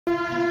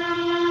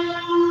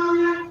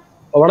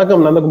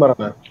வணக்கம் நந்தகுமார்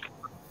அண்ணா.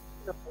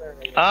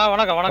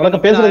 வணக்கம் வணக்கம்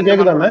வணக்கம், பேசுறது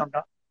கேக்குதா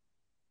அண்ணா?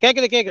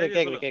 கேக்குது கேக்குது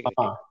கேக்குது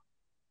கேக்குது.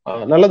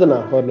 நல்லதுண்ணா,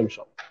 ஒரு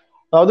நிமிஷம்.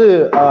 அதாவது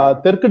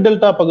தெற்கு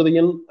டெல்டா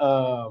பகுதியின்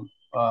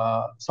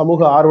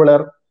சமூக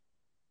ஆர்வலர்,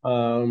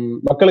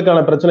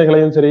 மக்களுக்கான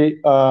பிரச்சனைகளையும் சரி,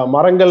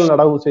 மரங்கள்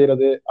நடவு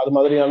செய்யறது, அது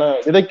மாதிரியான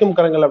விதைக்கும்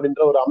கரங்கள்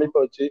அப்படின்ற ஒரு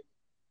அமைப்பை வச்சு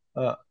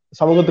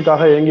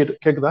சமூகத்துக்காக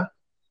கேக்குதா,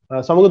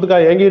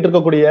 சமூகத்துக்காக இயங்கிட்டு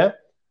இருக்கக்கூடிய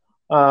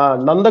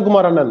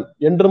நந்தகுமார் அண்ணன்,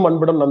 என்றும்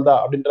அன்புடன் நந்தா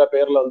அப்படின்ற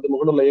பெயர்ல வந்து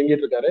முகநூல்ல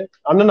இயங்கிட்டு இருக்காரு.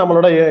 அண்ணன்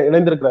நம்மளோட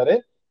இணைந்திருக்கிறாரு.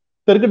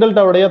 தெற்கு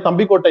டெல்டாவுடைய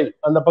தம்பிக்கோட்டை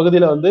அந்த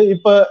பகுதியில வந்து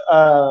இப்ப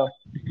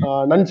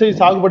நன்சை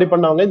சாகுபடி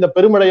பண்ணவங்க இந்த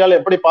பெருமழையால்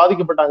எப்படி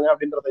பாதிக்கப்பட்டாங்க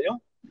அப்படின்றதையும்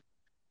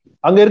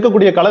அங்க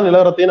இருக்கக்கூடிய கள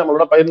நிலவரத்தையும்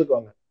நம்மளோட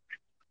பகிர்ந்துக்குவாங்க.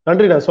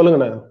 நன்றிண்ணா,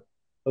 சொல்லுங்கண்ணா.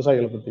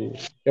 விவசாயிகளை பத்தி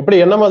எப்படி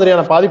என்ன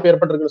மாதிரியான பாதிப்பு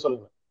ஏற்பட்டிருக்குன்னு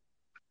சொல்லுங்க.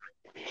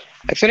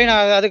 ஆக்சுவலி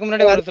நான் அதுக்கு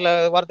முன்னாடி ஒரு சில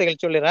வார்த்தைகள்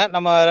சொல்லிடுறேன்.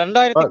 நம்ம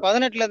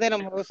 2018 இருந்தே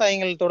நம்ம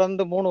விவசாயிகள்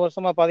தொடர்ந்து 3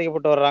 வருஷமா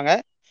பாதிக்கப்பட்டு வர்றாங்க.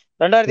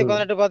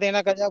 2018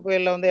 பாத்தீங்கன்னா கஜா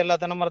புயல்ல வந்து எல்லா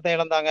தென்னை மரத்தையும்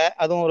இழந்தாங்க.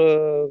 அதுவும் ஒரு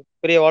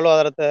பெரிய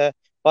வாழ்வாதாரத்தை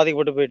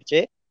பாதிக்கப்பட்டு போயிடுச்சு.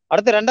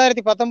 அடுத்து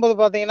 2019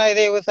 பாத்தீங்கன்னா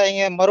இதே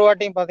விவசாயிங்க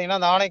மறுவாட்டியும் பாத்தீங்கன்னா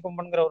அந்த ஆணை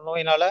கொம்பன்கிற ஒரு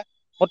நோயினால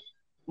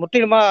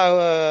முற்றிலுமா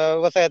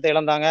விவசாயத்தை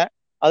இழந்தாங்க.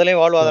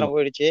 அதுலயும் வாழ்வாதாரம்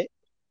போயிடுச்சு.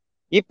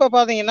 இப்ப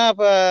பாத்தீங்கன்னா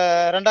இப்ப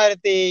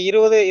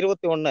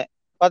 2020-21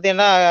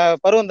 பாத்தீங்கன்னா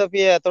பருவம்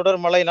தப்பிய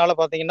தொடர் மழையினால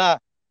பாத்தீங்கன்னா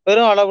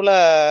பெரும் அளவுல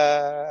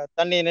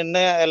தண்ணி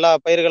நின்று எல்லா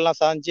பயிர்கள்லாம்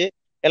சாஞ்சு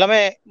எல்லாமே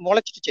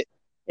முளைச்சிடுச்சு.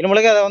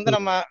 இனிமேலுக்கு அதை வந்து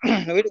நம்ம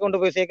வீட்டுக்கு கொண்டு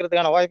போய்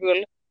சேர்க்கறதுக்கான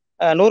வாய்ப்புகள்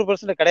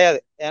 100% கிடையாது.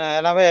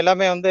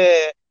 எல்லாமே வந்து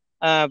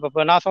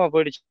இப்போ நாசமா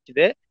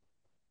போயிடுச்சு.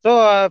 ஸோ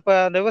இப்போ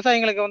இந்த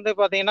விவசாயிங்களுக்கு வந்து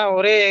பார்த்தீங்கன்னா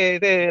ஒரே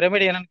இது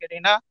ரெமெடி என்னன்னு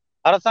கேட்டிங்கன்னா,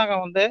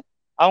 அரசாங்கம் வந்து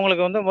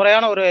அவங்களுக்கு வந்து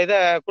முறையான ஒரு இதை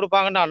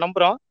கொடுப்பாங்கன்னு நான்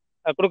நம்புகிறோம்.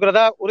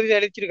 கொடுக்குறதா உறுதி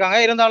அளிச்சிருக்காங்க.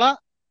 இருந்தாலும்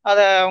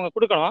அதை அவங்க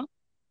கொடுக்கணும்.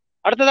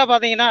 அடுத்ததாக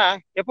பார்த்தீங்கன்னா,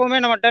 எப்பவுமே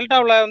நம்ம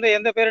டெல்டாவில் வந்து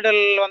எந்த பேரிடர்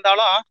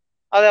வந்தாலும்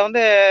அதை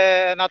வந்து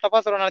நான் தப்பா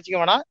சொல்ல நினச்சிக்க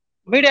வேணாம்.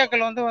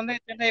 மீடியாக்கள் வந்து வந்து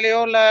சென்னையிலேயோ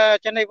இல்லை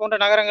சென்னை போன்ற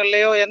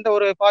நகரங்கள்லேயோ எந்த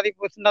ஒரு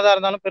பாதிப்பு சின்னதாக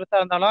இருந்தாலும்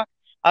பெருசாக இருந்தாலும்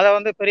அதை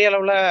வந்து பெரிய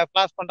அளவில்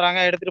கிளாஸ் பண்ணுறாங்க,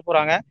 எடுத்துகிட்டு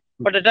போகிறாங்க.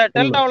 பட்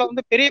டெல்டாவில்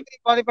வந்து பெரிய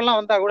பெரிய பாதிப்பெல்லாம்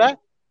வந்தால் கூட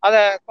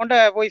அதை கொண்டு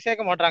போய்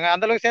சேர்க்க மாட்டாங்க.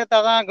 அந்த அளவுக்கு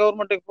சேர்த்தாதான்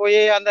கவர்மெண்ட்டுக்கு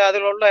போய் அந்த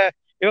அதில் உள்ள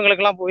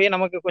இவங்களுக்கெல்லாம் போய்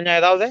நமக்கு கொஞ்சம்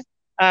ஏதாவது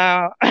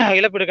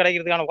இழப்பீடு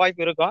கிடைக்கிறதுக்கான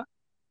வாய்ப்பு இருக்கும்.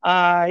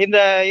 இந்த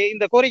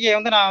இந்த கோரிக்கையை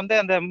வந்து நான் வந்து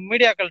அந்த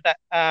மீடியாக்கள்கிட்ட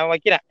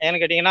வைக்கிறேன். ஏன்னு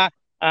கேட்டிங்கன்னா,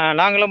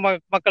 நாங்களும்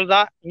மக்கள்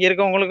தான், இங்கே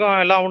இருக்கவங்களுக்கும்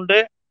எல்லாம் உண்டு,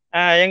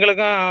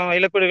 எங்களுக்கும்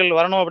இழப்பீடுகள்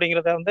வரணும்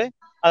அப்படிங்கிறத வந்து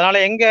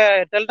அதனால எங்க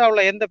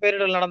டெல்டாவில் எந்த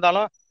பேரிடர்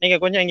நடந்தாலும் நீங்க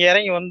கொஞ்சம் இங்கே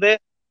இறங்கி வந்து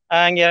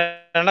இங்கே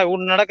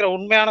நடக்கிற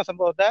உண்மையான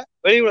சம்பவத்தை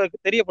வெளி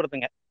உலகுக்கு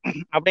தெரியப்படுத்துங்க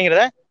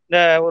அப்படிங்கிறத இந்த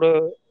ஒரு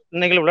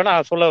நிகழ்வுல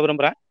நான் சொல்ல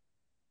விரும்புறேன்.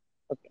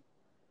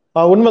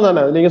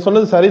 உண்மைதானே, நீங்க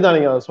சொன்னது சரிதான்.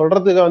 நீங்க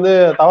சொல்றதுக்கு வந்து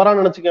தவறா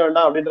நினைச்சுக்க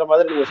வேண்டாம் அப்படின்ற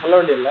மாதிரி நீங்க சொல்ல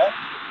வேண்டியதில்லை.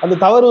 அந்த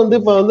தவறு வந்து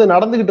இப்ப வந்து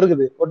நடந்துகிட்டு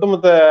இருக்குது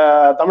ஒட்டுமொத்த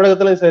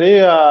தமிழகத்திலயும் சரி.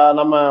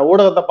 நம்ம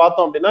ஊடகத்தை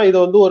பார்த்தோம் அப்படின்னா இது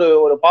வந்து ஒரு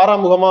ஒரு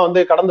பாராமுகமா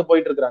வந்து கடந்து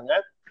போயிட்டு இருக்கிறாங்க.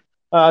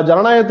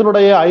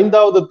 ஜனநாயகத்தினுடைய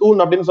 5வது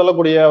தூண் அப்படின்னு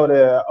சொல்லக்கூடிய ஒரு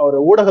ஒரு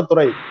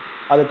ஊடகத்துறை,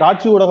 அது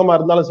காட்சி ஊடகமா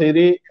இருந்தாலும்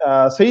சரி,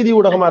 செய்தி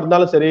ஊடகமா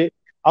இருந்தாலும் சரி,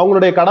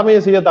 அவங்களுடைய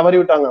கடமையை செய்ய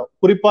தவறிவிட்டாங்க.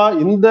 குறிப்பா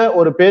இந்த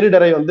ஒரு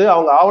பேரிடரை வந்து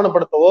அவங்க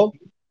ஆவணப்படுத்தவோ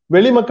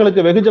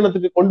வெளிமக்களுக்கு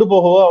வெகுஜனத்துக்கு கொண்டு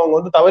போகவோ அவங்க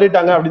வந்து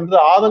தவறிட்டாங்க அப்படின்றது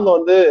ஆதங்கம்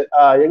வந்து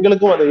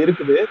எங்களுக்கும் அது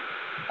இருக்குது.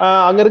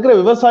 அங்க இருக்கிற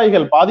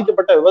விவசாயிகள்,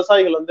 பாதிக்கப்பட்ட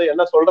விவசாயிகள் வந்து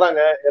என்ன சொல்றாங்க,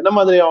 என்ன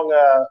மாதிரி அவங்க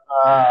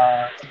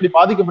எப்படி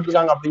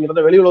பாதிக்கப்பட்டிருக்காங்க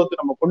அப்படிங்கிறத வெளி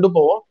உலகத்துக்கு நம்ம கொண்டு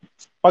போவோம்.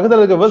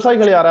 பக்கத்துல இருக்க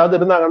விவசாயிகள் யாராவது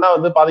இருந்தாங்கன்னா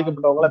வந்து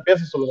பாதிக்கப்பட்டவங்கள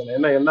பேச சொல்லுங்க,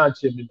 என்ன என்ன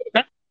ஆச்சு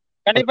அப்படின்றது.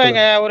 கண்டிப்பா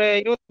இங்க ஒரு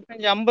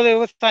 25-50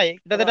 விவசாயி,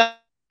 கிட்டத்தட்ட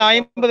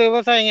 50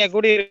 விவசாயிங்க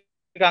கூடி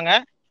இருக்காங்க.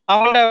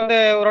 அவங்கள்ட்ட வந்து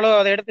ஓரளவு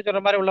அதை எடுத்து சொல்ற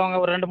மாதிரி உள்ளவங்க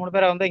ஒரு 2-3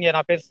 பேரை வந்து இங்க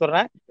நான் பேச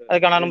சொல்றேன்.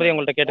 அதுக்கான அனுமதி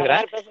உங்கள்கிட்ட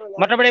கேட்டுக்கிறேன்.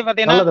 மற்றபடி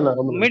பாத்தீங்கன்னா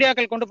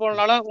மீடியாக்கள் கொண்டு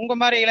போனாலும் உங்க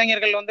மாதிரி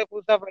இளைஞர்கள் வந்து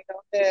புதுசா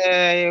வந்து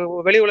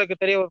வெளி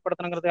உலகுக்கு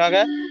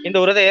தெரியப்படுத்தணுங்கிறதுக்காக இந்த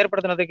ஒரு இதை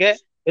ஏற்படுத்தினதுக்கு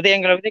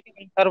எங்களை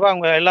விஜய்க்கு சார்பா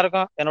அவங்க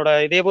எல்லாருக்கும் என்னோட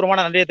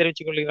இதயபூர்வமான நன்றியை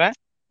தெரிவித்துக் கொள்கிறேன்.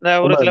 இந்த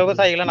ஒரு சில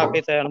விவசாயிகளை நான்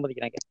பேச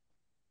அனுமதிக்கிறேன்.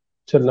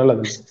 சரி,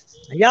 நல்லது.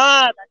 ஐயா,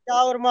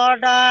 தஞ்சாவூர்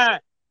மாவட்டம்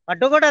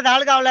பட்டுக்கோட்டை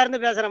தாலுகாவில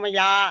இருந்து பேசுறோம்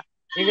ஐயா.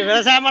 நீங்க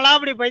விவசாயம் எல்லாம்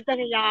அப்படி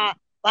போய்த்தாங்க ஐயா.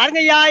 பாருங்க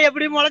ஐயா,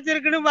 எப்படி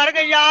முளைச்சிருக்குன்னு பாருங்க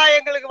ஐயா.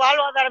 எங்களுக்கு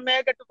வாழ்வாதாரமே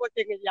கெட்டு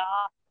போச்சுங்க ஐயா.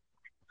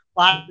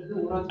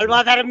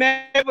 வாழ்வாதாரமே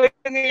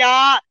போயிடுங்க ஐயா.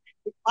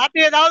 பார்த்து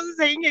ஏதாவது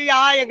செய்யுங்க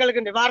ஐயா,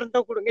 எங்களுக்கு நிவாரணத்தை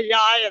கொடுங்க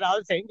ஐயா,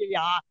 ஏதாவது செய்யுங்க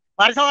ஐயா.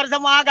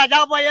 வருஷமா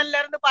கஜா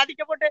புயல்ல இருந்து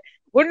பாதிக்கப்பட்டு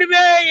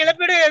ஒண்ணுமே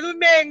இழப்பீடு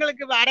எதுவுமே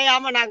எங்களுக்கு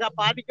அடையாம நாங்க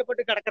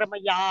பாதிக்கப்பட்டு கிடக்குறோம்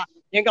ஐயா.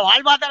 எங்க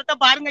வாழ்வாதாரத்தை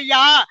பாருங்க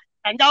ஐயா.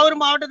 தஞ்சாவூர்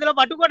மாவட்டத்துல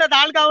பட்டுக்கோட்டை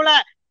தாலுகாவுல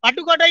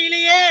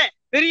பட்டுக்கோட்டையிலேயே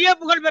பெரிய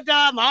புகழ்பெற்ற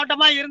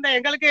மாவட்டமா இருந்த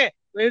எங்களுக்கு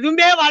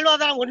எதுவுமே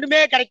வாழ்வாதாரம் ஒண்ணுமே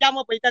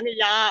கிடைக்காம போயிட்டாங்க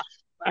ஐயா.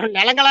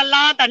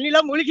 நிலங்களெல்லாம் தண்ணில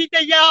முழுகிட்டு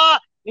ஐயா.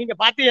 நீங்க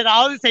பார்த்து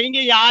ஏதாவது செய்யுங்க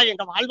ஐயா.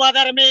 எங்க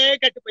வாழ்வாதாரமே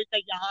கெட்டு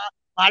போயிட்டையா.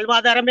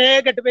 வாழ்வாதாரமே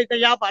கெட்டு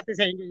போயிட்டையா. பார்த்து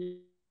செய்யுங்க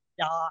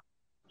ஐயா.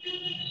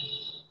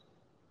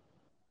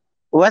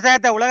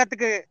 விவசாயத்தை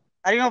உலகத்துக்கு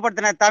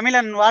அறிமுகப்படுத்தின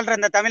தமிழன் வாழ்ற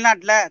இந்த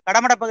தமிழ்நாட்டுல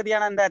கடமடை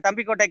பகுதியான இந்த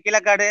தம்பிக்கோட்டை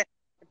கீழக்காடு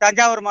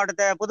தஞ்சாவூர்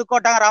மாவட்டத்தை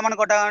புதுக்கோட்டை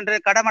ராமன்கோட்டை என்று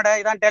கடமடை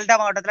இதான் டெல்டா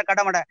மாவட்டத்துல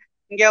கடமடை.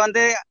 இங்க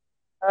வந்து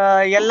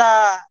எல்லா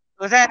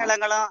விவசாய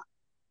நிலங்களும்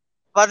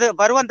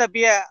பருவம்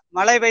தப்பிய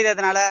மழை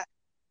பெய்ததுனால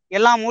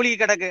எல்லாம் மூழ்கி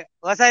கிடக்கு.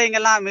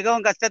 விவசாயிகள்லாம்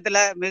மிகவும் கஷ்டத்துல,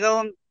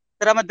 மிகவும்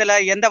சிரமத்துல,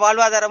 எந்த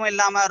வாழ்வாதாரமும்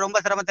இல்லாம ரொம்ப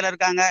சிரமத்துல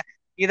இருக்காங்க.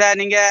 இத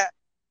நீங்க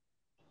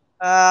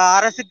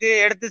அரசுக்கு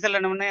எடுத்து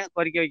செல்லணும்னு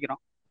கோரிக்கை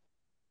வைக்கிறோம்.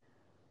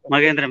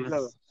 மகேந்திரன்.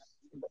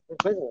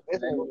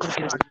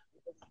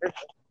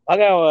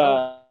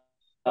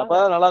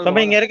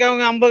 இங்க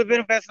இருக்கவங்க 50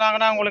 பேரும்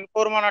பேசுனாங்கன்னா உங்களுக்கு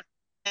பூர்வமான,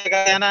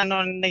 ஏன்னா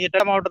இன்னைக்கு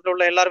தென் மாவட்டத்தில்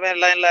உள்ள எல்லாருமே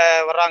லைன்ல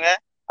வர்றாங்க.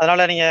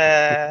 அதனால நீங்க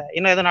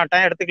இன்னும் எதுவும்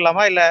டைம்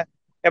எடுத்துக்கலாமா இல்ல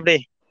எப்படி?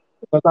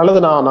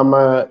 நல்லதுண்ணா. நம்ம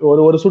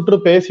ஒரு சுற்று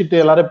பேசிட்டு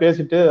எல்லாரும்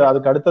பேசிட்டு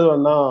அதுக்கு அடுத்தது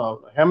வந்தா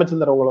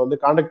ஹேமச்சந்திரன் உங்களை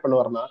வந்து கான்டாக்ட்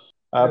பண்ணுவாருண்ணா.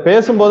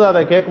 பேசும்போது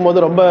அதை கேட்கும் போது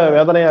ரொம்ப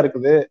வேதனையா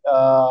இருக்குது.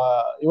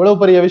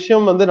 இவ்வளவு பெரிய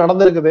விஷயம் வந்து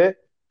நடந்திருக்குது.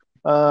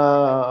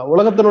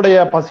 உலகத்தினுடைய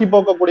பசி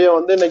போக்கக்கூடிய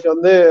வந்து இன்னைக்கு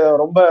வந்து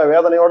ரொம்ப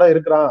வேதனையோட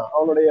இருக்கிறான்.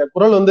 அவனுடைய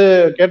குரல் வந்து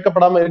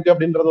கேட்கப்படாம இருக்கு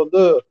அப்படின்றது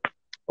வந்து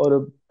ஒரு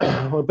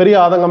பெரிய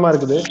ஆதங்கமா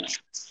இருக்குது.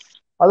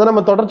 அதை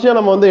நம்ம தொடர்ச்சியா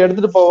நம்ம வந்து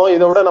எடுத்துட்டு போவோம்.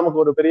 இதை விட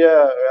நமக்கு ஒரு பெரிய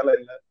வேலை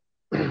இல்லை.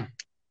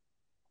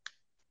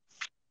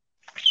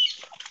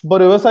 இப்போ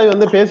ஒரு விவசாயி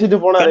வந்து பேசிட்டு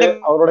போனாரு,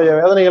 அவருடைய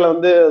வேதனைகளை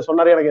வந்து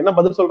சொன்னாரு. எனக்கு என்ன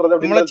பதில் சொல்றது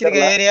அப்படின்னு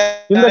தெரியல.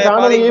 இந்த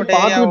காணொலியை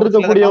பார்த்துக்கிட்டு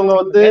இருக்கக்கூடியவங்க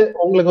வந்து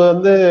உங்களுக்கு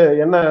வந்து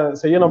என்ன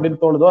செய்யணும்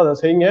அப்படின்னு தோணுதோ அதை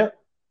செய்யுங்க.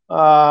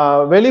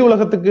 வெளி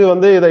உலகத்துக்கு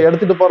வந்து இதை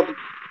எடுத்துட்டு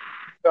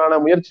போறதுக்கான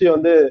முயற்சியை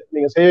வந்து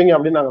நீங்க செய்வீங்க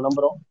அப்படின்னு நாங்க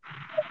நம்புறோம்.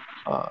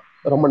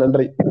 ரொம்ப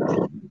நன்றி.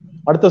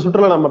 அடுத்த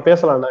சுற்றுல நம்ம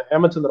பேசலாம்.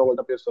 ஹேமச்சந்திரன்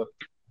உங்கள்கிட்ட பேசுவார்.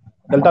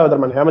 டெல்டா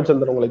வெதர்மேன்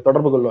ஹேமச்சந்திரன் உங்களை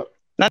தொடர்பு கொள்வார்.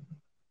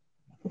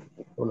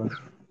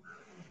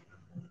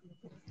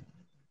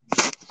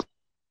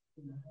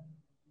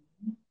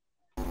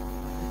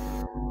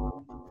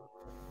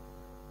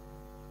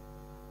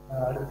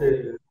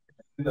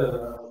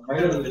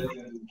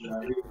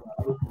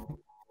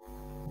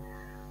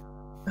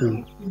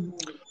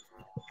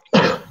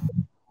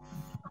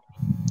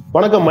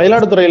 வணக்கம்.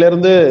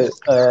 மயிலாடுதுறையிலிருந்து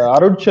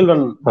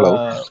அருட்செல்வன்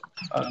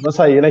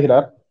விவசாயி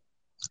இணைகிறார்.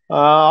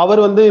 அவர்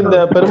வந்து இந்த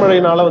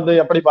பெருமழையினால வந்து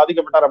எப்படி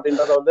பாதிக்கப்பட்டார்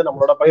அப்படின்றத வந்து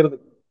நம்மளோட பகிர்ந்து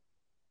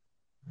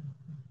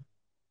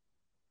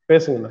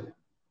பேசுங்க.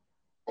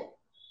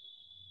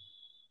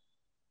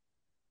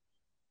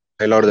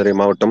 மயிலாடுதுறை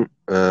மாவட்டம்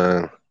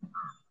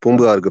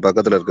பூம்புகாருக்கு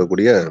பக்கத்துல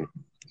இருக்கக்கூடிய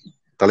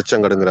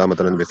தலைச்சங்கடு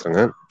கிராமத்துல இருந்து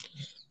பேசுறேங்க.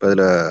 இப்ப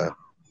இதுல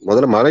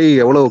முதல்ல மழை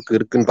எவ்வளவுக்கு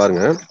இருக்குன்னு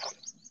பாருங்க.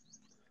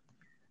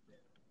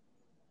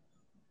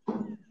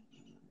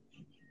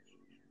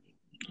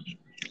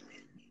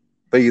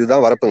 இப்ப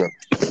இதுதான் வரப்புங்க.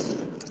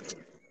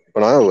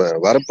 இப்ப நான்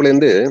வரப்புல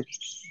இருந்து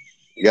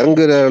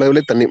இறங்குற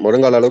அளவுல தண்ணி,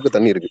 முழங்கால அளவுக்கு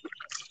தண்ணி இருக்கு.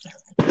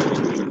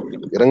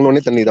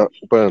 இறங்கினோடனே தண்ணி தான்.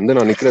 இப்ப வந்து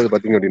நான் நிக்கிறது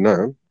பாத்தீங்க அப்படின்னா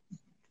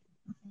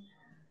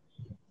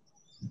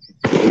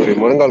என்னுடைய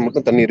முழங்கால்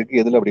மட்டும் தண்ணி இருக்கு.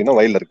 எதுல அப்படின்னா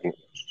வயல்ல இருக்குங்க.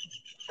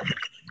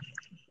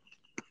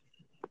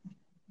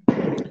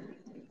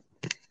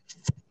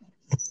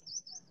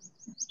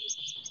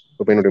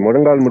 இப்ப என்னுடைய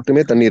முழங்கால்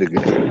மட்டுமே தண்ணி இருக்கு.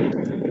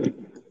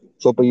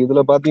 சோ இப்ப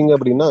இதுல பாத்தீங்க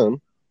அப்படின்னா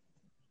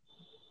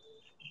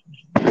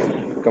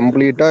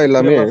கம்ப்ளீட்டா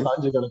எல்லாமே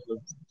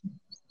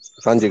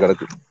சாஞ்சி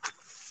கிடக்கு.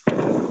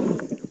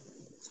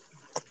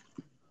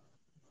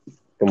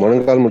 இப்ப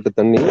முழங்கால் மட்டும்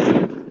தண்ணி.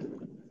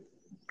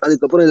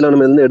 அதுக்கப்புறம் இதுல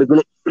நம்ம இருந்து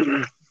எடுக்கணும்.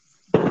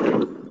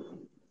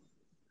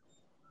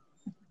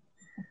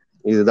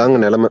 இதுதாங்க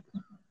நிலைமை.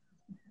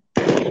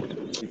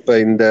 இப்ப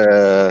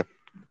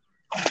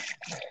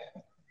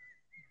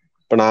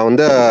இப்ப நான்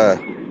வந்து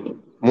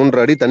 3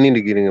 அடி தண்ணி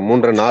நிக்கிறீங்க.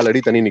 3.5 அடி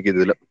தண்ணி நிக்குது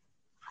இதுல.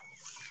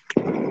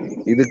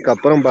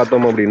 இதுக்கப்புறம்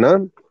பார்த்தோம் அப்படின்னா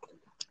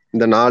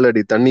இந்த 4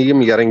 அடி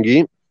தண்ணியும் இறங்கி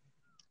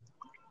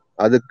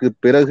அதுக்கு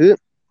பிறகு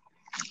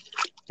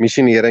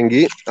மிஷின்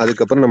இறங்கி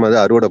அதுக்கப்புறம் நம்ம அதை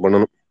அறுவடை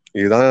பண்ணணும்.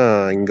 இதுதான்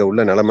இங்க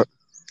உள்ள நிலைமை.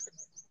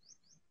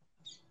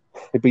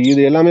 இப்ப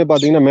இது எல்லாமே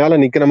பாத்தீங்கன்னா மேல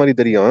நிக்கிற மாதிரி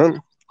தெரியும்.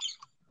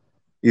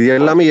 இது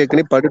எல்லாமே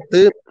ஏற்கனவே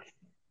படுத்து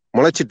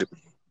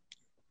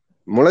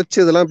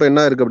முளைச்சதெல்லாம் இப்ப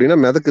என்ன இருக்கு அப்படின்னா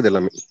மிதக்குது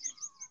எல்லாமே.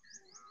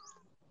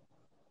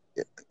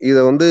 இத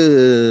வந்து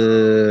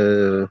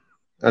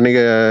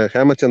அன்னைக்கு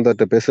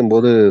ஹேமச்சந்திரட்ட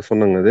பேசும்போது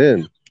சொன்னாங்க. அது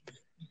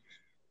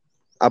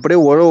அப்படியே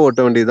உழவு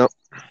ஓட்ட வேண்டியதுதான்.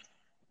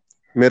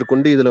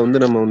 மேற்கொண்டு இதுல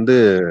வந்து நம்ம வந்து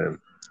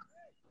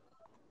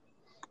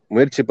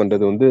முயற்சி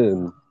பண்றது வந்து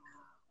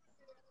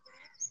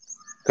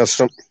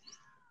கஷ்டம்.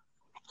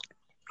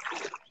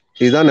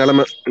 இதுதான்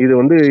நிலைமை. இது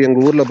வந்து எங்க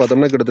ஊர்ல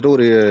பார்த்தோம்னா கிட்டத்தட்ட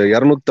ஒரு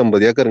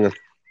 250 ஏக்கருங்க.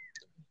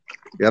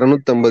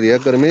 250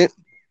 ஏக்கருமே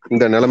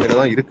இந்த நிலைமையில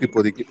தான் இருக்கு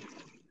இப்போதைக்கு.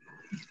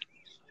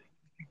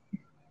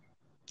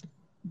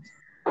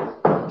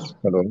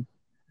 ஹலோ,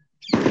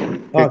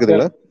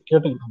 கேக்குதுங்களா?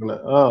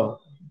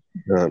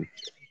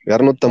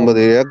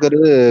 250 ஏக்கரு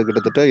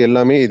கிட்டத்தட்ட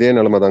எல்லாமே இதே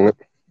நிலைமை தாங்க.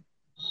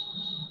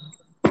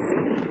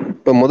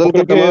 இப்ப முதல்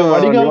கட்டமா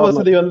வடிகால்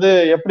வசதி வந்து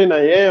எப்படின்னா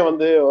ஏன்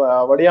வந்து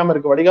வடியாம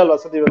இருக்கு? வடிகால்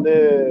வசதி வந்து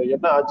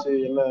என்ன ஆச்சு?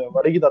 என்ன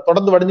வடிகுதா?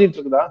 தொடர்ந்து வடிஞ்சிட்டு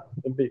இருக்குதா?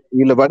 எப்படி?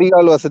 இல்ல,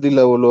 வடிகால்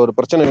வசதியில உள்ள ஒரு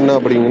பிரச்சனை என்ன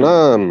அப்படிங்கன்னா,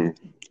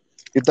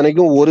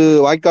 இத்தனைக்கும் ஒரு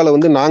வாய்க்காலை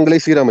வந்து நாங்களே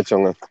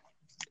சீரமைச்சோங்க.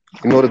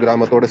 இன்னொரு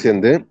கிராமத்தோட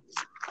சேர்ந்து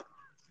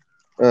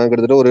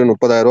கிட்டத்தட்ட ஒரு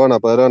 30,000 ரூபா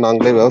 40,000 ரூபா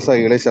நாங்களே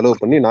விவசாயிகளே செலவு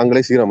பண்ணி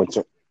நாங்களே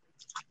சீரமைச்சோம்.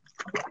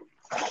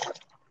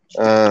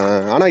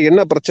 ஆனா என்ன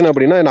பிரச்சனை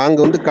அப்படின்னா, நாங்க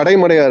வந்து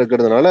கடைமடையா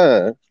இருக்கிறதுனால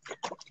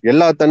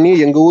எல்லா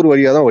தண்ணியும் எங்க ஊர்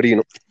வழியா தான்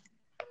வடியணும்.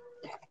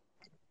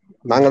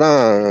 நாங்க தான்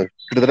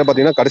கிட்டத்தட்ட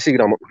பாத்தீங்கன்னா கடைசி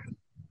கிராமம்.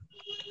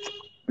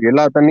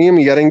 எல்லா தண்ணியும்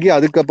இறங்கி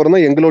அதுக்கப்புறம்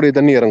தான் எங்களுடைய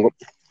தண்ணி இறங்கும்.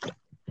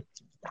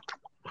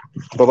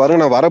 இப்ப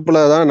பாருங்க, நான் வரப்புல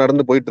தான்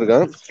நடந்து போயிட்டு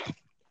இருக்கேன்.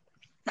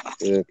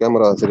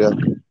 கேமரா சரியா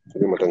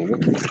தெரிய மாட்டேங்குது.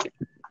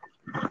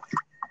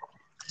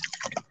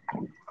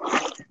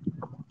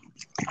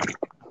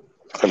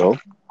 ஹலோ,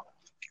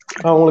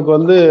 உங்களுக்கு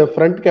வந்து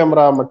ஃப்ரண்ட்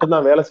கேமரா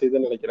மட்டும்தான் வேலை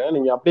செய்யுதுன்னு நினைக்கிறேன்.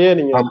 நீங்க அப்படியே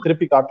நீங்க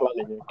திருப்பி காட்டலாம்,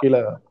 நீங்க கீழே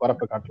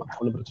வரப்ப காட்டலாம்,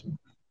 ஒன்றும் பிரச்சனை.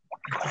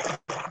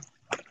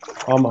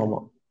 ஆமா ஆமா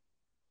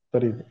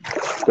தெரியுது.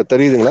 இப்ப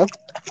தெரியுதுங்களா?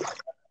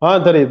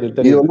 தெரியுது இது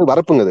தெரியுது. வந்து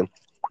வரப்புங்க. இது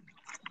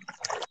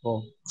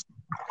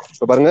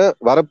இப்ப பாருங்க,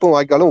 வரப்பும்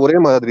வாய்க்காலும் ஒரே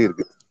மாதிரி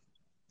இருக்கு.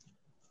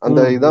 அந்த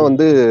இதான்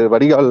வந்து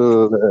வடிகால்.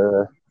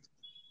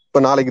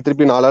 இப்ப நாளைக்கு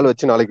திருப்பி 4 ஆள்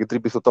வச்சு நாளைக்கு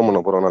திருப்பி சுத்தம் பண்ண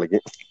போறோம். நாளைக்கு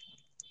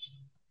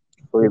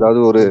ஏதாவது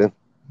ஒரு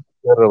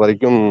சேர்ற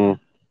வரைக்கும்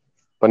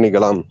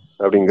பண்ணிக்கலாம்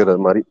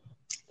அப்படிங்கறது மாதிரி.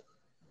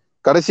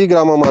 கடைசி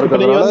கிராமமா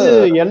இருக்கிறதுனால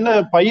என்ன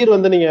பயிர்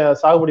வந்து நீங்க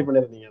சாகுபடி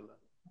பண்ணிருந்தீங்க?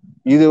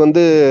 இது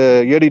வந்து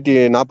ஏடிடி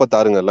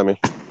 46ங்க. எல்லாமே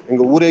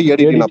எங்க ஊரே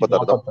ஏடிடி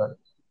 46 தான்.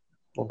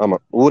 ஆமா,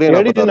 ஊரே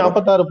ஏடிடி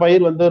 46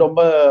 பயிர் வந்து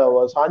ரொம்ப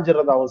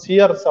சாஞ்சிரதாகும்.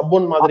 சிஆர்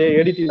சப்1 மாதிரியே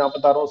ஏடிடி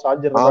 46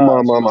 சாஞ்சிரதா. ஆமா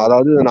ஆமா ஆமா.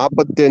 அதாவது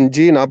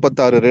 45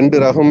 46 ரெண்டு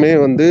ரகமே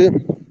வந்து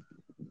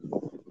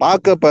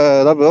பார்க்க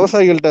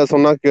விவசாயிகள்கிட்ட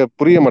சொன்னா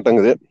புரிய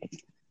மாட்டேங்குது.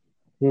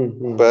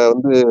 இப்ப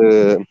வந்து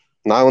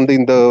நான் வந்து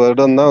இந்த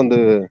வருடம் தான் வந்து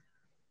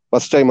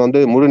ஃபர்ஸ்ட் டைம் வந்து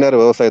முழு நேர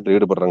விவசாயத்தில்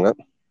ஈடுபடுறேங்க.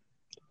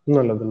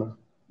 நல்லதுண்ணா.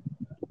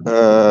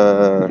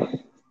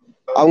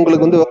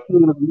 அவங்களுக்கு வந்து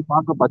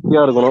பார்க்க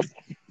பச்சையா இருக்கணும்.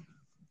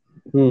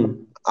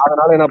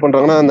 அதனால என்ன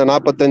பண்றாங்கன்னா, அந்த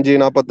 45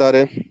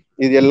 46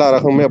 இது எல்லா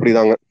ரகமுமே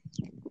அப்படிதாங்க.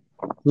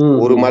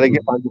 ஒரு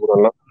மழைக்கே பாஞ்சு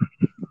போடலாம்.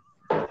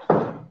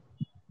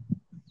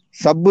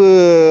 சப்பு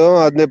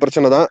அதே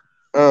பிரச்சனை தான்.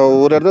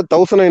 ஒரு இடத்துல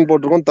 1009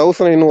 போட்டிருக்கோம்.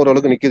 1009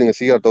 ஓரளவுக்கு நிக்குதுங்க.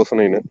 சிஆர்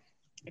 1009.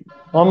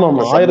 ஆமா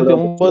ஆமா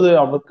 1009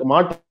 அவருக்கு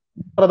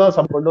மாற்றதான்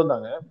சப் கொண்டு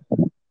வந்தாங்க.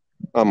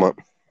 ஆமா,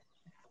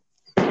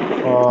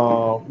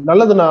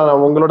 நல்லதுண்ணா.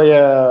 உங்களுடைய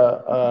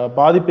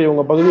பாதிப்பை,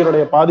 உங்க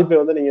பகுதியினுடைய பாதிப்பை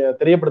வந்து நீங்க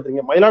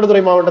தெரியப்படுத்துறீங்க.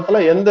 மயிலாடுதுறை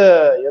மாவட்டத்துல எந்த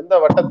எந்த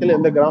வட்டத்தில்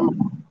எந்த கிராமம்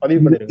பதிவு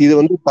பண்ணிருக்கீங்க?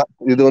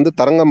 இது வந்து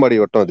தரங்கம்பாடி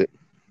வட்டம். அது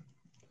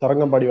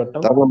தரங்கம்பாடி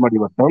வட்டம். தரங்கம்பாடி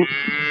வட்டம்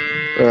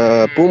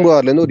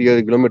பூம்புகார்ல இருந்து ஒரு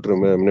 7 கிலோமீட்டர்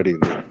முன்னாடி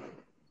இருக்கு.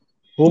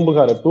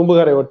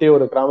 பூம்புகாரை ஒட்டிய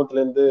ஒரு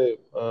கிராமத்துல இருந்து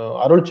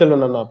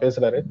அருள்செல்வன் அண்ணா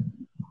பேசுறாரு.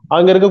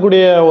 அங்க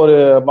இருக்கக்கூடிய ஒரு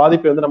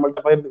பாதிப்பை வந்து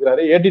நம்மள்ட்ட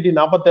பகிர்ந்துக்கிறாரு. ஏடிடி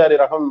 46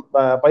 ரகம்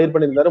பயிர்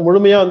பண்ணியிருந்தாரு.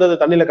 முழுமையா வந்து அது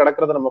தண்ணியில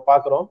கிடக்கிறத நம்ம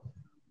பாக்குறோம்.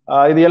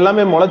 இது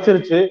எல்லாமே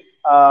முளைச்சிருச்சு.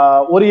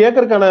 ஒரு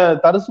ஏக்கருக்கான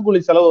தரிசு கூலி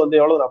செலவு வந்து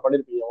எவ்வளவு நான்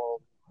பண்ணிருப்பீங்க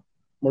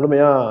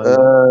முழுமையா?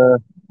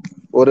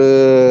 ஒரு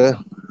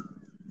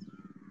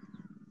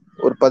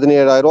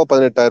 17,000 ரூபாய்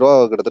 18,000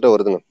 ரூபாய் கிட்டத்தட்ட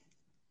வருதுங்க.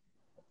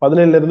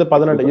 17 இருந்து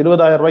 18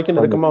 20,000 ரூபாய்க்கு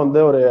நெருக்கமா வந்து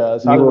ஒரு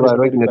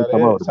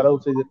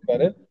செலவு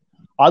செய்திருக்காரு.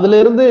 அதுல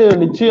இருந்து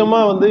நிச்சயமா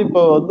வந்து இப்ப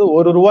வந்து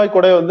 ₹1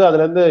 கூட வந்து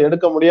அதுல இருந்து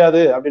எடுக்க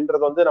முடியாது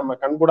அப்படின்றது வந்து நம்ம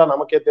கண்கூடா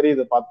நமக்கே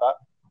தெரியுது பார்த்தா.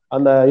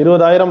 அந்த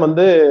 20,000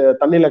 வந்து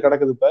தண்ணியில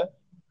கிடக்குது. இப்ப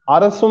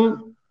அரசும்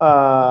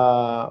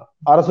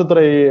அரசு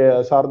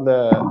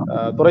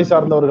துறை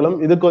சார்ந்தவர்களும்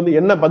இதுக்கு வந்து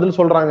என்ன பதில்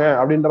சொல்றாங்க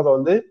அப்படின்றத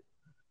வந்து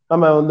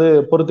நம்ம வந்து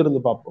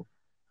பொறுத்திருந்து பார்ப்போம்.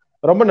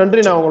 ரொம்ப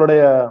நன்றி. நான்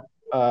உங்களுடைய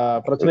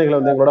பிரச்சனைகளை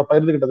வந்து எங்களோட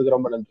பகிர்ந்துகிட்டதுக்கு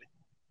ரொம்ப நன்றி.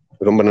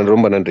 ரொம்ப நன்றி.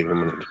 ரொம்ப நன்றி.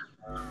 ரொம்ப நன்றி.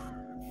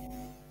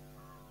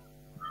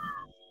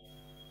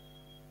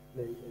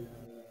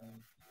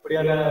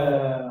 இப்படியான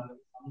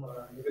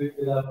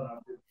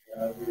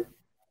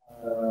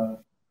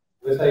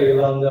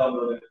விவசாயிகள் வந்து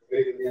அவங்களோட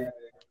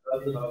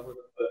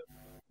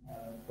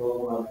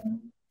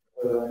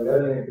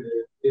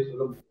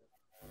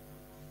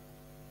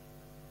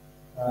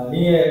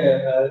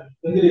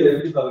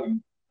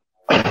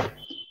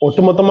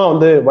ஒட்டுமொத்தமா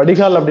வந்து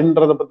வடிகால்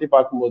அப்படின்றத பத்தி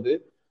பார்க்கும்போது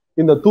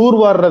இந்த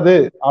தூர்வாடுறது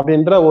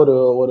அப்படின்ற ஒரு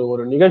ஒரு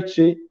ஒரு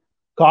நிகழ்ச்சி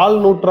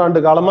 1/4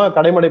 நூற்றாண்டு காலமா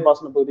கடைமடை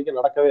பாசன பகுதிக்கு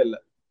நடக்கவே இல்லை.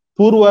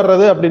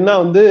 தூர்வாடுறது அப்படின்னா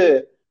வந்து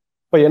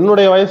இப்ப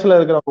என்னுடைய வயசுல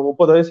இருக்கிறவங்க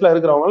 30 வயசுல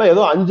இருக்கிறவங்க எல்லாம்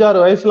ஏதோ 5-6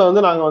 வயசுல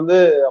வந்து நாங்க வந்து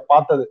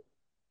பார்த்தது,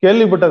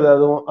 கேள்விப்பட்டது.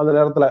 அதுவும் அந்த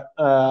நேரத்துல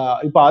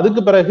இப்ப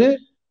அதுக்கு பிறகு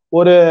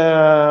ஒரு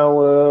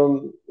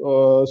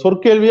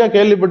சொற்கேள்வியா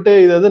கேள்விப்பட்டு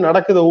இது எது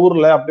நடக்குது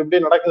ஊர்ல அப்படி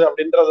இப்படி நடக்குது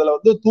அப்படின்றதுல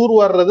வந்து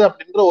தூர்வாடுறது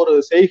அப்படின்ற ஒரு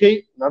செய்கை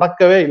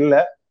நடக்கவே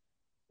இல்லை.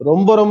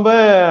 ரொம்ப ரொம்ப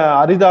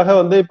அரிதாக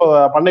வந்து இப்ப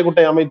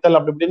பண்ணைக்குட்டை அமைத்தல்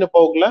அப்படி இப்படின்னு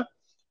போகல.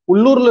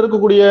 உள்ளூர்ல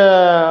இருக்கக்கூடிய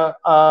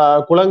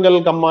குளங்கள்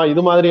கம்மா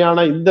இது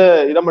மாதிரியான இந்த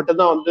இதை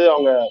மட்டும்தான் வந்து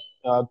அவங்க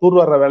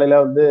தூர்வாடுற வேலையில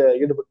வந்து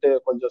ஈடுபட்டு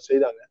கொஞ்சம்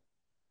செய்தாங்க.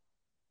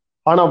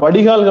 ஆனா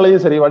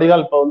வடிகால்களையும் சரி,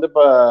 வடிகால் இப்ப வந்து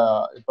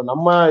இப்ப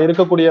நம்ம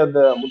இருக்கக்கூடிய அந்த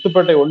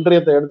முத்துப்பேட்டை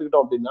ஒன்றியத்தை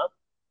எடுத்துக்கிட்டோம் அப்படின்னா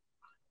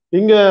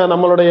இங்க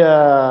நம்மளுடைய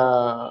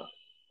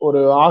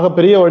ஒரு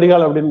ஆகப்பெரிய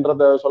வடிகால்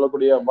அப்படின்றத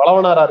சொல்லக்கூடிய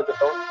வளவனாரா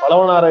இருக்கட்டும்,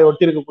 வளவனாரை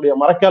ஒட்டி இருக்கக்கூடிய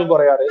மரக்கால்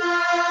குறையாறு,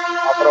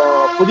 அப்புறம்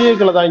புதிய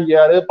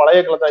கிளதாங்கியாறு,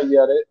 பழைய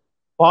கிளதாங்கியாறு,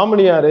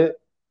 பாமணியாறு,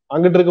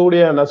 அங்கிட்டு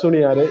இருக்கக்கூடிய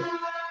நசுனியாறு,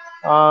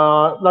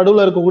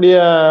 நடுவுல இருக்கக்கூடிய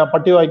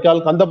பட்டி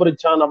வாய்க்கால்,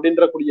 கந்தபரிச்சான்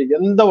அப்படின்ற கூடிய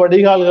எந்த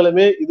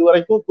வடிகால்களுமே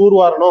இதுவரைக்கும்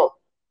தூர்வாரணும்,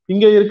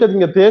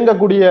 இங்க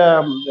தேங்கக்கூடிய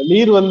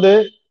நீர் வந்து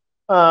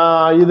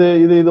இது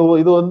இது இது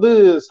இது வந்து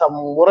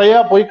முறையா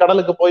போய்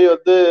கடலுக்கு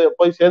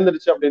போய்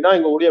சேர்ந்துருச்சு அப்படின்னா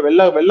இங்க கூடிய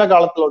வெள்ள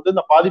காலத்துல வந்து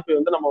இந்த பாதிப்பை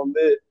வந்து நம்ம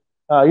வந்து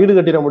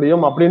ஈடுகட்டிட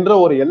முடியும் அப்படின்ற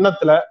ஒரு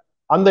எண்ணத்துல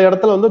அந்த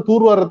இடத்துல வந்து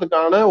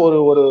தூர்வாரத்துக்கான ஒரு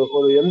ஒரு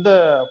ஒரு எந்த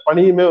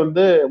பணியுமே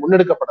வந்து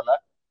முன்னெடுக்கப்படல.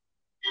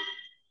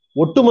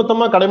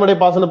 ஒட்டுமொத்தமா கடைமடை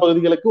பாசன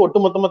பகுதிகளுக்கு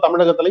ஒட்டுமொத்தமா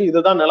தமிழகத்திலையும்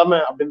இதுதான் நிலைமை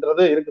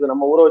அப்படின்றது இருக்குது.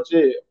 நம்ம ஊரை வச்சு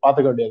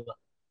பாத்துக்க வேண்டியதுதான்.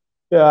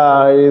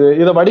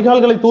 இத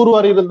வடிகால்களை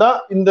தூர்வாரி இருந்தா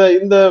இந்த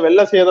இந்த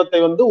வெள்ள சேதத்தை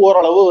வந்து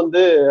ஓரளவு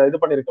வந்து இது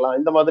பண்ணிருக்கலாம்.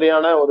 இந்த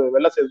மாதிரியான ஒரு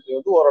வெள்ள சேதத்தை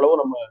வந்து ஓரளவு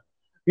நம்ம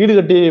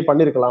ஈடுகட்டி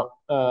பண்ணிருக்கலாம்.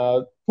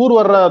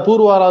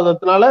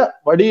 தூர்வாராததுனால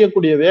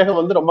வடியக்கூடிய வேகம்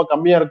வந்து ரொம்ப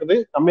கம்மியா இருக்குது.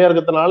 கம்மியா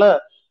இருக்கிறதுனால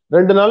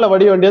 2 நாள்ல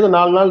வடிய வேண்டியது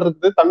 4 நாள்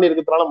இருக்குது. தண்ணி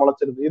இருக்கிறதுனால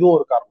முளைச்சிருது. இதுவும்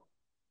ஒரு காரணம்.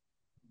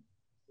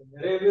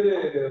 நிறைய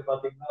பேர்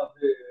பாத்தீங்கன்னா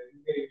வந்து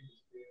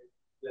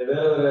இல்ல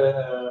வேற ஒரு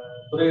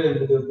துறையில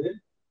இருக்கிறது வந்து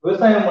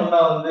விவசாயம் பண்ணா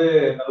வந்து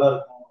நல்லா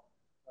இருக்கும்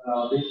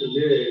அப்படின்னு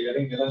சொல்லி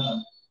இறங்கிறாங்க.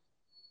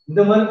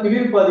 இந்த மாதிரி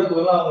திடீர்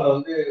பாதிப்புகள்லாம் அவங்களை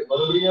வந்து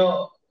மறுபடியும்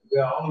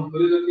அவங்க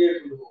தொழிலுக்கே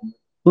கொண்டு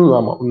போவாங்க.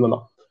 ஆமா,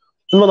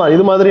 உண்மைதான்.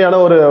 இது மாதிரியான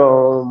ஒரு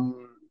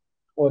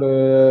ஒரு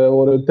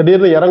ஒரு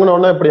திடீர்னு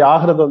இறங்கினோன்னா இப்படி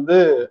ஆகுறது வந்து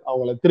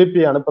அவங்களை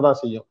திருப்பி அனுப்பதான்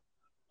செய்யும்.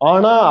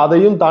 ஆனா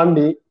அதையும்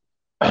தாண்டி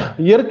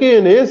இயற்கையை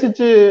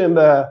நேசிச்சு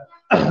இந்த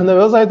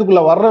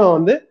விவசாயத்துக்குள்ள வர்றவன்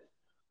வந்து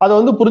அதை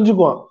வந்து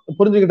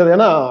புரிஞ்சுக்கிட்டது.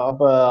 ஏன்னா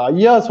அப்ப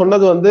ஐயா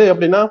சொன்னது வந்து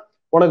எப்படின்னா,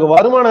 உனக்கு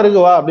வருமானம்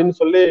இருக்குவா அப்படின்னு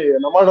சொல்லி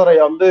நம்மளுடைய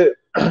வந்து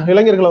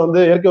இளைஞர்களை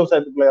வந்து இயற்கை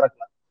விவசாயத்துக்குள்ள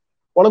இறக்கல.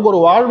 உனக்கு ஒரு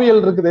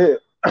வாழ்வியல் இருக்குது,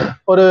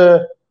 ஒரு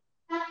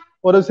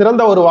ஒரு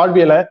சிறந்த ஒரு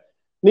வாழ்வியலை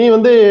நீ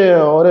வந்து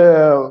ஒரு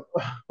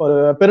ஒரு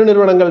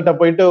பெருநிறுவனங்கள்கிட்ட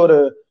போயிட்டு ஒரு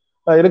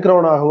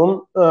இருக்கிறவனாகவும்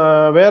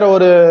வேற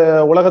ஒரு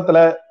உலகத்துல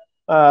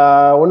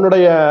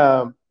உன்னுடைய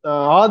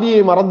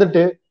ஆதியை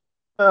மறந்துட்டு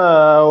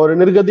ஒரு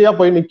நிர்கதியா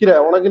போய் நிக்கிற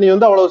உனக்கு நீ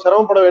வந்து அவ்வளவு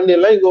சிரமப்பட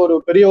வேண்டியதில்லை. இங்க ஒரு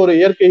பெரிய ஒரு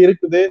இயற்கை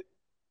இருக்குது,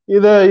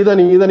 இதை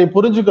நீ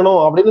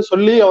புரிஞ்சுக்கணும் அப்படின்னு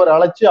சொல்லி அவர்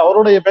அழைச்சு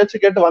அவருடைய பேச்சு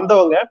கேட்டு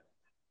வந்தவங்க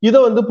இதை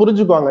வந்து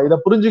புரிஞ்சுக்குவாங்க. இதை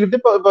புரிஞ்சுக்கிட்டு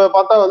இப்ப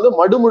பார்த்தா வந்து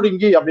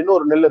மடுமுழுங்கி அப்படின்னு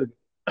ஒரு நெல் இருக்கு.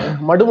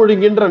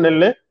 மடுமுழுங்கின்ற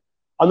நெல்லு,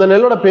 அந்த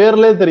நெல்லோட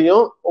பேர்லயே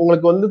தெரியும்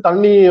உங்களுக்கு வந்து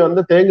தண்ணி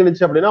வந்து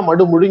தேங்கினுச்சு அப்படின்னா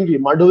மடுமுழுங்கி,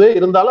 மடுவே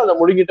இருந்தாலும் அதை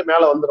முழுங்கிட்டு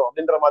மேல வந்துடும்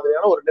அப்படின்ற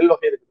மாதிரியான ஒரு நெல்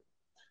வகை இருக்கு.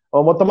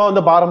 மொத்தமா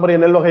வந்து பாரம்பரிய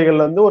நெல்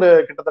வகைகள் வந்து ஒரு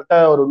கிட்டத்தட்ட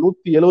ஒரு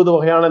 170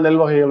 வகையான நெல்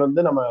வகைகள்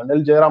வந்து நம்ம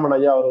நெல் ஜெயராமன்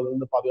ஐயா அவர்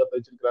வந்து பாதுகாத்து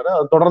வச்சிருக்கிறாரு.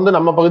 அது தொடர்ந்து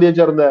நம்ம பகுதியை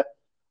சேர்ந்த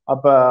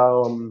அப்ப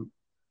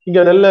இங்க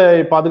நெல்லை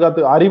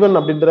பாதுகாத்து அறிவன்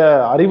அப்படின்ற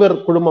அறிவர்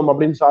குழுமம்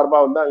அப்படின்னு சார்பா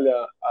வந்து அங்க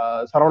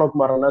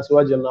சரவணகுமார் அண்ணா,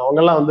 சிவாஜி அண்ணா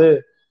அவங்க எல்லாம் வந்து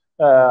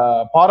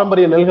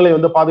பாரம்பரிய நெல்களை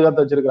வந்து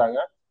பாதுகாத்து வச்சிருக்கிறாங்க.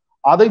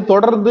 அதை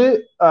தொடர்ந்து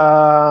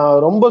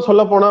ரொம்ப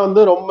சொல்ல போனா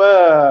வந்து ரொம்ப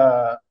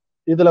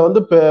இதுல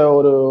வந்து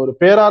ஒரு ஒரு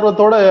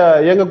பேரார்வத்தோட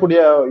இயங்கக்கூடிய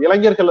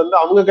இளைஞர்கள் வந்து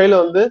அவங்க கையில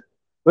வந்து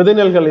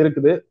விதைநெல்கள்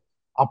இருக்குது.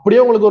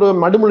 அப்படியே உங்களுக்கு ஒரு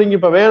மடுமுழுங்கி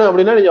இப்ப வேணும்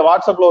அப்படின்னா நீங்க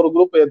வாட்ஸ்அப்ல ஒரு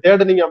குரூப்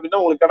தேடுனீங்க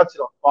அப்படின்னா உங்களுக்கு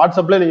கிடைச்சிடும்.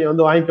 வாட்ஸ்அப்ல நீங்க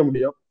வந்து வாங்கிக்க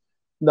முடியும்.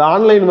 இந்த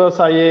ஆன்லைன்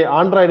விவசாயி,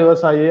 ஆண்ட்ராய்டு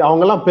விவசாயி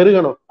அவங்க எல்லாம்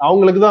பெருகணும்.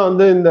 அவங்களுக்கு தான்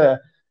வந்து இந்த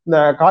இந்த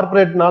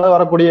கார்பரேட்னால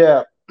வரக்கூடிய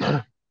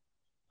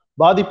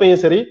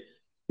பாதிப்பையும் சரி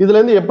இதுல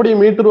இருந்து எப்படி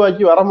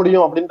மீட்டுருவாக்கி வர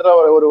முடியும் அப்படின்ற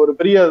ஒரு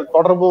பெரிய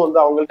தொடர்பும் வந்து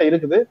அவங்கள்ட்ட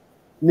இருக்குது.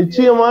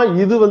 நிச்சயமா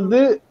இது வந்து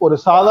ஒரு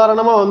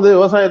சாதாரணமா வந்து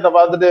விவசாயத்தை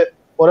பார்த்துட்டு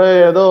ஒரு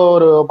ஏதோ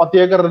ஒரு 10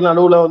 ஏக்கர்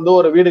நடுவுல வந்து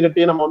ஒரு வீடு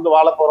கட்டி நம்ம வந்து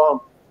வாழ போறோம்,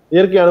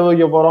 இயற்கை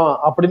அனுபவிக்க போறோம்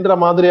அப்படின்ற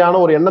மாதிரியான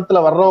ஒரு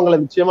எண்ணத்துல வர்றவங்களை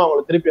நிச்சயமா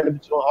அவங்களை திருப்பி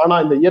அனுப்பிச்சிடும். ஆனா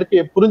இந்த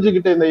இயற்கையை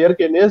புரிஞ்சுக்கிட்டு இந்த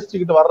இயற்கையை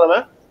நேசிச்சுக்கிட்டு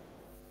வர்றவன்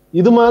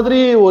இது மாதிரி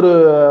ஒரு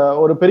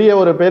ஒரு பெரிய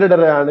ஒரு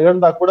பேரிடர்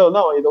நிகழ்ந்தா கூட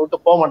வந்து அவன் இதை விட்டு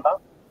போக மாட்டான்.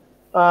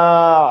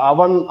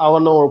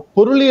 அவன்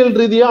பொருளியல்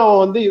ரீதியா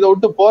அவன் வந்து இதை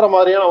விட்டு போற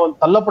மாதிரியான அவன்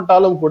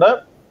தள்ளப்பட்டாலும் கூட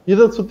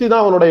இதை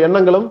சுத்திதான் அவனுடைய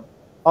எண்ணங்களும்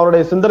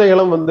அவருடைய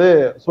சிந்தனைகளும் வந்து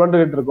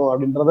சுழண்டுகிட்டு இருக்கும்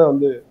அப்படின்றத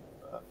வந்து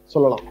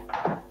சொல்லலாம்.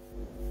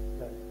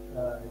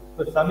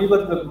 இப்ப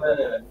சமீபத்துல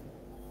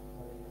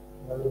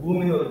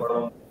பூமி ஒரு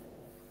படம்,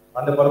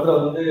 அந்த படத்துல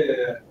வந்து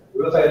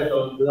விவசாயத்தை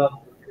வந்துதான்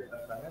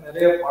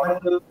நிறைய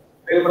படங்கள்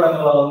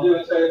திரைப்படங்களை வந்து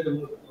விவசாயத்தை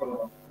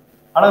பண்ணுவாங்க.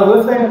 ஆனா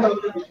விவசாயத்தை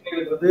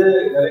வந்து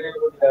நிறைய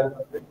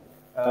வந்து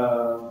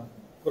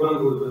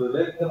குரல் கொடுக்குறதுல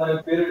இந்த மாதிரி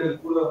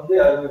பேரிடருக்குள்ள வந்து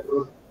யாருமே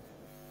குரல்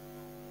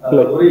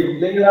ஒரு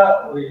இளைஞரா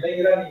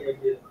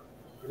நீங்க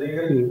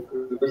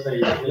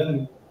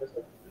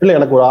இல்ல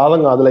எனக்கு ஒரு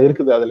ஆதங்கம் அதுல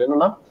இருக்குது. அதுல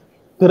என்னன்னா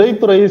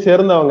திரைத்துறையை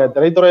சேர்ந்தவங்க,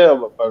 திரைத்துறை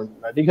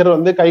நடிகர்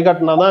வந்து கை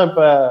காட்டினாதான்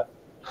இப்ப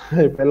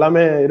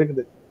எல்லாமே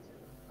இருக்குது.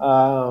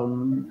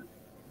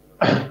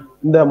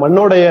 இந்த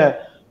மண்ணோடைய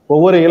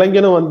ஒவ்வொரு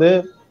இளைஞனும் வந்து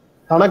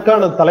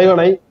தனக்கான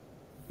தலைவனை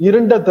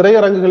இருண்ட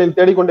திரையரங்குகளில்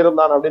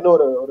தேடிக்கொண்டிருந்தான் அப்படின்னு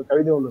ஒரு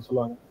கவிதை ஒண்ணு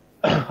சொல்லுவாங்க.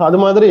 அது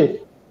மாதிரி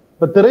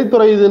இப்ப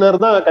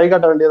திரைத்துறையினர் தான் கை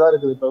காட்ட வேண்டியதா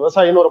இருக்குது. இப்ப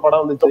விவசாயின்னு ஒரு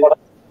படம் வந்து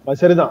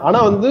சரிதான், ஆனா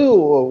வந்து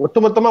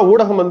ஒட்டுமொத்தமா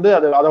ஊடகம் வந்து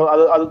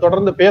அது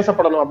தொடர்ந்து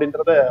பேசப்படணும்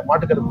அப்படின்றத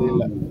மாட்டுக்கருத்து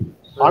இல்லை.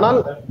 ஆனால்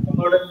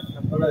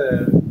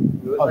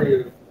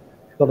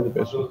தொடர்ந்து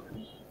பேசுவோம்.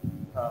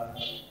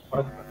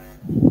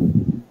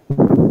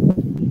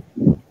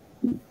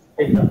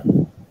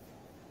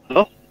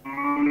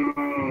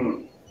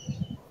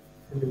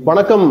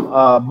 வணக்கம்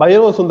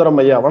பைரவ சுந்தரம்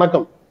ஐயா,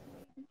 வணக்கம்.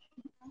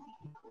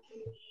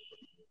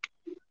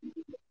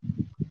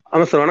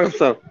 ஆமா சார், வணக்கம்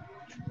சார்.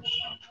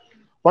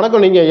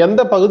 வணக்கம். நீங்க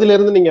எந்த பகுதியில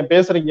இருந்து நீங்க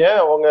பேசுறீங்க?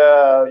 உங்க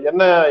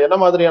என்ன என்ன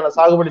மாதிரியான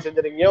சாகுபடி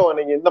செஞ்சிருக்கீங்க?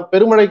 நீங்க இந்த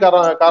பெருமழை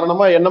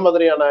காரணமா என்ன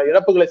மாதிரியான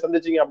இழப்புகளை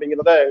சந்திச்சீங்க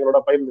அப்படிங்கிறத எங்களோட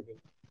பகிர்ந்துக்கு.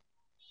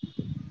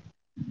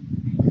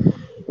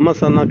 ஆமா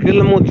சார், நான்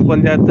கீழமூச்சி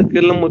பஞ்சாயத்து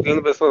கீழமூச்சில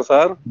இருந்து பேசுறேன்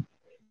சார்.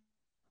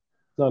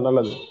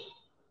 நல்லது.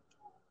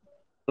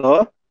 ஹலோ.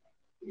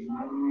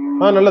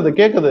 நல்லது,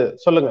 கேக்குது,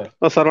 சொல்லுங்க.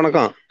 சார்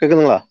வணக்கம்,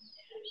 கேக்குதுங்களா?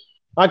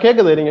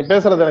 கேக்குது, நீங்க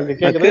பேசுறது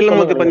எனக்கு கேக்குது.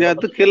 கீழமூச்சி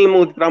பஞ்சாயத்து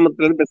கீழமூச்சி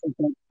கிராமத்துல இருந்து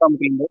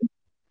பேசுறேன்.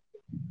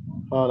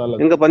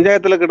 எங்க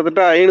பஞ்சாயத்துல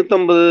கிட்டத்தட்ட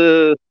 550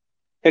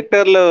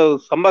 ஹெக்டேர்ல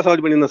சம்பா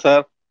சாகுபடி பண்ணியிருந்தேன்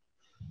சார்.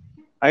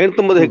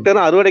 550 ஹெக்டேர்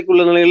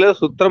அறுவடைக்குள்ள நிலையில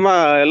சுத்தமா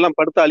எல்லாம்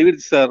படுத்து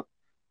அழிவிடுச்சு சார்.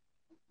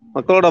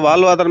 மக்களோட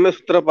வாழ்வாதாரமே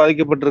சுத்தர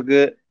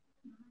பாதிக்கப்பட்டிருக்கு.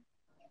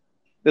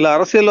 இதுல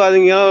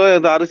அரசியல்வாதிங்க,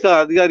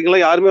 அரசியல்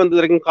அதிகாரிகளும் யாருமே வந்து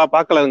வரைக்கும்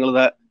பார்க்கல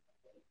எங்களத.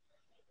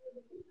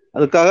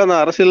 அதுக்காக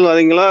நான்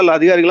அரசியல்வாதிகளோ இல்ல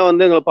அதிகாரிகளோ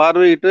வந்து எங்களை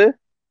பார்வையிட்டு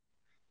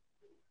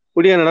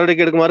உரிய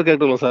நடவடிக்கை எடுக்குமாறு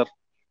கேட்டுள்ளோம் சார்.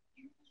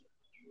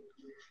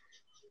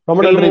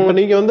 ரொம்ப நன்றி. இப்ப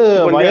நீங்க வந்து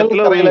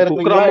வயல்கரையில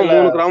இருக்கீங்களா,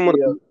 3 கிராமம்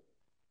இருக்கு.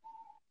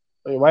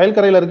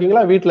 வயல்கரையில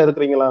இருக்கீங்களா, வீட்டுல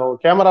இருக்கிறீங்களா?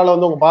 கேமரால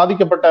வந்து உங்க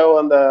பாதிக்கப்பட்ட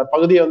அந்த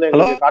பகுதியை வந்து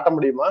எங்களுக்கு காட்ட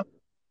முடியுமா?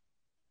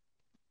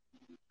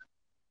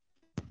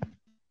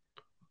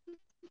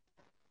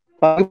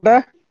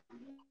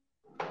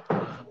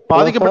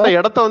 பாதிக்கப்பட்ட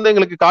இடத்த வந்து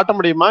எங்களுக்கு காட்ட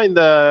முடியுமா?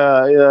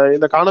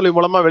 இந்த காணொலி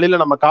மூலமா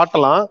வெளியில நம்ம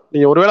காட்டலாம்.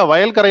 நீங்க ஒருவேளை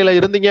வயல்கரையில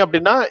இருந்தீங்க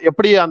அப்படின்னா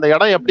எப்படி அந்த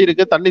இடம் எப்படி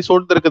இருக்கு, தண்ணி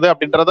சூழ்ந்து இருக்குது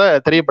அப்படின்றத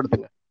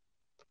தெரியப்படுத்துங்க.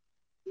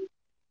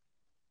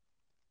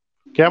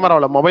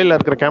 கேமராவில, மொபைல்ல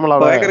இருக்கிற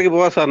கேமராவில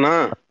போவா சார்னா.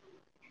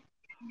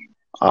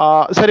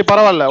 சரி,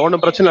 பரவாயில்ல,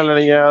 ஒன்றும் பிரச்சனை இல்லை.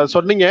 நீங்க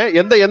சொன்னீங்க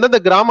எந்தெந்த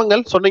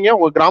கிராமங்கள் சொன்னீங்க?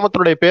 உங்க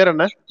கிராமத்தினுடைய பேர்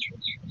என்ன?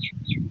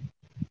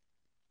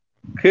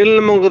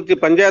 கீழ்மங்குறிச்சி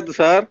பஞ்சாயத்து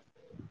சார்.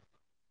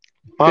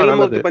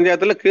 கீழ்மங்குறிச்சி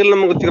பஞ்சாயத்துல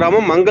கீழ்மங்குறிச்சி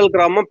கிராமம், மங்கள்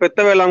கிராமம்,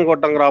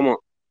 பெத்தவேளாங்கோட்டம்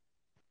கிராமம்.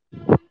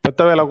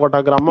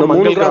 பெத்தவேளாங்கோட்டம் கிராமம்,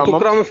 மங்கள்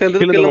கிராமம் சேர்ந்து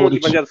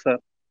கீழ்மங்குறிச்சி பஞ்சாயத்து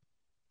சார்.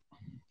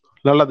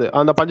 நல்லது.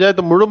 அந்த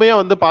பஞ்சாயத்து முழுமையா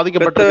வந்து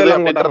பாதிக்கப்பட்டிருக்கு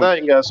அப்படின்றத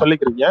இங்க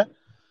சொல்லிக்கிறீங்க.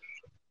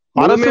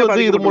 அரசு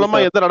வந்து இது மூலமா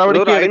எந்த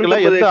நடவடிக்கை எடுக்கல.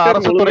 எந்த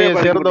அரசு துறையை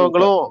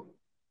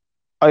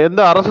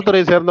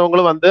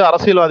சேர்ந்தவங்களும் வந்து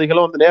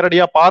அரசியல்வாதிகளும் வந்து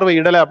நேரடியா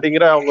பார்வையிடல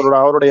அப்படிங்கிற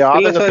அவருடைய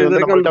ஆதங்கத்தை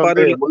வந்து நம்மள்ட்ட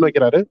வந்து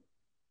முன்வைக்கிறாரு.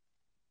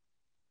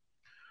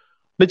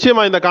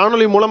 நிச்சயமா இந்த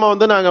காணொலி மூலமா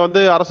வந்து நாங்க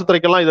வந்து அரசு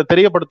துறைக்கெல்லாம் இதை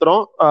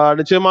தெரியப்படுத்துறோம்.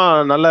 நிச்சயமா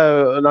நல்ல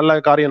நல்ல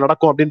காரியம்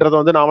நடக்கும் அப்படின்றத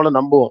வந்து நாமளும்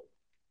நம்புவோம்.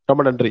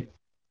 ரொம்ப நன்றி.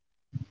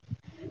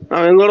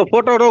 எங்களோட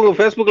போட்டோட உங்க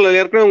Facebookல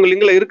ஏற்கனவே உங்க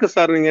லிங்க்ல இருக்கு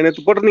சார். நீங்க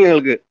நேத்து போட்டிருந்தீங்க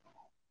எங்களுக்கு.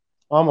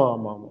 ஆமா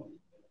ஆமா ஆமா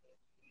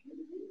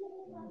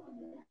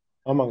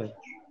ஆமாங்க.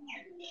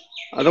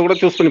 அதை கூட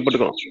சூஸ் பண்ணி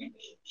போட்டுக்கலாம்.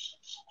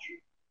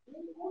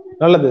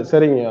 நல்லது,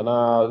 சரிங்க.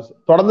 நான்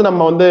தொடர்ந்து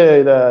நம்ம வந்து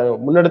இத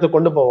முன்னெடுத்து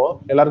கொண்டு போவோம்,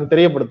 எல்லாருக்கும்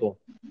தெரியப்படுத்துவோம்.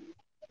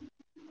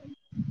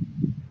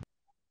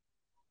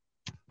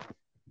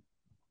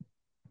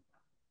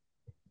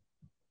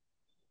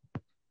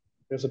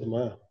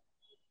 பேசட்டுமா?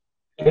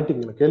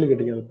 கேட்டீங்களா? கேள்வி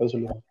கேட்டீங்க, அதை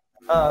சொல்லுங்க.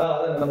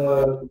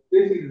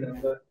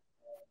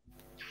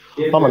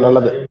 ஆமா,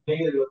 நல்லது.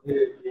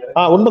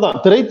 உண்மைதான்.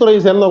 திரைத்துறையை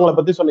சேர்ந்தவங்களை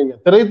பத்தி சொன்னீங்க.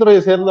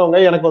 திரைத்துறையை சேர்ந்தவங்க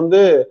எனக்கு வந்து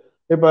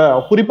இப்ப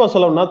குறிப்பா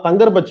சொல்லணும்னா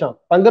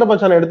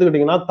தங்கர்பச்சான்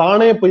எடுத்துக்கிட்டீங்கன்னா,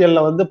 தானே புயல்ல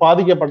வந்து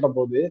பாதிக்கப்பட்ட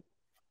போது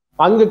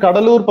அங்கு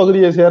கடலூர்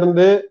பகுதியை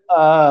சேர்ந்து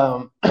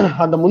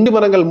அந்த முந்தி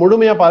மரங்கள்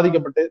முழுமையா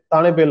பாதிக்கப்பட்டு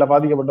தானே புயல்ல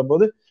பாதிக்கப்பட்ட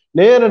போது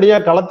நேரடியா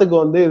களத்துக்கு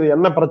வந்து இது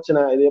என்ன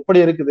பிரச்சனை, இது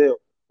எப்படி இருக்குது,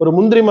 ஒரு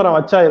முந்திரி மரம்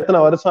வச்சா எத்தனை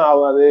வருஷம்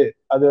ஆகாது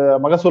அது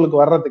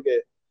மகசூலுக்கு வர்றதுக்கு,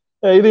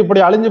 இது இப்படி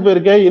அழிஞ்சு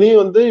போயிருக்கே, இனி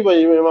வந்து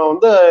இவன்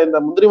வந்து இந்த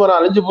முந்திரி மரம்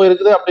அழிஞ்சு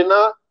போயிருக்குது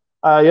அப்படின்னா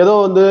ஏதோ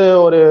வந்து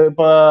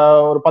இப்ப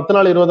ஒரு 10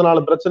 நாள் 20 நாள்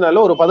பிரச்சனை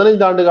இல்லை, ஒரு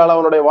 15 ஆண்டு காலம்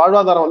அவனுடைய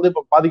வாழ்வாதாரம் வந்து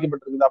இப்ப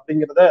பாதிக்கப்பட்டிருக்குது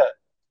அப்படிங்கிறத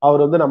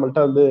அவர் வந்து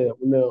நம்மள்ட்ட வந்து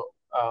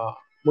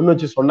முன்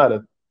வச்சு சொன்னாரு.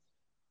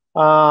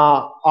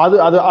 அது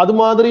அது அது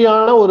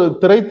மாதிரியான ஒரு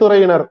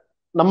திரைத்துறையினர்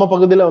நம்ம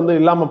பகுதியில வந்து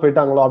இல்லாம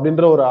போயிட்டாங்களோ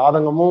அப்படின்ற ஒரு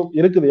ஆதங்கமும்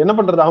இருக்குது. என்ன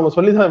பண்றது, அவங்க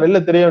சொல்லிதான்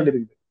வெளில தெரிய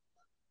வேண்டியிருக்குது.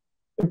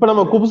 இப்ப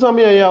நம்ம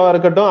குப்புசாமி ஐயாவா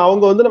இருக்கட்டும்,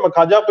 அவங்க வந்து நம்ம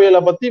கஜா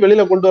புயலை பத்தி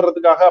வெளியில கொண்டு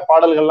வர்றதுக்காக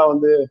பாடல்கள்லாம்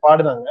வந்து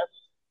பாடினாங்க.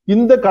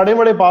 இந்த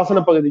கடைமடை பாசன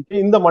பகுதிக்கு,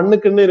 இந்த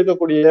மண்ணுக்குன்னு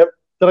இருக்கக்கூடிய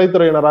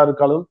திரைத்துறையினரா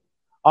இருக்காலும்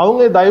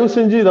அவங்க தயவு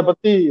செஞ்சு இதை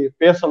பத்தி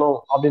பேசணும்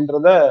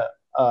அப்படின்றத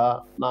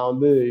நான்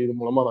வந்து இது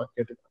மூலமா நான்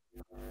கேட்டுக்கிறேன்.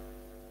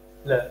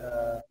 இல்ல,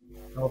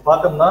 நம்ம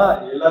பார்த்தோம்னா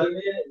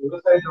எல்லாருமே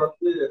விவசாயத்தை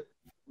வந்து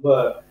ரொம்ப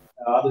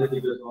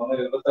ஆதரிச்சு பேசுவாங்க,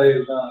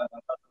 விவசாயிகள் தான்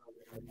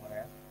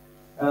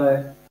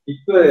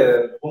இப்ப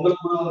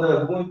உங்களுக்கு கூட வந்து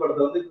பூமி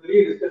படத்தை வந்து பெரிய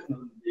டிஸ்கஷன்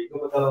இருந்துச்சு. எங்க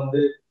பார்த்தாலும்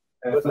வந்து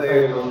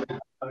விவசாயிகள் வந்து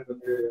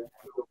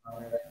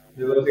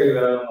விவசாயிகள்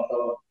வேற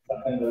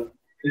சட்டங்கள்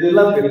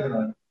இதெல்லாம்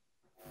பேசுறாங்க.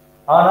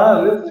 ஆனா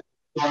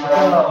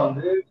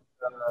வந்து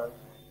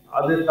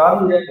அது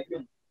சார்ந்த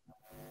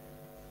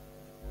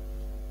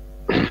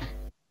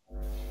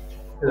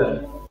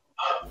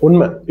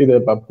உண்மை. இது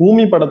இப்ப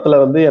பூமி படத்துல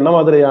வந்து என்ன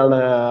மாதிரியான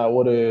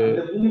ஒரு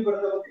பூமி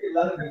படத்தை பத்தி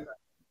எல்லாரும்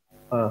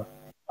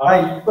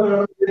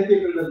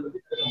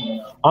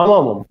ஆமா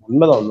ஆமா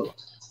உண்மைதான்.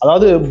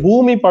 அதாவது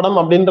பூமி படம்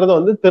அப்படின்றது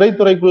வந்து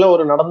திரைத்துறைக்குள்ள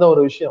ஒரு நடந்த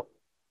ஒரு விஷயம்.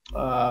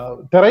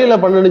 திரையில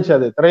பண்ணுச்சு,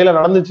 அது திரையில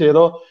நடந்துச்சு.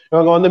 ஏதோ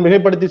இவங்க வந்து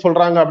மிகைப்படுத்தி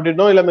சொல்றாங்க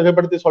அப்படின்னோ இல்ல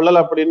மிகைப்படுத்தி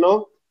சொல்லல அப்படின்னோ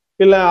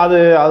இல்ல அது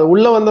அது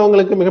உள்ள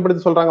வந்தவங்களுக்கு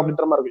மிகப்படுத்தி சொல்றாங்க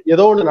அப்படின்ற மாதிரி இருக்கு.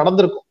 ஏதோ ஒண்ணு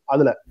நடந்திருக்கும்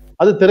அதுல.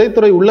 அது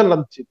திரைத்துறை உள்ள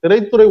நடந்துச்சு.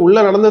 திரைத்துறை உள்ள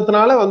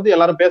நடந்ததுனால வந்து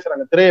எல்லாரும்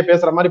பேசுறாங்க, திரையை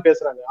பேசுற மாதிரி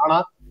பேசுறாங்க. ஆனா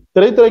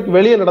திரைத்துறைக்கு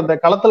வெளியே நடந்த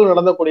களத்துல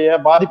நடந்தக்கூடிய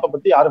பாதிப்பை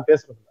பத்தி யாரும்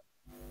பேசுறது இல்லை.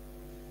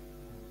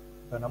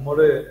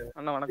 நம்மோடு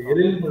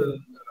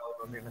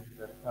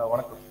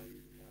வணக்கம்.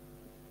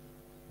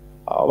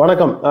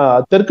 வணக்கம்.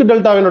 தெற்கு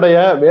டெல்டாவினுடைய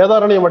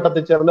வேதாரண்ய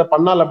வட்டத்தை சேர்ந்த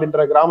பன்னாள்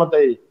அப்படின்ற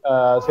கிராமத்தை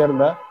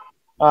சேர்ந்த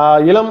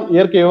இளம்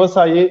இயற்கை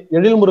விவசாயி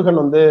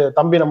எழில்முருகன் வந்து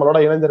தம்பி நம்மளோட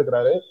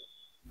இணைந்திருக்கிறாரு.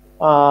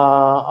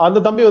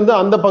 அந்த தம்பி வந்து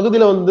அந்த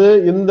பகுதியில வந்து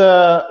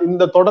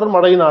இந்த தொடர்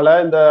மழையினால,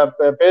 இந்த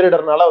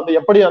பேரிடர்னால வந்து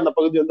எப்படி அந்த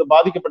பகுதி வந்து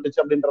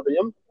பாதிக்கப்பட்டுச்சு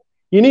அப்படின்றதையும்,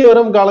 இனி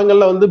வரும்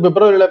காலங்கள்ல வந்து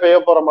பிப்ரவரியில பெய்ய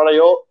போற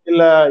மழையோ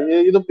இல்ல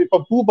இது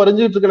இப்ப பூ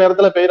பறிஞ்சுட்டு இருக்க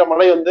நேரத்துல பெய்யற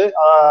மழை வந்து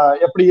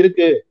எப்படி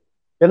இருக்கு,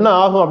 என்ன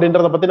ஆகும்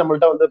அப்படின்றத பத்தி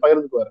நம்மள்ட்ட வந்து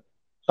பகிர்ந்துக்குவாரு.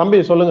 தம்பி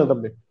சொல்லுங்க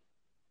தம்பி.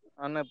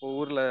 அண்ணா இப்போ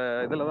ஊர்ல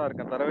இதுலதான்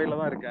இருக்கேன், தரவையில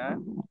தான் இருக்கேன்.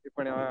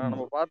 இப்ப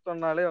நம்ம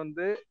பார்த்தோம்னாலே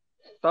வந்து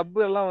சப்பு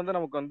எல்லாம் வந்து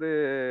நமக்கு வந்து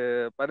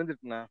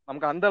பறிஞ்சிட்டுண்ணே.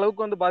 நமக்கு அந்த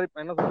அளவுக்கு வந்து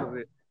பாதிப்பு என்ன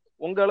சொல்றது,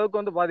 உங்க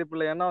அளவுக்கு வந்து பாதிப்பு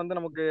இல்லை. ஏன்னா வந்து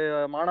நமக்கு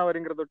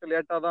மானாவாரிங்கிறத விட்டு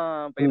லேட்டா தான்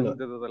பயிர்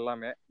செஞ்சது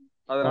எல்லாமே.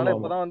 அதனால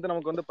இப்பதான் வந்து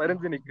நமக்கு வந்து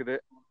பறிஞ்சு நிக்குது.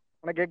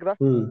 ஆனா கேக்குதா?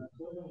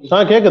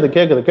 கேக்குது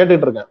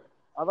கேட்டுட்டு இருக்கேன்.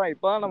 அதான்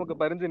இப்பதான் நமக்கு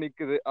பறிஞ்சு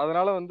நிக்குது.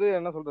 அதனால வந்து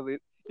என்ன சொல்றது,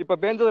 இப்ப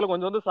பேஞ்சதுல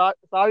கொஞ்சம் வந்து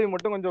சாவி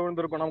மட்டும் கொஞ்சம்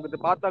விழுந்திருக்கும்.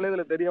 நமக்கு பார்த்தாலே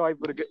இதுல தெரிய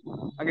வாய்ப்பு இருக்கு.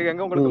 அங்க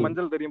எங்க உங்களுக்கு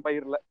மஞ்சள் தெரியும்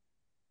பயிர்ல.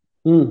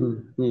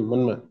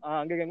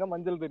 அங்க எங்க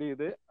மஞ்சள்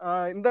தெரியுது.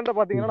 இந்த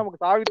பாத்தீங்கன்னா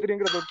நமக்கு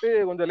சாவித்திரிங்கிறத விட்டு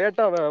கொஞ்சம்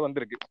லேட்டா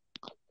வந்திருக்கு.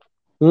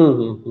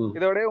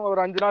 இதோட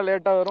ஒரு 5 நாள்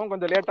லேட்டா வரும்.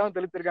 கொஞ்சம் லேட்டாவும்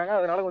தெளிச்சிருக்காங்க,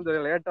 அதனால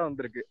கொஞ்சம் லேட்டா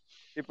வந்திருக்கு.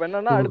 இப்ப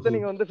என்னன்னா அடுத்து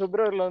நீங்க வந்து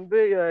பிப்ரவரியில வந்து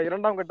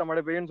 2ஆம் கட்ட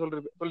மழை பெய்யும்னு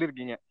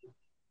சொல்லிருக்கீங்க.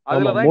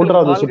 அதுலதான்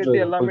பால்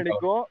கட்டி எல்லாமே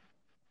நிக்கும்.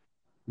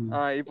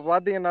 இப்ப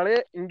பாத்தீங்கன்னாலே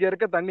இங்க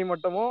இருக்க தண்ணி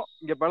மட்டமும்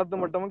இங்க பலத்து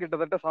மட்டமும்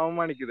கிட்டத்தட்ட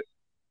சமமா நிக்குது.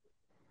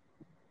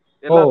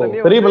 எல்லா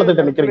தண்ணியும்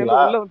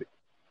உள்ள வந்து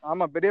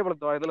ஆமா பெரிய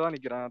பலத்து இதுலதான்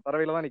நிக்கிறேன்,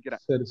 தரவையில தான்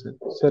நிக்கிறேன்.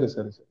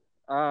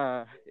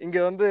 இங்க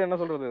வந்து என்ன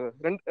சொல்றது,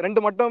 ரெண்டு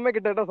மட்டமுமே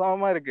கிட்டத்தட்ட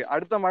சமமா இருக்கு.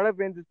 அடுத்த மழை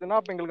பெஞ்சிச்சுன்னா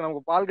அப்ப எங்களுக்கு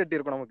நமக்கு பால் கட்டி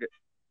இருக்கும் நமக்கு.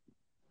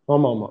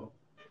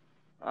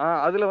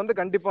 அதுல வந்து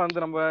கண்டிப்பா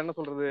வந்து நம்ம என்ன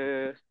சொல்றது,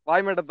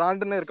 வாய்மேட்டை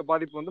தாண்டுன்னு இருக்க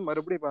பாதிப்பு வந்து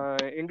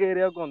மறுபடியும் எங்க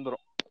ஏரியாவுக்கும்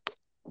வந்துரும்.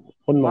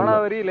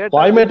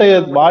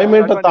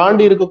 வாய்மேட்டை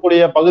தாண்டி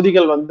இருக்கக்கூடிய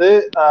பகுதிகள் வந்து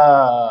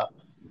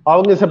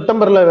அவங்க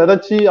செப்டம்பர்ல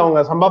விதைச்சு அவங்க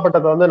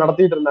சம்பாப்பட்டத்தை வந்து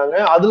நடத்திட்டு இருந்தாங்க.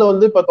 அதுல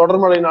வந்து இப்ப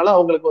தொடர் மழையினால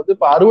அவங்களுக்கு வந்து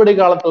இப்ப அறுவடை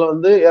காலத்துல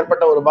வந்து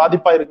ஏற்பட்ட ஒரு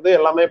பாதிப்பா இருக்குது.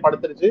 எல்லாமே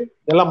படுத்துருச்சு,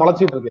 எல்லாம்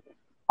முளைச்சிட்டு இருக்கு.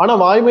 ஆனா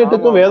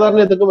வாய்மேட்டுக்கும்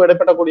வேதாரண்யத்துக்கும்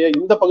இடைப்படக்கூடிய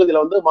இந்த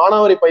பகுதியில வந்து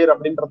மானாவாரி பயிர்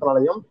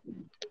அப்படின்றதுனாலையும்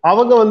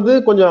அவங்க வந்து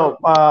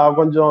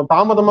கொஞ்சம்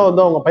தாமதமா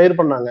வந்து அவங்க பயிர்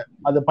பண்ணாங்க.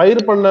 அது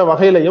பயிர் பண்ண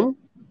வகையிலையும்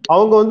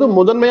அவங்க வந்து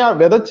முதன்மையா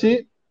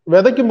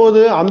விதைக்கும் போது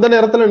அந்த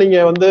நேரத்துல நீங்க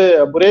வந்து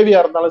புரேவியா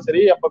இருந்தாலும்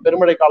சரி, அப்ப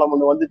பெருமழை காலம்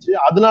ஒண்ணு வந்துச்சு.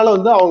 அதனால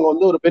வந்து அவங்க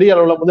வந்து ஒரு பெரிய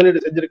அளவுல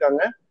முதலீடு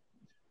செஞ்சிருக்காங்க.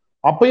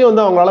 அப்பயும்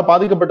வந்து அவங்களால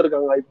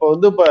பாதிக்கப்பட்டிருக்காங்க. இப்ப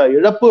வந்து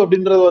இழப்பு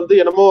அப்படின்றது வந்து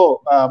என்னமோ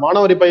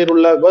மானாவாரி பயிர்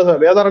உள்ள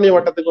வேதாரண்ய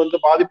வட்டத்துக்கு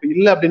வந்து பாதிப்பு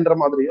இல்லை அப்படின்ற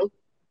மாதிரியும்,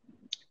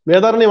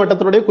 வேதாரண்ய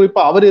வட்டத்தினுடைய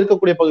குறிப்பா அவர்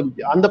இருக்கக்கூடிய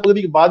பகுதிக்கு அந்த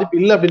பகுதிக்கு பாதிப்பு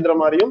இல்லை அப்படின்ற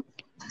மாதிரியும்,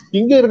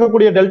 இங்க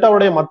இருக்கக்கூடிய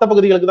டெல்டாவுடைய மற்ற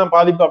பகுதிகளுக்கு தான்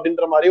பாதிப்பு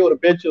அப்படின்ற மாதிரி ஒரு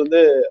பேச்சு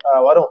வந்து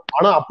வரும்.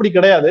 ஆனா அப்படி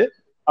கிடையாது.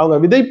 அவங்க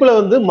விதைப்புல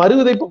வந்து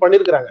மறுவிதைப்பு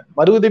பண்ணிருக்கிறாங்க.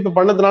 மறுவிதைப்பு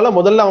பண்ணதுனால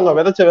முதல்ல அவங்க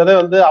விதைச்ச விதை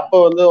வந்து அப்ப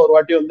வந்து ஒரு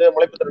வாட்டி வந்து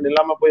முளைப்பு திறன்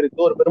இல்லாம போயிருக்கு.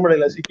 ஒரு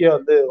பெருமழையில சிக்கிய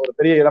வந்து ஒரு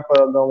பெரிய இழப்பை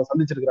வந்து அவங்க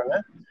சந்திச்சிருக்கிறாங்க.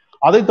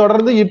 அதை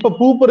தொடர்ந்து இப்ப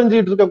பூ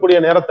பறிஞ்சிட்டு இருக்கக்கூடிய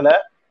நேரத்துல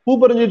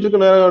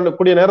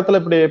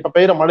இப்படி இப்ப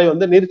பெய்யற மழை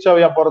வந்து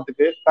நீர்ச்சாவையா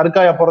போறதுக்கு,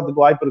 கருக்காயா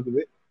போறதுக்கு வாய்ப்பு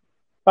இருக்குது.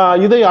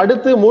 இதை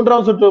அடுத்து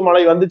 3ஆம் சுற்று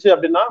மழை வந்துச்சு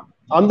அப்படின்னா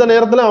அந்த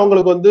நேரத்துல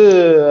அவங்களுக்கு வந்து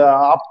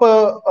அப்ப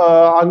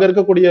அங்க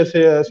இருக்கக்கூடிய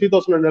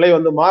சீதோஷ்ண நிலை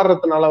வந்து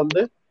மாறுறதுனால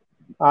வந்து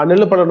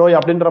நெல்லுப்பட நோய்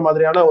அப்படின்ற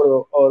மாதிரியான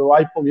ஒரு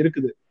வாய்ப்பும்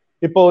இருக்குது.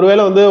 இப்போ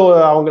ஒருவேளை வந்து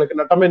அவங்களுக்கு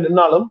நட்டமே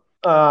நின்னாலும்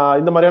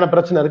இந்த மாதிரியான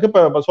பிரச்சனை இருக்கு.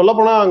 இப்ப சொல்ல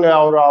போனா அங்க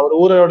அவர்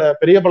ஊரோட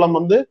பெரிய பலம்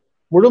வந்து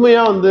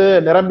முழுமையா வந்து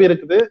நிரம்பி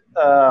இருக்குது.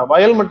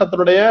 வயல்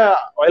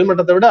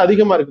மட்டத்தை விட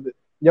அதிகமா இருக்குது.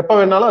 எப்ப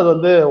வேணாலும் அது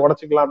வந்து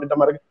உடைச்சுக்கலாம் அப்படின்ற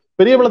மாதிரி இருக்கு.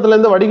 பெரிய பலத்துல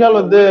இருந்து வடிகால்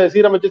வந்து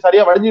சீரமைச்சு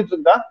சரியா வடிஞ்சிட்டு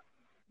இருக்கா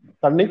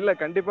தண்ணி? இல்ல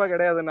கண்டிப்பா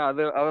கிடையாதுன்னா,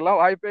 அதெல்லாம்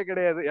வாய்ப்பே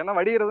கிடையாது. ஏன்னா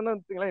வடிகிறதுன்னு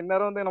வச்சுங்களேன்,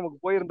 இந்நேரம் வந்து நமக்கு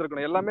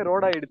போயிருந்திருக்கணும். எல்லாமே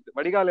ரோடாயிடுச்சு,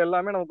 வடிகால்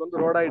எல்லாமே நமக்கு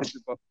வந்து ரோடாயிடுச்சு.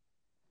 இப்போ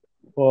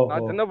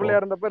நான் சின்ன பிள்ளையா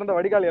இருந்தப்ப இருந்த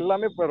வடிகால்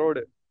எல்லாமே இப்ப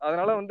ரோடு.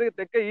 அதனால வந்து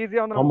தெற்க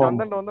ஈஸியா வந்து நமக்கு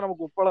அந்தண்ட வந்து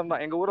நமக்கு உப்பளம்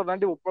தான், எங்க ஊரை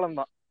தாண்டி உப்பளம்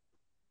தான்.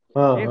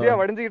 ஈஸியா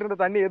வடிஞ்சுக்கிட்டு இருந்த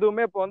தண்ணி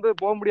எதுவுமே இப்ப வந்து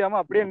போக முடியாம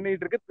அப்படியே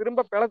நின்றுட்டு இருக்கு.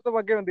 திரும்ப பிளத்த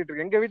பாக்கே வந்துட்டு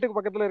இருக்கு. எங்க வீட்டுக்கு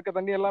பக்கத்துல இருக்க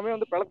தண்ணி எல்லாமே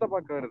வந்து பிளத்த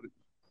பாக்க வருது.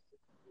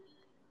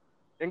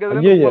 எங்க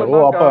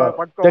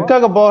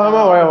தெற்காக போகாம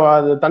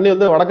தண்ணி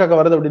வந்து வடக்காக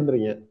வருது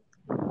அப்படின்றீங்க?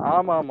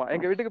 ஆமா ஆமா,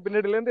 எங்க வீட்டுக்கு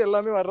பின்னாடில இருந்து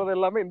எல்லாமே வர்றது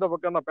எல்லாமே இந்த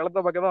பக்கம் தான்,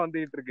 பிளத்த பக்கம் தான்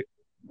வந்துட்டு இருக்கு.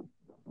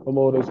 ரொம்ப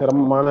ஒரு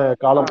சிரமமான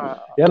காலம்.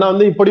 ஏன்னா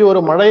வந்து இப்படி ஒரு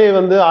மழையை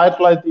வந்து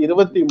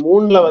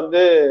 1923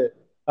 வந்து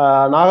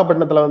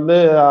நாகப்பட்டினத்துல வந்து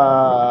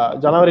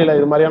ஜனவரியில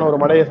இது மாதிரியான ஒரு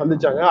மழையை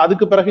சந்திச்சாங்க.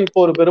 அதுக்கு பிறகு இப்போ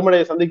ஒரு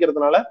பெருமழையை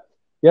சந்திக்கிறதுனால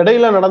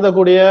இடையில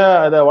நடந்தக்கூடிய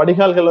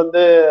வடிகால்கள்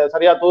வந்து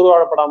சரியா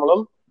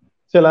தூர்வாழப்படாமலும்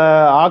சில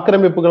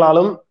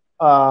ஆக்கிரமிப்புகளாலும்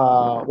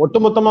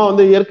ஒட்டுமொத்தமா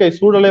வந்து இயற்கை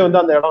சூழலே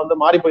வந்து அந்த இடம்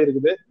வந்து மாறி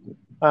போயிருக்குது.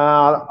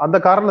 அந்த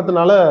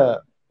காரணத்தினால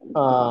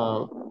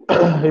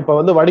இப்ப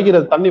வந்து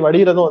வடிகிறது, தண்ணி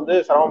வடிகிறதும் வந்து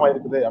சிரமமா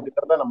இருக்குது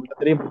அப்படின்றத நம்மள்ட்ட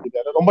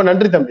தெரியப்படுத்திருக்காரு. ரொம்ப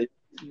நன்றி தம்பி.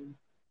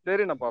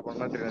 சரி, நான் பாப்போம்.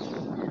 நன்றி நன்றி.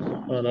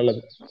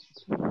 நல்லது.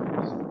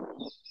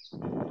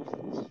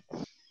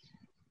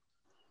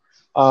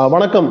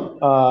 வணக்கம்.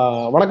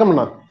 வணக்கம்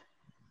அண்ணா.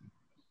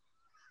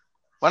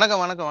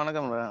 வணக்கம் வணக்கம்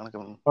வணக்கம்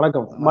வணக்கம்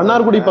வணக்கம்.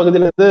 மன்னார்குடி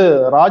பகுதியிலிருந்து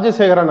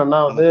ராஜசேகரன் அண்ணா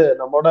வந்து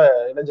நம்மோட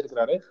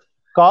இணைஞ்சிருக்கிறாரு.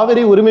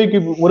 காவிரி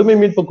உரிமை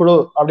மீட்பு குழு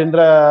அப்படின்ற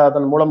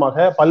அதன்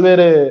மூலமாக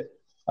பல்வேறு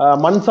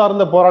மண்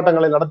சார்ந்த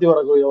போராட்டங்களை நடத்தி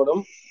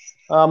வரக்கூடியவரும்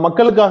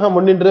மக்களுக்காக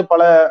முன்னின்று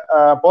பல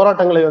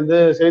போராட்டங்களை வந்து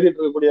செய்துட்டு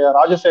இருக்கக்கூடிய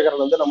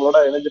ராஜசேகரன் வந்து நம்மளோட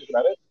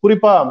இணைஞ்சிருக்கிறாரு.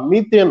 குறிப்பா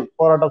மீத்தேன்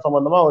போராட்டம்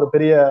சம்பந்தமா ஒரு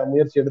பெரிய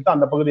முயற்சி எடுத்து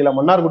அந்த பகுதியில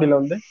மன்னார்குடியில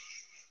வந்து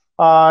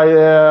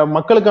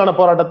மக்களுக்கான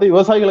போராட்டத்தை,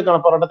 விவசாயிகளுக்கான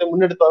போராட்டத்தை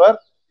முன்னெடுத்தவர்.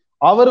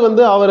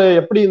 அவர்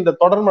எப்படி இந்த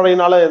தொடர்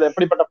மழையினால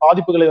எப்படிப்பட்ட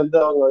பாதிப்புகளை வந்து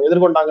அவங்க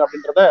எதிர்கொண்டாங்க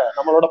அப்படின்றத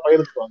நம்மளோட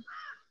பகிர்ந்துக்குவாங்க.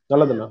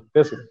 நல்லதுண்ணா,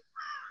 பேசுங்க.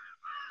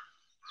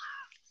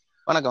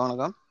 வணக்கம்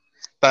வணக்கம்.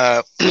 இப்ப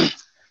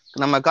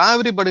நம்ம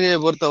காவிரி படுகையை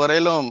பொறுத்த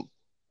வரையிலும்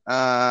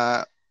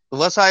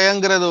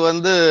விவசாயங்கிறது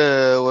வந்து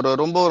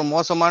ரொம்ப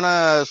மோசமான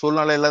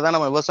சூழ்நிலையில தான்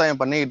நம்ம விவசாயம்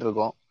பண்ணிக்கிட்டு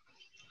இருக்கோம்.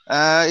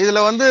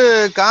 இதுல வந்து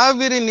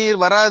காவிரி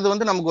நீர் வராது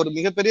வந்து நமக்கு ஒரு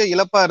மிகப்பெரிய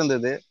இழப்பா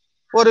இருந்தது.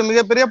 ஒரு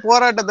மிகப்பெரிய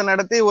போராட்டத்தை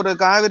நடத்தி ஒரு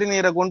காவிரி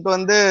நீரை கொண்டு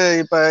வந்து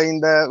இப்ப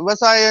இந்த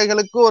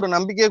விவசாயிகளுக்கு ஒரு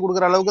நம்பிக்கையை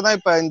கொடுக்குற அளவுக்கு தான்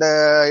இப்ப இந்த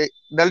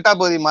டெல்டா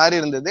பகுதி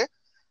மாறி இருந்தது.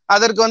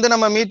 அதற்கு வந்து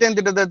நம்ம மீத்தேன்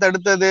திட்டத்தை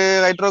தடுத்தது,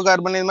 ஹைட்ரோ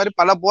கார்பன், இது மாதிரி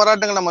பல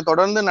போராட்டங்கள் நம்ம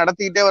தொடர்ந்து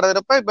நடத்திக்கிட்டே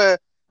வர்றப்ப இப்ப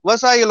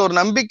விவசாயிகள் ஒரு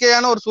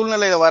நம்பிக்கையான ஒரு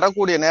சூழ்நிலையில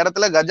வரக்கூடிய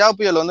நேரத்துல கஜா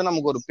புயல் வந்து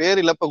நமக்கு ஒரு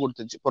பேரிழப்பை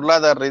கொடுத்துச்சு,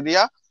 பொருளாதார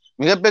ரீதியா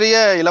மிகப்பெரிய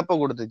இழப்பை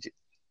கொடுத்துச்சு.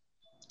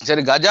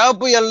 சரி, கஜா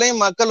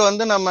புயல்லையும் மக்கள்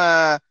வந்து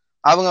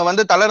அவங்க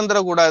வந்து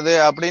தளர்ந்துடக்கூடாது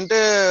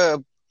அப்படின்ட்டு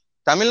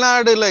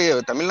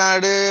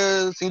தமிழ்நாடு,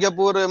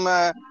 சிங்கப்பூர்,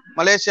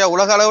 மலேசியா,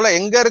 உலக அளவுல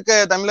எங்க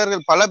இருக்க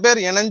தமிழர்கள் பல பேர்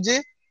இணைஞ்சு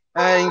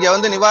இங்க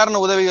வந்து நிவாரண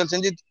உதவிகள்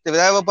செஞ்சு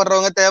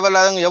தேவைப்படுறவங்க,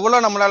 தேவையில்லாதவங்க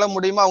எவ்வளவு நம்மளால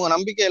முடியுமோ அவங்க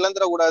நம்பிக்கை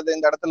இழந்துடக்கூடாது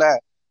இந்த இடத்துல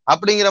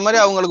அப்படிங்கிற மாதிரி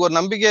அவங்களுக்கு ஒரு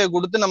நம்பிக்கையை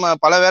கொடுத்து நம்ம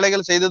பல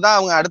வேலைகள் செய்துதான்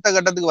அவங்க அடுத்த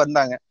கட்டத்துக்கு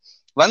வந்தாங்க.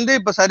 வந்து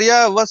இப்ப சரியா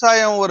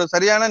விவசாயம் ஒரு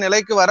சரியான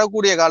நிலைக்கு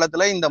வரக்கூடிய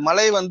காலத்துல இந்த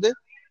மழை வந்து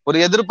ஒரு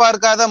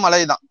எதிர்பார்க்காத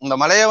மழை தான். இந்த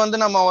மழையை வந்து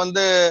நம்ம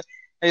வந்து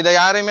இதை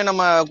யாரையுமே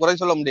நம்ம குறை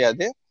சொல்ல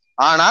முடியாது.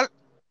 ஆனால்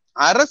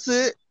அரசு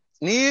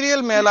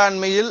நீரியல்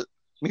மேலாண்மையில்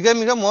மிக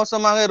மிக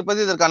மோசமாக இருப்பது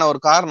இதற்கான ஒரு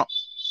காரணம்.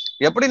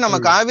 எப்படி நம்ம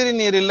காவிரி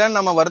நீர் இல்லைன்னு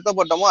நம்ம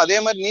வருத்தப்பட்டோமோ அதே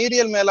மாதிரி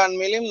நீரியல்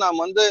மேலாண்மையிலும்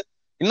நாம் வந்து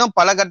இன்னும்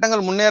பல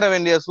கட்டங்கள் முன்னேற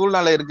வேண்டிய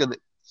சூழ்நிலை இருக்குது.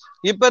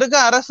 இப்ப இருக்க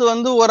அரசு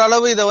வந்து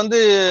ஓரளவு இதை வந்து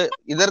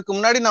இதற்கு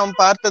முன்னாடி நாம்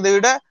பார்த்ததை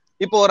விட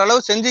இப்போ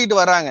ஓரளவு செஞ்சுக்கிட்டு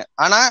வராங்க.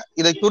 ஆனா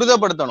இதை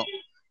துரிதப்படுத்தணும்.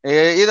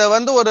 இதை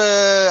வந்து ஒரு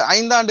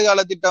 5 ஆண்டு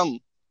கால திட்டம்,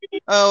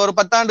 ஒரு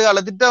 10 ஆண்டு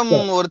கால திட்டம்,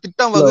 ஒரு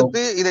திட்டம்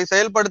வகுத்து இதை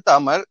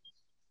செயல்படுத்தாமல்,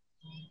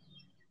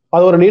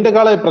 அது ஒரு நீண்ட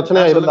கால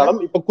பிரச்சனையா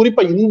இருந்தாலும் இப்ப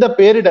குறிப்பா இந்த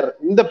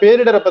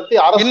பேரிடரை பத்தி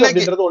அரசு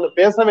அப்படின்றது ஒண்ணு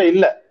பேசவே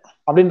இல்லை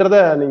அப்படின்றத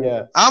நீங்க.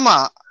 ஆமா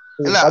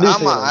இல்ல,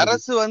 ஆமா,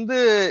 அரசு வந்து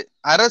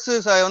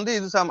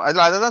இது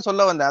அததான்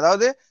சொல்ல வந்தேன்.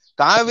 அதாவது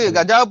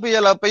கஜா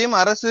புயல் அப்பையும்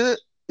அரசு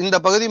இந்த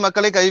பகுதி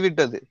மக்களை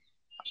கைவிட்டது.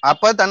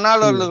 அப்ப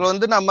தன்னார்வலர்கள்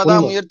வந்து நம்ம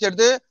தான் முயற்சி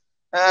எடுத்து,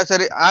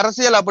 சரி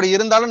அரசியல் அப்படி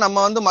இருந்தாலும் நம்ம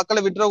வந்து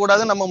மக்களை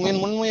விட்டுறக்கூடாது, நம்ம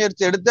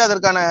முன்முயற்சி எடுத்து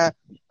அதற்கான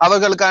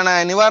அவர்களுக்கான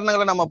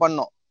நிவாரணங்களை நம்ம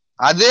பண்ணோம்.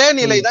 அதே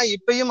நிலைதான்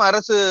இப்பயும்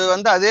அரசு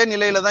வந்து அதே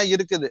நிலையில தான்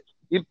இருக்குது.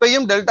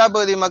 இப்பயும் டெல்டா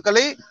பகுதி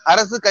மக்களை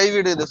அரசு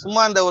கைவிடுது.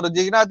 சும்மா அந்த ஒரு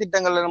ஜிக்னா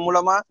திட்டங்கள்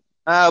மூலமா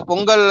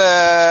பொங்கல்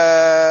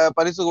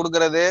பரிசு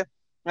கொடுக்கறது,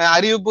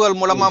 அறிவிப்புகள்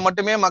மூலமா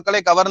மட்டுமே மக்களை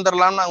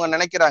கவர்ந்துடலாம்னு அவங்க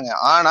நினைக்கிறாங்க.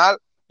 ஆனால்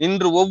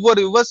இன்று ஒவ்வொரு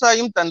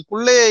விவசாயியும் தன்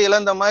பிள்ளையை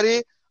இழந்த மாதிரி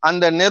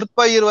அந்த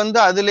நெற்பயிர் வந்து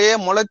அதிலேயே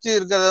முளைச்சு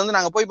இருக்கிறத வந்து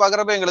நாங்க போய்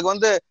பாக்குறப்ப எங்களுக்கு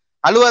வந்து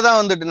அழுவதான்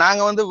வந்துட்டு.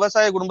 நாங்க வந்து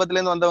விவசாய குடும்பத்துல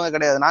இருந்து வந்தவங்க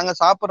கிடையாது, நாங்க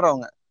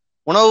சாப்பிட்றவங்க,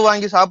 உணவு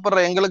வாங்கி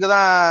சாப்பிட்ற எங்களுக்கு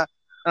தான்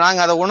நாங்க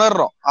அதை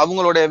உணர்றோம்.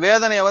 அவங்களுடைய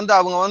வேதனையை வந்து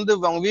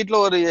அவங்க வீட்டுல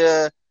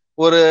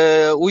ஒரு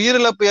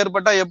உயிரிழப்பு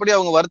ஏற்பட்டா எப்படி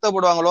அவங்க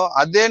வருத்தப்படுவாங்களோ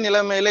அதே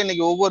நிலைமையில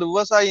இன்னைக்கு ஒவ்வொரு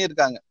விவசாயியும்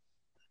இருக்காங்க.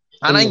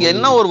 ஆனா இங்க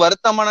என்ன ஒரு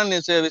வருத்தமான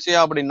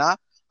விஷயம் அப்படின்னா,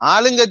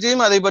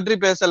 ஆளுங்கட்சியும் அதை பற்றி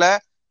பேசல,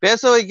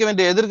 பேச வைக்க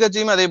வேண்டிய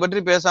எதிர்கட்சியும் அதை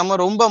பற்றி பேசாம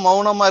ரொம்ப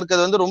மௌனமா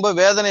இருக்கிறது வந்து ரொம்ப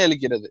வேதனை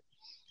அளிக்கிறது.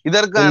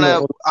 இதற்கான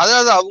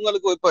அதாவது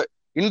அவங்களுக்கு இப்ப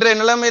இன்றைய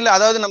நிலைமையில,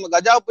 அதாவது நம்ம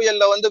கஜா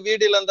புயல்ல வந்து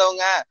வீடு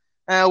இழந்தவங்க,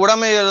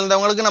 உடைமை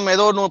இழந்தவங்களுக்கு நம்ம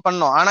ஏதோ ஒன்று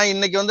பண்ணோம். ஆனா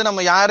இன்னைக்கு வந்து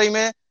நம்ம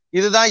யாரையுமே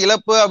இதுதான்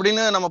இழப்பு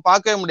அப்படின்னு நம்ம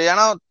பார்க்கவே முடியாது.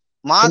 ஏன்னா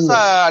மாச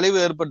அழிவு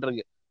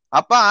ஏற்பட்டிருக்கு.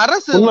 அப்ப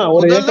அரசு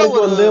ஒரு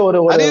ஏக்கருக்கு வந்து ஒரு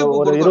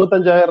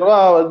 25,000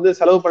 ரூபாய் வந்து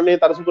செலவு பண்ணி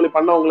தரசு கூலி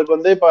பண்ணவங்களுக்கு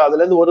வந்து இப்ப அதுல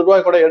இருந்து 1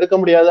 ரூபாய் கூட எடுக்க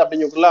முடியாது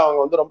அப்படிங்கக்குள்ள அவங்க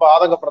வந்து ரொம்ப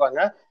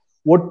ஆதங்கப்படுறாங்க.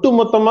 ஒட்டு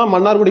மொத்தமா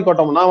மன்னார்குடி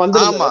கோட்டம், நான் வந்து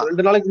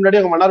 2 நாளைக்கு முன்னாடி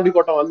அங்க மன்னார்குடி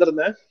கோட்டம்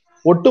வந்திருந்தேன்.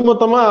 ஒட்டு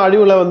மொத்தமா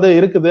அழிவுல வந்து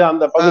இருக்குது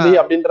அந்த பகுதி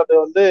அப்படின்றது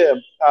வந்து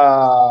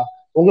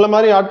உங்களை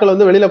மாதிரி ஆட்கள்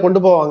வந்து வெளியில கொண்டு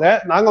போவாங்க.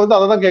 நாங்க வந்து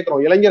அதான்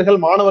கேட்கிறோம்,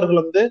 இளைஞர்கள்,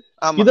 மாணவர்கள் வந்து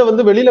இதை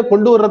வந்து வெளியில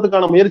கொண்டு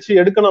வர்றதுக்கான முயற்சி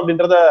எடுக்கணும்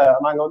அப்படின்றத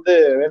நாங்க வந்து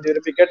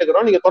விரும்பி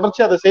கேட்டுக்கிறோம். நீங்க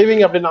தொடர்ச்சி அதை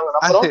செய்வீங்க அப்படின்னு நாங்க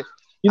நம்புறோம்.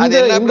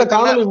 இந்த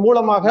காணொலி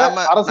மூலமாக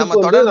அரசுக்கு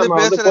வந்து நம்ம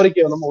வந்து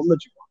கோரிக்கையை நம்ம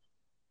முன்வச்சுக்கோம்.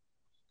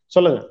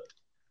 சொல்லுங்க.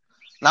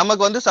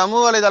 நமக்கு வந்து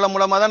சமூக வலைதளம்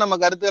மூலமா தான் நம்ம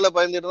கருத்துக்களை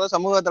பகிர்ந்துட்டு இருந்தோம்.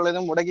 சமூக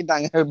வலைதளம்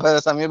முடக்கிட்டாங்க. இப்ப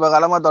சமீப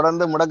காலமா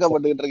தொடர்ந்து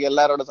முடக்கப்பட்டுக்கிட்டு இருக்கு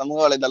எல்லாரோட சமூக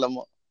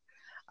வலைதளமும்.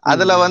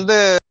 அதுல வந்து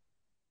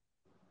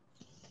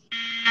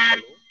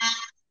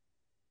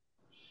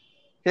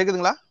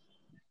கேக்குதுங்களா?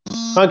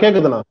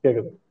 கேக்குதுண்ணா,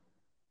 கேக்குது.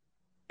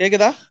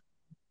 கேக்குதா?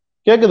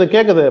 கேக்குது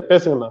கேக்குது,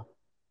 பேசுங்கண்ணா.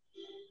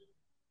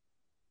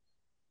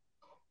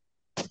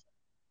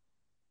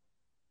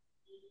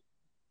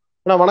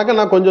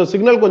 வணக்கம்ண்ணா. கொஞ்சம்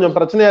சிக்னல் கொஞ்சம்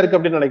பிரச்சனையா இருக்கு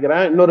அப்படின்னு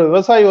நினைக்கிறேன். இன்னொரு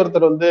விவசாயி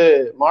ஒருத்தர் வந்து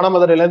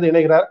மானாமதுரையில இருந்து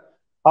இணைகிறார்.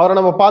 அவரை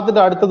நம்ம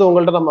பார்த்துட்டு அடுத்தது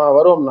உங்கள்ட்ட நம்ம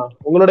வருவோம்ண்ணா.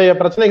 உங்களுடைய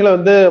பிரச்சனைகளை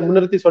வந்து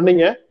முன்னிறுத்தி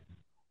சொன்னீங்க.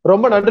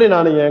 ரொம்ப நன்றிண்ணா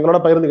நீங்க எங்களோட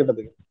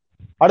பகிர்ந்துகிட்டதுக்கு.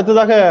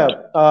 அடுத்ததாக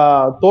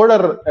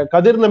தோழர்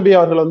கதிர் நம்பி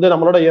அவர்கள் வந்து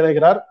நம்மளோட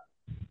இணைகிறார்.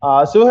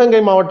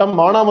 சிவகங்கை மாவட்டம்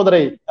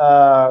மானாமதுரை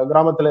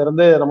கிராமத்தில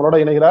இருந்து நம்மளோட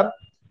இணைகிறார்.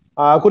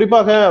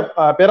 குறிப்பாக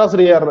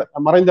பேராசிரியர்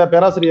மறைந்த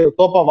பேராசிரியர்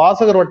தோப்பா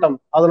வாசகர் வட்டம்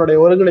அதனுடைய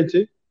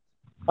ஒருங்கிணைச்சு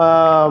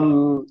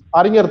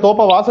அறிஞர்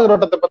தோப்பா வாசகர்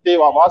வட்டத்தை பத்தி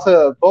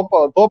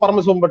தோ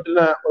பரமசிவம்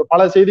பற்றின ஒரு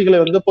பல செய்திகளை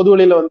வந்து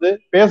பொதுவெளியில வந்து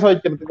பேச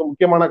வைக்கிறதுக்கு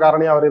முக்கியமான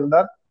காரணியா அவர்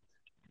இருந்தார்.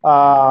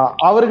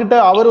 அவர்கிட்ட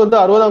அவர் வந்து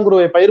 60ஆம்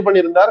குருவை பயிர்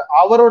பண்ணியிருந்தார்.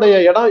 அவருடைய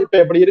இடம் இப்ப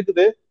எப்படி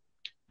இருக்குது,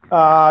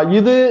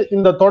 இது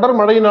இந்த தொடர்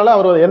மழையினால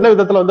அவர் எந்த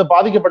விதத்துல வந்து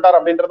பாதிக்கப்பட்டார்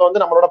அப்படின்றத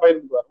வந்து நம்மளோட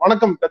பகிர்ந்துக்குவார்.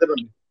 வணக்கம்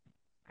கதிரவன்.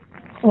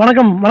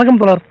 வணக்கம் வணக்கம்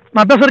தோழர்.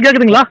 நான் பேசுறது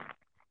கேக்குதுங்களா?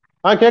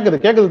 கேக்குது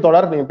கேக்குது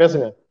தோழர், நீங்க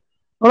பேசுங்க.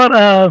 தோழர்,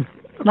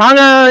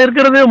 நாங்க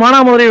இருக்கிறது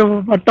மானாமதுரை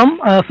வட்டம்,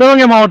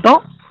 சிவகங்கை மாவட்டம்,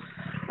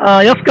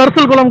 எஸ்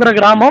கரிசல்குளம்ங்கிற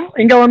கிராமம்.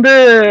 இங்க வந்து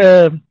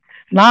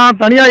நான்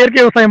தனியா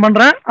இயற்கை விவசாயம்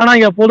பண்றேன். ஆனா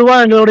இங்க பொதுவா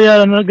எங்களுடைய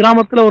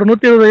கிராமத்துல ஒரு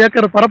 120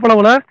 ஏக்கர்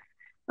பரப்பளவுல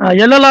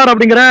எல்எல்ஆர்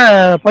அப்படிங்கிற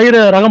பயிர்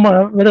ரகம்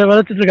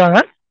விதைச்சிட்டு இருக்காங்க.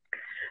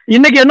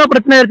 இன்னைக்கு என்ன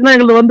பிரச்சனை ஆயிடுச்சுன்னா,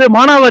 எங்களுக்கு வந்து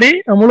மானாவாரி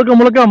முழுக்க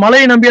முழுக்க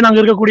மழையை நம்பி நாங்க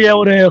இருக்கக்கூடிய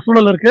ஒரு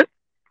சூழல் இருக்கு.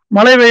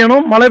 மழை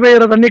பெய்யணும், மழை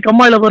பெய்யற தண்ணி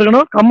கம்மாயில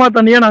பெருகணும், கம்மா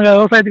தண்ணியை நாங்க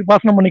விவசாயத்துக்கு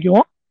பாசனம்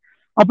பண்ணிக்குவோம்.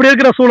 அப்படி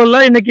இருக்கிற சூழல்ல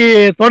இன்னைக்கு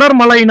தொடர்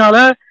மழையினால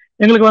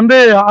எங்களுக்கு வந்து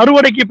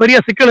அறுவடைக்கு பெரிய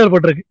சிக்கல்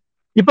ஏற்பட்டிருக்கு.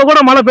 இப்ப கூட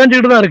மழை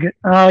பெஞ்சுக்கிட்டு தான் இருக்கு.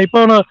 இப்போ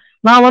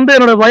நான் வந்து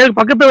என்னோட வயல்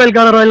பக்கத்து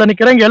வயல்காரர் வயல்ல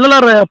நிக்கிறேன். இங்க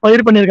எல்எல்ஆர்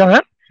பயிர் பண்ணியிருக்காங்க.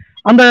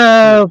 அந்த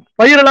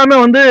பயிர் எல்லாமே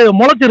வந்து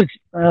முளைச்சிருச்சு.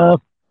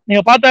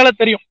 நீங்க பார்த்தாலே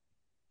தெரியும்,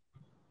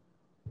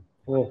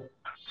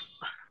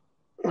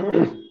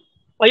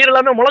 பயிர்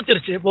எல்லாமே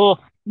முளைச்சிருச்சு. இப்போ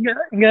இங்க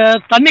இங்க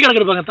தண்ணி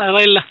கிடக்குறாங்க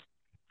வயல்ல,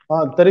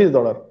 தெரியுது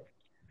தோழர்.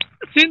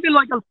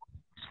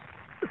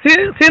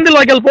 சீந்தில்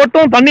வாய்க்கால்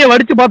போட்டும் தண்ணியை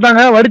வடிச்சு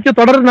பார்த்தாங்க. வடிச்சு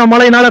தொடர்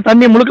மழையினால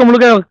தண்ணி முழுக்க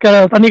முழுக்க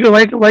தண்ணிக்கு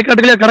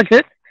வயக்காட்டுகளே கிடக்கு.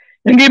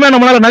 எங்கேயுமே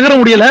நம்மளால நகர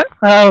முடியல.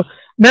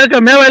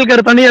 மே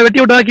வயலுக்கு தண்ணியை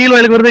வெட்டி விட்டா கீழ்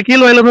வயலுக்கு வருது,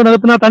 கீழ் வயலுக்கு வந்து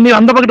நகர்த்தினா தண்ணி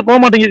அந்த பக்கத்து போக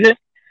மாட்டேங்குது.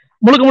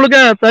 முழுக்க முழுக்க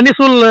தண்ணி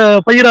சூழ்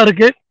பயிரா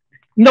இருக்கு.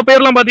 இந்த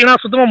பயிரெல்லாம்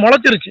பாத்தீங்கன்னா சுத்தமா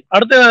முளைச்சிருச்சு.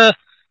 அடுத்து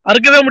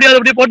அறுக்கவே முடியாது,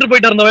 அப்படி போட்டு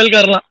போயிட்டார் அந்த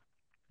வயல்காரெல்லாம்.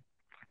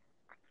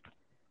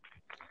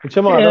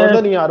 நிச்சயமா அதை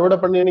வந்து நீங்க அறுவடை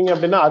பண்ணீங்க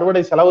அப்படின்னா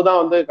அறுவடை செலவு தான்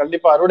வந்து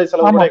கண்டிப்பா அறுவடை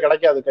செலவு கூட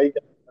கிடைக்காது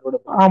கைக்கு.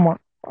 ஆமா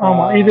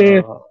ஆமா. இது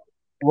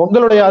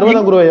உங்களுடைய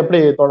 60ஆம் குருவை எப்படி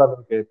தோழர்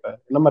இருக்கு? இப்ப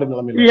என்ன மாதிரி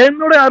நிலைமை?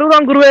 என்னுடைய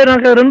 60ஆம் குருவை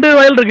எனக்கு 2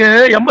 வயல் இருக்கு.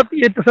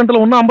 88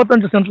 சென்ட்ல 1,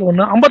 55 சென்ட்ல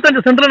 1.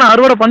 55 சென்ட்ல நான்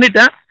அறுவடை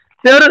பண்ணிட்டேன்.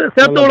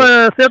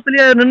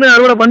 சேத்துலயே நின்று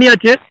அறுவடை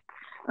பண்ணியாச்சு.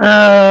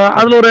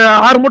 அதுல ஒரு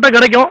 6 மூட்டை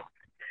கிடைக்கும்.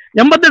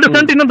 88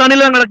 சென்ட் இன்னும்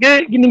தண்ணியில தான் கிடக்கு.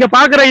 நீங்க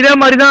பாக்குற இதே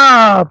மாதிரிதான்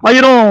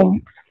பயிரும்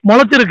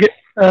முளைச்சிருக்கு.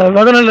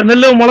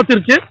 நெல்லும்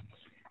முளைச்சிருச்சு.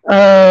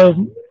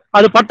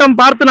 அது பட்டம்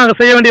பார்த்து நாங்க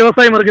செய்ய வேண்டிய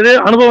விவசாயம் இருக்குது.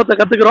 அனுபவத்தை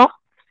கத்துக்கிறோம்.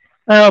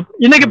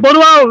 இன்னைக்கு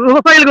பொதுவா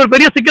விவசாயிகளுக்கு ஒரு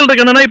பெரிய சிக்கல்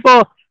இருக்கு. என்னன்னா, இப்போ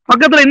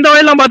பக்கத்துல இந்த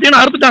வயல்லாம்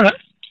பாத்தீங்கன்னா அறுத்துட்டாங்க.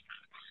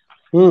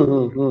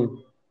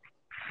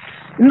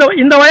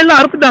 இந்த வயல்லாம்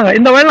அறுத்துட்டாங்க.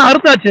 இந்த வயல்லாம்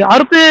அறுத்தாச்சு.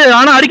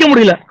 ஆனா அடிக்க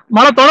முடியல.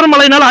 தொடர்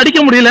மழைனால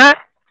அடிக்க முடியல.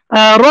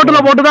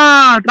 ரோட்டுல போட்டுதான்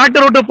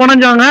டிராக்டர் ரோட்டு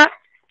புனைஞ்சாங்க.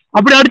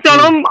 அப்படி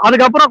அடிச்சாலும்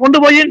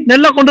அதுக்கப்புறம்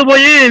நெல்லை கொண்டு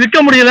போய்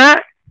விற்க முடியல.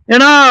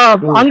 ஏன்னா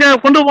அங்க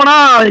கொண்டு போனா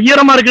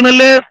ஈரமா இருக்கு,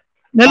 நெல்லு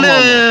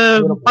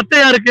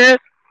பத்தையா இருக்கு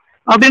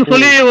அப்படின்னு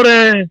சொல்லி ஒரு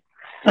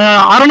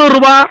 600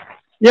 ரூபாய்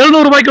 700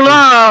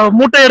 ரூபாய்க்குலாம்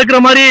மூட்டை எடுக்கிற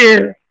மாதிரி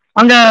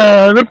அங்க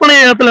விற்பனை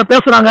இடத்துல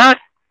பேசுறாங்க.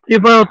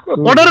 இப்ப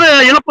தொடர்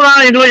இழப்பு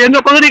தான் எங்க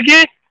பகுதிக்கு.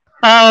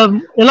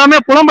 எல்லாமே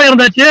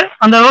புலம்பெயர்ந்தாச்சு.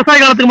 அந்த விவசாய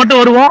காலத்துக்கு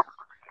மட்டும் வருவோம்.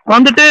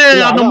 வந்துட்டு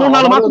அந்த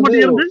 3-4 மாசம்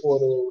மட்டும் இருந்து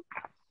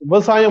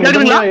விவசாயம்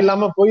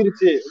இல்லாம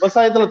போயிருச்சு.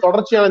 விவசாயத்துல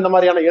தொடர்ச்சியான இந்த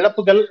மாதிரியான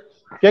இழப்புகள்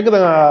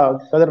கேக்குதுங்க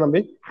கதிர்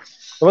நம்பி?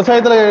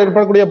 விவசாயத்துல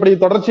ஏற்படக்கூடிய அப்படி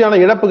தொடர்ச்சியான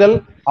இழப்புகள்,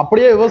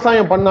 அப்படியே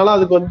விவசாயம் பண்ணாலும்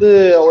அதுக்கு வந்து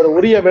ஒரு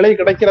உரிய விலை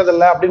கிடைக்கிறது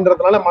இல்லை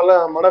அப்படின்றதுனால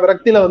மன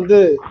விரக்தியில வந்து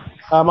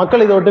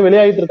மக்கள் இதை விட்டு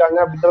வெளியாகிட்டு இருக்காங்க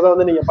அப்படின்றத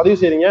வந்து நீங்க பதிவு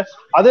செய்றீங்க.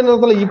 அதே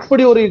நேரத்துல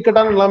இப்படி ஒரு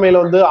இக்கட்டான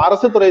நிலைமையில வந்து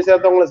அரசு துறை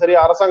சேர்ந்தவங்களும் சரி,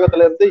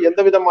 அரசாங்கத்துல இருந்து எந்த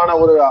விதமான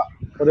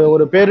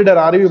ஒரு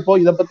பேரிடர் அறிவிப்போ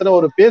இதை பத்தின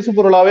ஒரு பேசு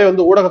பொருளாவே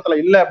வந்து ஊடகத்துல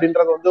இல்லை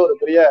அப்படின்றது வந்து ஒரு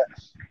பெரிய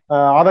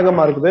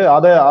ஆதங்கமா இருக்குது.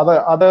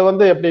 அத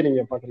வந்து எப்படி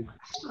நீங்க பாக்குறீங்க?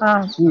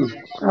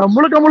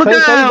 முழுக்க முழுக்க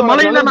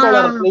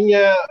நீங்க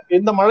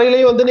இந்த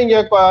மழையிலையும் வந்து நீங்க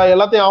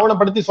எல்லாத்தையும்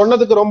ஆவணப்படுத்தி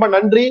சொன்னதுக்கு ரொம்ப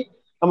நன்றி.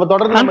 நம்ம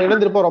தொடர்ந்து நம்ம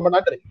இணைந்திருப்போம். ரொம்ப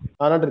நன்றி.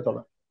 நன்றி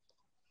தோழர்.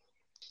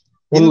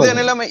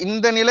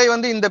 இந்த நிலை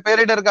வந்து இந்த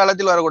பேரிடர்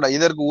காலத்தில் வரக்கூடாது.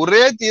 இதற்கு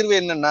ஒரே தீர்வு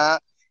என்னன்னா,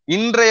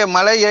 இன்றைய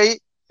மழையை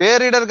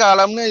பேரிடர்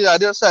காலம்னு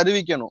அரசு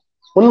அறிவிக்கணும்.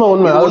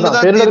 உண்மை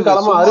பேரிடர்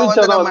காலமா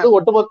அறிவிச்சாதான் வந்து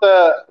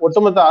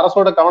ஒட்டுமொத்த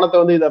அரசோட கவனத்தை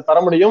வந்து இதை பெற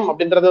முடியும்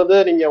அப்படின்றத வந்து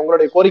நீங்க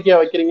உங்களுடைய கோரிக்கையா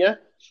வைக்கிறீங்க.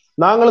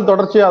 நாங்களும்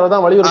தொடர்ச்சியா அதை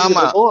தான் வலியுறுத்தி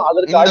இருக்கோம்.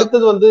 அதற்கு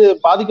அடுத்தது வந்து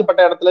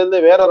பாதிக்கப்பட்ட இடத்துல இருந்து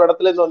வேற ஒரு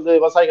இடத்துல இருந்து வந்து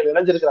விவசாயிகள்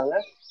இணைஞ்சிருக்கிறாங்க.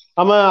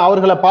 நம்ம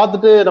அவர்களை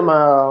பார்த்துட்டு நம்ம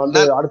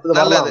வந்து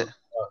அடுத்தது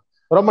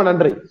ரொம்ப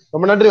நன்றி,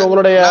 ரொம்ப நன்றி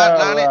உங்களுடைய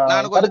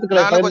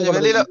கருத்துக்களை கொஞ்சம்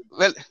வெளியில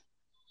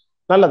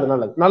நல்லது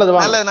நல்லது நல்லது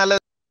நல்லது நல்லது.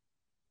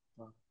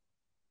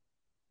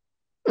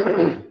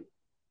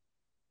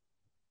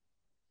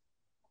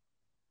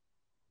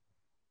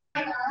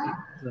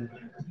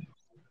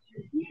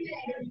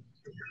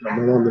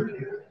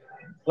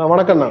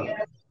 வணக்கம்ண்ணா.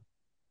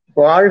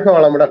 வாழ்க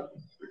வளமுடன்.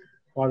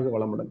 வாழ்க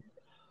வளமுடன்.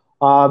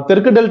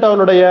 தெற்கு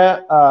டெல்டாவினுடைய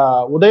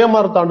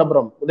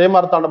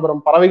உதயமார்த்தாண்டபுரம்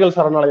பறவைகள்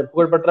சரணாலயம்,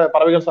 புகழ்பெற்ற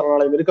பறவைகள்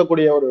சரணாலயம்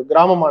இருக்கக்கூடிய ஒரு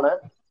கிராமமான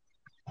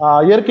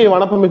இயற்கை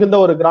வனப்பு மிகுந்த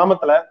ஒரு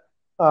கிராமத்துல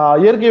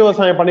இயற்கை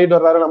விவசாயம் பண்ணிட்டு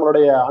வர்றாரு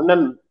நம்மளுடைய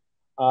அண்ணன்.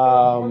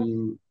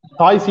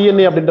 தாய்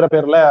சிஎன்ஏ அப்படின்ற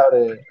பேர்ல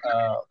அவரு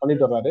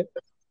பண்ணிட்டு வர்றாரு.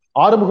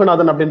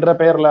 ஆறுமுகநாதன் அப்படின்ற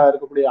பெயர்ல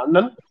இருக்கக்கூடிய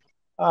அண்ணன்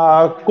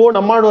கோ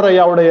நம்மாழ்வார்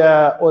ஐயாவுடைய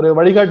ஒரு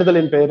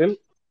வழிகாட்டுதலின் பெயரில்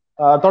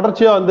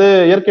தொடர்ச்சியா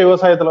இயற்கை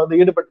விவசாயத்துல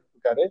ஈடுபட்டு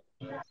இருக்காரு.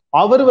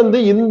 அவர்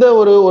இந்த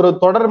ஒரு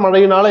தொடர்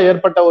மழையினால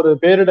ஏற்பட்ட ஒரு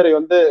பேரிடரை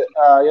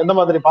எந்த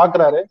மாதிரி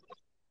பாக்குறாரு,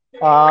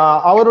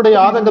 அவருடைய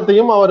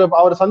ஆதங்கத்தையும்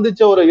அவர்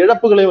சந்திச்ச ஒரு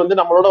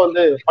இழப்புகளையும் நம்மளோட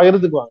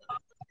பகிர்ந்துக்குவாங்க.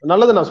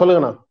 நல்லதுண்ணா,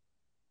 சொல்லுங்கண்ணா.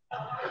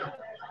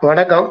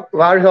 வணக்கம்,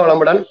 வாழ்க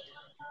வளமுடன்.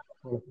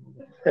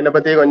 என்னை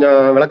பத்தி கொஞ்சம்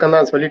விளக்கம்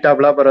தான்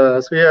சொல்லிட்டாப்ல, அப்புறம்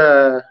சுய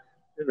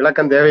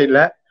விளக்கம்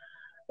தேவையில்லை.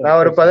 நான்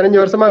ஒரு 15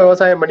 வருஷமா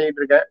விவசாயம்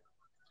பண்ணிட்டு இருக்கேன்.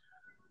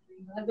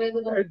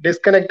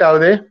 டிஸ்கனெக்ட்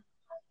ஆகுது.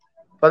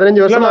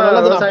 15 வருஷமா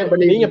விவசாயம்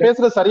பண்ணி, நீங்க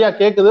பேசுறது சரியா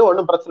கேக்குது,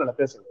 ஒன்னும் பிரச்சனை இல்லை,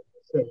 பேசுங்க.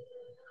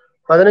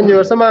 15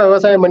 வருஷமா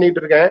விவசாயம்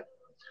பண்ணிட்டு இருக்கேன்.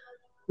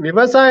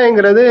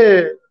 விவசாயங்கிறது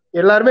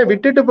எல்லாருமே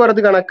விட்டுட்டு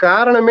போறதுக்கான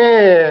காரணமே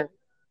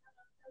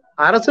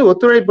அரசு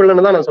ஒத்துழைப்பு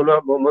இல்லைன்னு தான் நான்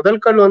சொல்லுவேன்.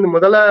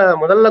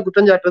 முதல்ல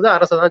குற்றஞ்சாட்டுறது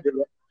அரசை தான்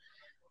சொல்லுவேன்.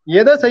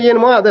 எதை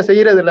செய்யணுமோ அதை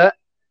செய்யறது இல்ல,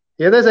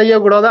 எதை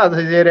செய்யக்கூடாதோ அதை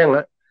செய்யறாங்க.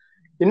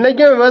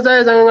 இன்னைக்கும்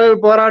விவசாய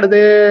சங்கங்கள்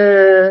போராடுது.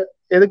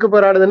 எதுக்கு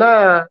போராடுதுன்னா,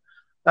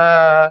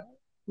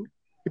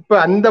 இப்ப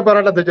அந்த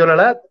போராட்டத்தை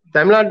சொல்லல,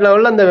 தமிழ்நாட்டு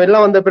லெவல்ல அந்த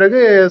வெள்ளம் வந்த பிறகு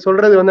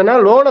சொல்றது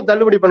லோனை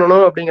தள்ளுபடி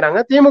பண்ணணும்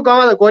அப்படிங்கிறாங்க.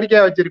 திமுகவும் அதை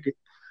கோரிக்கையா வச்சிருக்கு.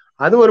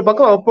 அது ஒரு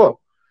பக்கம் வைப்போம்.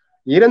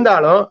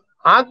 இருந்தாலும்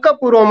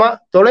ஆக்கப்பூர்வமா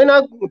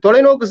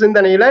தொலைநோக்கு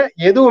சிந்தனையில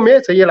எதுவுமே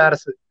செய்யல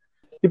அரசு.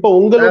 இப்ப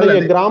உங்களுடைய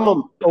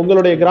கிராமம்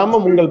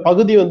உங்கள்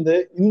பகுதி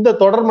இந்த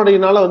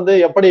தொடர்மழையினால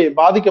எப்படி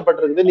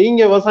பாதிக்கப்பட்டிருக்குது?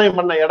 நீங்க விவசாயம்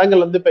பண்ண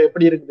இடங்கள் இப்ப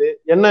எப்படி இருக்குது,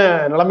 என்ன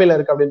நிலைமையில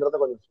இருக்கு அப்படின்றத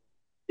கொஞ்சம்.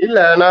 இல்ல,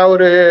 நான்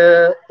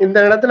இந்த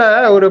இடத்துல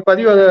ஒரு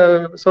பதிவு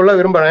சொல்ல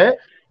விரும்புறேன்.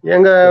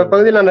 எங்க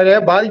பகுதியில நிறைய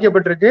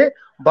பாதிக்கப்பட்டிருக்கு,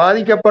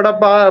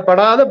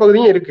 பாதிக்கப்படாத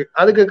பகுதியும் இருக்கு.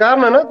 அதுக்கு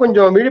காரணம்னா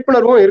கொஞ்சம்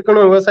விழிப்புணர்வும்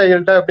இருக்கணும்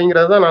விவசாயிகள்கிட்ட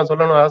அப்படிங்கறத நான்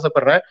சொல்லணும்னு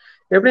ஆசைப்படுறேன்.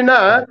 எப்படின்னா,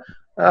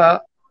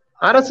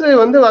 அரசு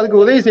அதுக்கு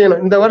உதவி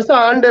செய்யணும். இந்த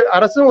வருஷம்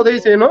அரசும் உதவி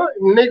செய்யணும்.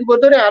 இன்னைக்கு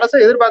பொறுத்தவரையும் அரசை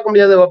எதிர்பார்க்க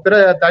முடியாது. பிற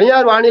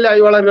தனியார் வானிலை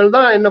ஆய்வாளர்கள்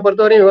தான் என்னை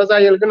பொறுத்தவரையும்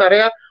விவசாயிகளுக்கு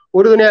நிறைய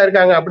உறுதுணையா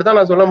இருக்காங்க, அப்படித்தான்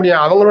நான் சொல்ல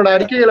முடியும். அவங்களோட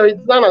அறிக்கைகளை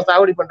வைத்துதான் நான்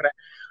சாவடி பண்றேன்.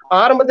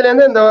 ஆரம்பத்துல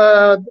இருந்து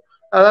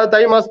அதாவது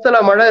தை மாசத்துல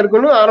மழை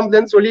இருக்குன்னு ஆரம்பத்துல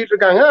இருந்து சொல்லிட்டு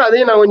இருக்காங்க.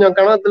 அதையும் நான் கொஞ்சம்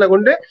கவனத்துல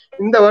கொண்டு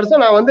இந்த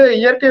வருஷம் நான்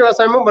இயற்கை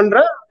விவசாயமும்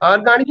பண்றேன்,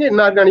 ஆர்கானிக்கும்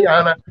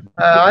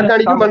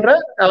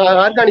பண்றேன்,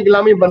 ஆர்கானிக்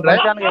இல்லாமையும் பண்றேன்.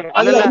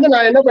 அதுல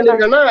நான் என்ன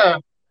பண்ணிருக்கேன்னா,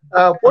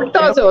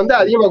 பொட்டாசை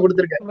அதிகமா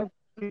கொடுத்திருக்கேன்.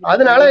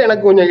 அதனால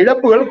எனக்கு கொஞ்சம்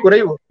இழப்புகள்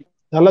குறைவு.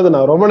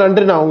 நல்லதுண்ணா, ரொம்ப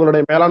நன்றிண்ணா.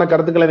 உங்களுடைய மேலான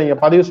கருத்துக்களை நீங்க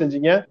பதிவு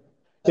செஞ்சீங்க.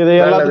 இதை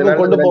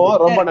எல்லாத்துக்கும் கொண்டு போவோம்.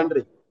 ரொம்ப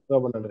நன்றி,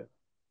 ரொம்ப நன்றி.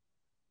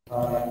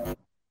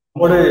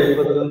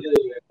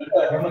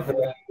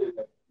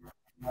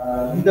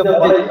 இந்த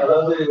மழை,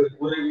 அதாவது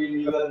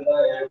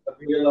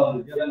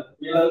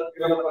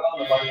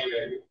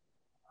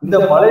இந்த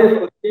மழையை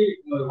பற்றி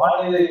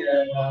வானிலை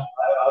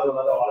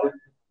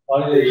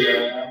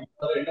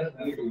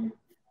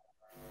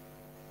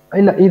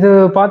இல்ல, இது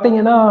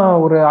பாத்தீங்கன்னா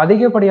ஒரு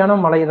அதிகப்படியான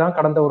மழை தான்.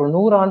 கடந்த ஒரு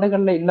 100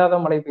 ஆண்டுகள்ல இல்லாத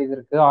மழை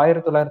பெய்திருக்கு.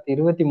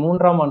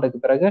 1923ஆம் ஆண்டுக்கு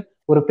பிறகு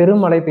ஒரு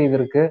பெரும் மழை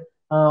பெய்திருக்கு.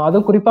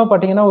 அதுவும் குறிப்பா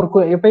பாத்தீங்கன்னா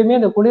எப்பயுமே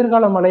இந்த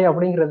குளிர்கால மழை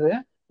அப்படிங்கிறது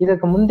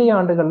இதுக்கு முந்தைய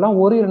ஆண்டுகள்லாம்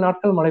ஓரிரு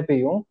நாட்கள் மழை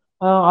பெய்யும்.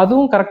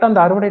 அதுவும் கரெக்டா அந்த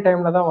அறுவடை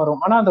டைம்ல தான் வரும்.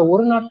 ஆனா அந்த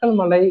ஒரு நாட்கள்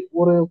மழை,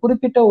 ஒரு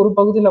குறிப்பிட்ட ஒரு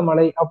பகுதியில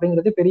மழை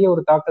அப்படிங்கிறது பெரிய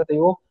ஒரு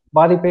தாக்கத்தையோ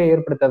பாதிப்பையோ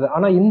ஏற்படுத்தாது.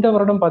 ஆனா இந்த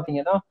வருடம்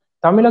பாத்தீங்கன்னா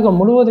தமிழகம்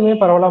முழுவதுமே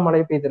பரவலா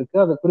மழை பெய்திருக்கு.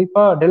 அது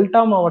குறிப்பா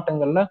டெல்டா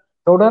மாவட்டங்கள்ல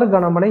தொடர்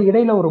கனமழை,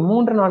 இடையில ஒரு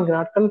 3-4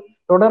 நாட்கள்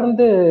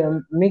தொடர்ந்து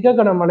மிக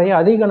கனமழை,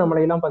 அதிக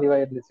கனமழை எல்லாம்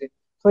பதிவாயிருந்துச்சு.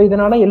 ஸோ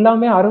இதனால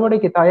எல்லாமே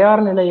அறுவடைக்கு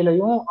தயார்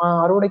நிலையிலையும்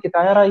அறுவடைக்கு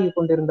தயாராகி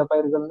கொண்டிருந்த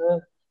பயிர்கள்னு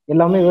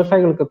எல்லாமே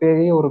விவசாயிகளுக்கு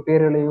பெரிய ஒரு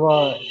பேரழிவா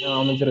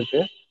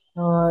அமைஞ்சிருக்கு.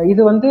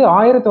 இது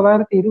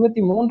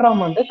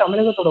 1923ஆம் ஆண்டு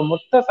தமிழகத்தோட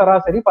மொத்த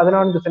சராசரி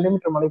 14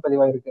 சென்டிமீட்டர் மழை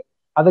பதிவாயிருக்கு.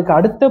 அதுக்கு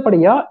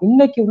அடுத்தபடியா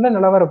இன்னைக்கு உள்ள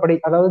நிலவரப்படி,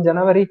 அதாவது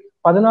ஜனவரி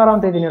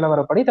 16ஆம் தேதி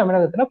நிலவரப்படி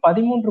தமிழகத்துல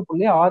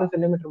 13.6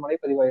 சென்டிமீட்டர் மழை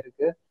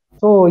பதிவாயிருக்கு.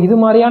 ஸோ இது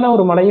மாதிரியான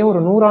ஒரு மழையை ஒரு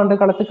 100 ஆண்டு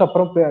காலத்துக்கு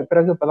அப்புறம்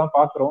பிறகு இப்பதான்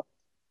பாக்குறோம்.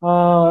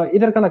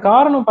 இதற்கான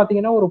காரணம்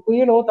பாத்தீங்கன்னா ஒரு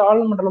புயலோ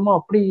தாழ்வு மண்டலமோ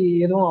அப்படி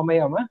எதுவும்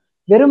அமையாம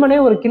வெறுமனே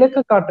ஒரு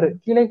கிழக்கு காற்று,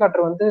 கீழே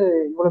காற்று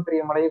இவ்வளவு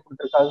பெரிய மழையை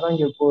கொடுத்திருக்கு. அதுதான்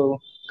இங்க இப்போ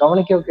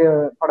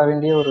கவனிக்கப்பட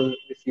வேண்டிய ஒரு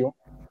விஷயம்.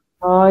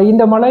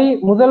 இந்த மழை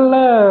முதல்ல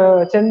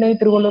சென்னை,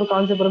 திருவள்ளூர்,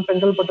 காஞ்சிபுரம்,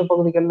 செங்கல்பட்டு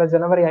பகுதிகளில்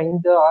ஜனவரி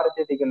 5-6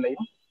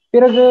 தேதிகள்லையும்,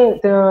 பிறகு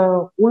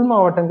உள்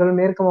மாவட்டங்கள்,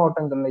 மேற்கு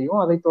மாவட்டங்கள்லையும்,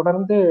 அதை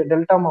தொடர்ந்து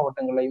டெல்டா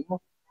மாவட்டங்கள்லையும்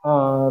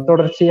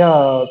தொடர்ச்சியா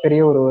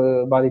பெரிய ஒரு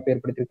பாதிப்பை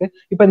ஏற்படுத்தியிருக்கு.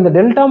 இப்ப இந்த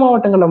டெல்டா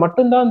மாவட்டங்கள்ல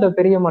மட்டும்தான் இந்த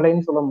பெரிய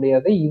மழைன்னு சொல்ல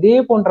முடியாது. இதே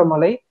போன்ற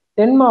மழை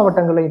தென்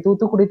மாவட்டங்களை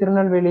தூத்துக்குடி,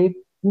 திருநெல்வேலி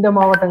இந்த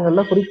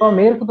மாவட்டங்கள்ல குறிப்பா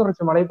மேற்கு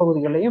தொடர்ச்சி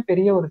மலைப்பகுதிகளையும்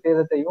பெரிய ஒரு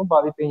சேதத்தையும்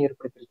பாதிப்பையும்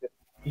ஏற்படுத்தியிருக்கு.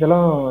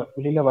 இதெல்லாம்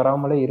வெளியில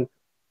வராமலே இருக்கு.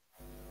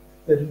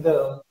 இந்த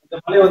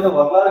மழை வந்து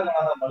வரலாறு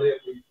காணாத மழை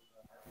அப்படின்னு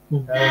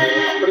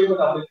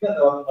அப்படிப்பட்ட அமைப்பு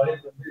அந்த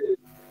மழைக்கு வந்து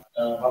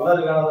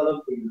வரலாறு காணாத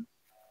அளவுக்கு.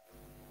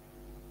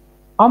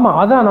 ஆமா,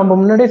 அதான் நம்ம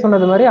முன்னாடியே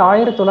சொன்னது மாதிரி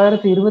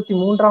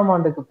 1923ஆம்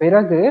ஆண்டுக்கு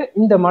பிறகு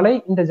இந்த மழை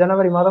இந்த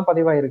ஜனவரி மாதம்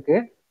பதிவாயிருக்கு.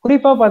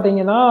 குறிப்பா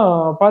பாத்தீங்கன்னா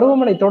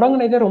பருவமழை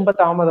தொடங்கினதே ரொம்ப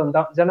தாமதம்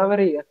தான்.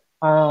 ஜனவரி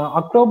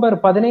அக்டோபர்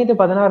 15,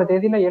 16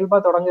 தேதியில இயல்பா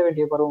தொடங்க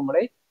வேண்டிய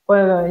பருவமழை இப்ப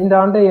இந்த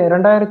ஆண்டு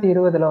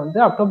 2020 வந்து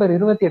அக்டோபர்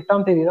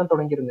 28ஆம் தேதி தான்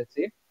தொடங்கி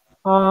இருந்துச்சு.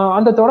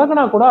 அந்த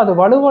தொடங்கினா கூட அது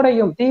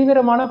வலுவடையும்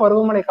தீவிரமான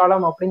பருவமழை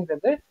காலம்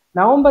அப்படிங்கிறது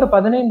நவம்பர்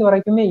 15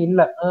 வரைக்குமே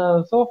இல்லை.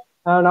 சோ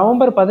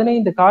நவம்பர்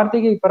 15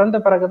 கார்த்திகை பிறந்த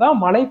பிறகுதான்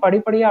மழை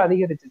படிப்படியா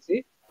அதிகரிச்சிச்சு.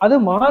 அது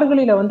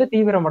மார்கழியில வந்து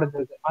தீவிரம்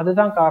அடைஞ்சிருக்கு.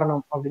 அதுதான்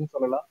காரணம் அப்படின்னு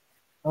சொல்லலாம்.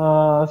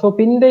 சோ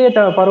பிந்தைய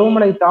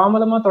பருவமழை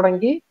தாமதமா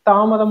தொடங்கி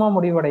தாமதமா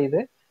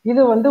முடிவடையுது.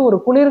 இது வந்து ஒரு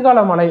குளிர்கால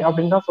மழை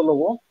அப்படின்னு தான்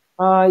சொல்லுவோம்.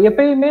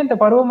 எப்பயுமே இந்த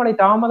பருவமழை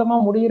தாமதமா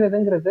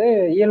முடிகிறதுங்கிறது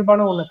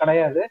இயல்பான ஒண்ணு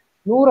கிடையாது.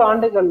 100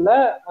 ஆண்டுகள்ல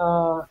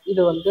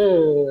இது வந்து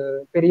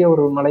பெரிய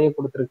ஒரு மழையை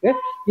கொடுத்திருக்கு.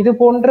 இது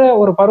போன்ற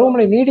ஒரு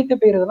பருவமழை நீடித்து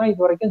பெய்யுறதுன்னா இது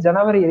வரைக்கும்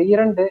ஜனவரி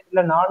 2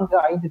 இல்ல 4,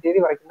 5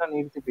 தேதி வரைக்கும் தான்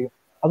நீடித்து பெய்யும்.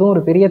 அதுவும்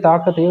ஒரு பெரிய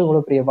தாக்கத்தையும்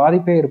இவ்வளவு பெரிய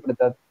பாதிப்பையும்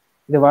ஏற்படுத்தாது.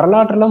 இது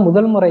வரலாற்றுல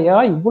முதல் முறையா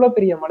இவ்வளவு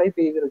பெரிய மழை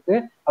பெய்திருக்கு.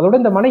 அதோட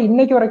இந்த மழை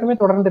இன்னைக்கு வரைக்குமே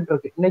தொடர்ந்துட்டு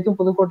இருக்கு. இன்னைக்கும்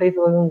புதுக்கோட்டை,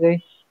 சிவகங்கை,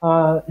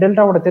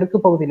 டெல்டாவோட தெற்கு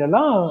பகுதியில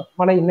எல்லாம்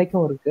மழை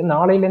இன்னைக்கும் இருக்கு.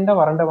 நாளையில இருந்தா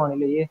வறண்ட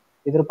வானிலையே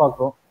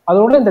எதிர்பார்க்கிறோம்.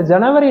 அதோட இந்த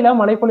ஜனவரியில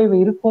மழைப்பொழிவு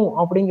இருக்கும்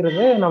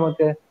அப்படிங்கிறது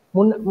நமக்கு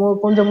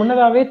கொஞ்சம்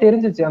முன்னதாவே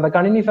தெரிஞ்சிச்சு. அந்த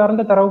கணினி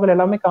சார்ந்த தரவுகள்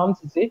எல்லாமே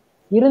காமிச்சிச்சு.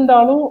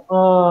 இருந்தாலும்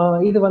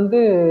இது வந்து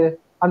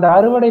அந்த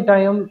அறுவடை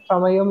டைம்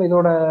சமயம்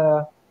இதோட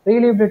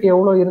ரியலிபிலிட்டி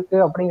எவ்வளவு இருக்கு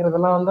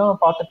அப்படிங்கறதெல்லாம் தான்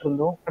பார்த்துட்டு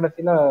இருந்தோம்.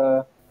 கடைசியில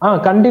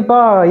கண்டிப்பா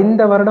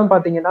இந்த வருடம்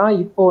பாத்தீங்கன்னா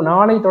இப்போ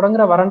நாளை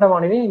தொடங்குற வறண்ட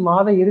வானிலை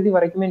மாத இறுதி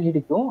வரைக்குமே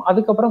நீடிக்கும்.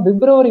 அதுக்கப்புறம்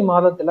பிப்ரவரி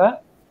மாதத்துல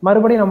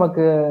மறுபடியும்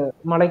நமக்கு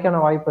மழைக்கான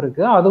வாய்ப்பு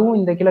இருக்கு. அதுவும்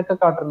இந்த கிழக்கு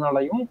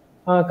காற்றுனாலையும்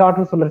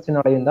காற்று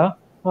சுழற்சினாலையும் தான்.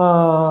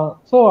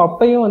 சோ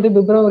அப்பயும் வந்து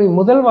பிப்ரவரி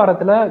முதல்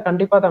வாரத்துல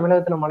கண்டிப்பா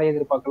தமிழகத்துல மழை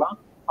எதிர்பார்க்கலாம்.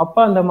 அப்ப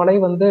அந்த மழை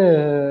வந்து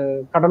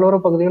கடலோர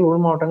பகுதிகள்,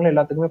 உள் மாவட்டங்கள்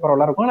எல்லாத்துக்குமே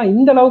பரவலா இருக்கும். ஆனா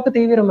இந்த அளவுக்கு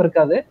தீவிரம்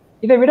இருக்காது.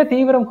 இதை விட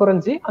தீவிரம்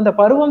குறைஞ்சி அந்த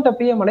பருவம்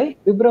தப்பிய மழை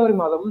பிப்ரவரி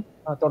மாதம்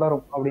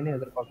தொடரும் அப்படின்னு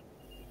எதிர்பார்க்கலாம்.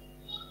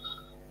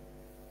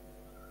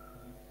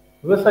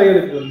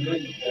 விவசாயிகளுக்கு வந்து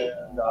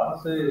இந்த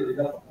அரசு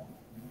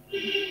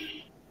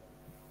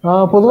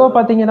பொதுவா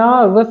பாத்தீங்கன்னா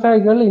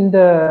விவசாயிகள் இந்த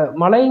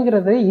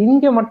மழைங்கிறது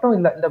இங்க மட்டும்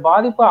இல்ல, இந்த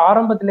பாதிப்பு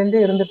ஆரம்பத்துல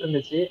இருந்தே இருந்துட்டு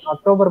இருந்துச்சு.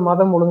 அக்டோபர்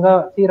மாதம் ஒழுங்கா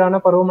சீரான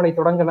பருவமழை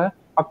தொடங்கல.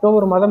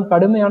 அக்டோபர் மாதம்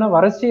கடுமையான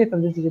வறட்சியை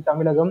சந்திச்சுச்சு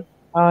தமிழகம்.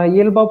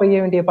 இயல்பா பெய்ய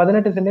வேண்டிய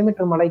 18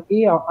 சென்டிமீட்டர் மழைக்கு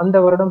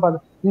அந்த வருடம்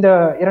இந்த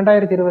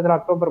 2020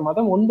 அக்டோபர்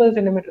மாதம் 9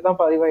 சென்டிமீட்டர் தான்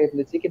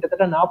பதிவாயிருந்துச்சு.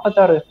 கிட்டத்தட்ட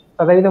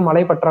 46%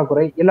 மழை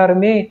பற்றாக்குறை.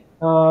 எல்லாருமே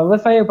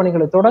விவசாய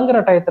பணிகளை தொடங்குற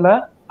டயத்துல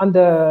அந்த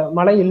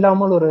மழை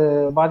இல்லாமல் ஒரு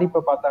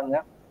பாதிப்பை பார்த்தாங்க.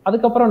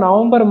 அதுக்கப்புறம்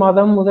நவம்பர்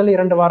மாதம் முதல்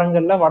 2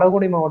 வாரங்கள்ல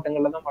வடகோடி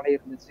மாவட்டங்கள்ல தான் மழை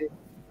இருந்துச்சு.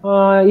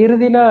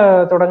 இறுதியில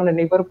தொடங்கின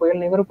நிவர்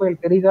புயல்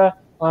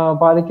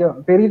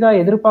பெரிதா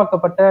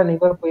எதிர்பார்க்கப்பட்ட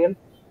நிவர் புயல்,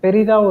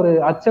 பெரிதா ஒரு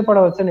அச்சப்பட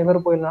வச்ச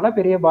நிவர் புயல்னால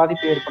பெரிய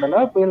பாதிப்பு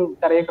ஏற்படல. புயல்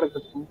கரையை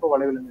கடக்கிறதுக்கு ரொம்ப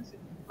வளைவில் இருந்துச்சு.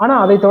 ஆனா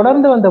அதை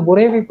தொடர்ந்து வந்த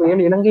புரேவி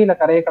புயல் இலங்கையில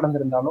கரையை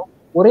கடந்திருந்தாலும்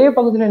ஒரே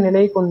பகுதியில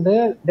நிலை கொண்டு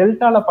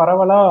டெல்டால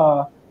பரவலா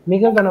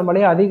மிக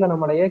கனமழை, அதி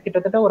கனமழையை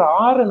கிட்டத்தட்ட ஒரு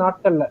 6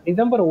 நாட்கள்ல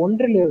டிசம்பர்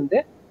 1 to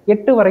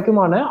 8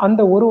 வரைக்குமான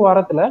அந்த ஒரு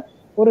வாரத்துல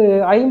ஒரு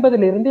 50 to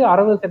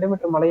 60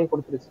 சென்டிமீட்டர் மழையை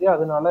கொடுத்துருச்சு.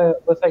 அதனால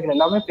விவசாயிகள்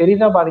எல்லாமே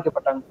பெரிதா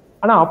பாதிக்கப்பட்டாங்க.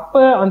 ஆனா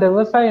அப்ப அந்த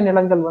விவசாய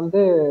நிலங்கள்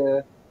வந்து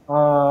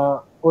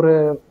ஒரு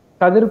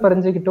கதிர்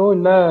பறிஞ்சுக்கிட்டோ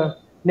இல்ல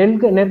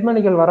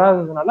நெற்மணிகள்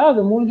வராததுனால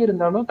அது மூழ்கி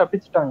இருந்தாலும்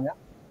தப்பிச்சுட்டாங்க.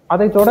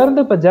 அதை தொடர்ந்து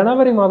இப்ப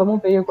ஜனவரி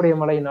மாதமும் பெய்யக்கூடிய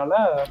மழையினால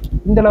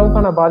இந்த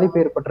அளவுக்கான பாதிப்பு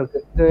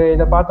ஏற்பட்டிருக்கு.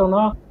 இதை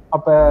பார்த்தோம்னா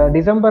அப்ப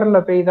டிசம்பர்ல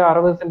பெய்த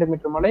 60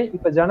 சென்டிமீட்டர் மழை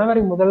இப்ப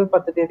ஜனவரி முதல்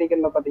 10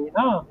 தேதிகள்ல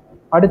பாத்தீங்கன்னா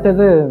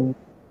அடுத்தது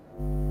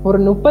ஒரு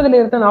 30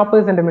 to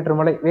 40 சென்டிமீட்டர்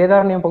மழை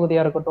வேதாரண்யம்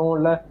பகுதியா இருக்கட்டும்,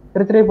 இல்ல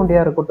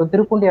திருத்துறைப்பூண்டியா இருக்கட்டும்,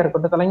 திருப்பூண்டியா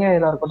இருக்கட்டும்,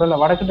 தலைஞாயிறா இருக்கட்டும், இல்ல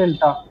வடக்கு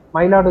டெல்டா,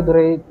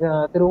 மயிலாடுதுறை,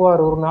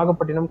 திருவாரூர்,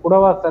 நாகப்பட்டினம்,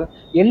 குடவாசல்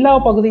எல்லா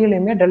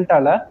பகுதிகளிலுமே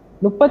டெல்டால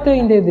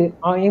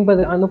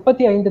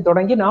 35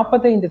 தொடங்கி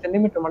 45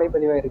 சென்டிமீட்டர் மழை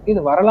பதிவாயிருக்கு.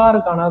 இது வரலாறு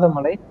காணாத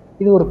மழை.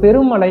 இது ஒரு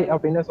பெரும் மழை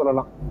அப்படின்னு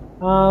சொல்லலாம்.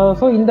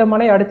 சோ இந்த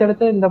மழை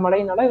அடுத்தடுத்து இந்த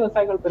மழையினால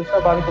விவசாயிகள் பெருசா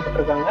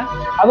பாதிக்கப்பட்டிருக்காங்க.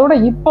 அதோட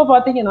இப்ப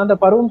பாத்தீங்கன்னா அந்த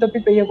பருவம்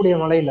தப்பி பெய்யக்கூடிய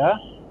மழையில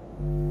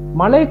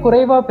மழை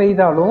குறைவா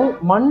பெய்தாலும்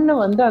மண்ணு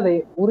வந்து அதை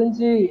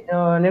உறிஞ்சி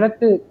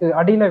நிலத்துக்கு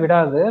அடியில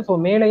விடாது. ஸோ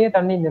மேலேயே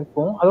தண்ணி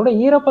நிற்கும். அதோட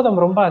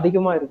ஈரப்பதம் ரொம்ப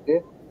அதிகமா இருக்கு.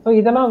 ஸோ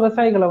இதெல்லாம்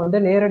விவசாயிகளை வந்து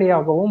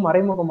நேரடியாகவும்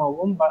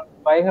மறைமுகமாகவும்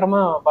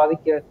பயங்கரமா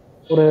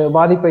ஒரு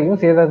பாதிப்பையும்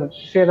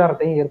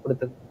சேதாரத்தையும்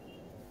ஏற்படுத்துது.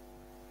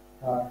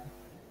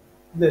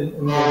 இந்த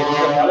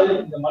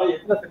மழை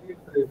எத்தனை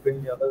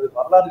சென்டிமீட்டர், அதாவது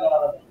வரலாறு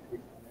காணாத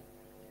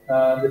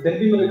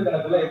சென்டிமீட்டர்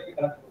கணக்குல எப்படி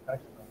கணக்கு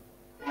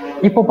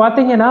இப்போ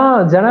பாத்தீங்கன்னா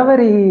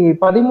ஜனவரி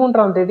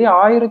 13ஆம் தேதி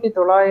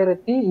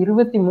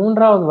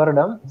 1923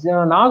 வருடம்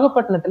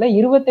நாகப்பட்டினத்துல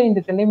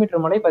 25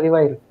 சென்டிமீட்டர் மழை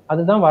பதிவாயிருக்கு.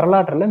 அதுதான்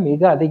வரலாற்றுல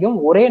மிக அதிகம்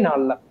ஒரே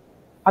நாள்ல.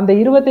 அந்த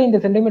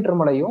 25 சென்டிமீட்டர்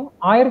மழையும்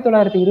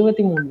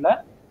 1923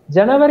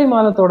 ஜனவரி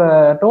மாதத்தோட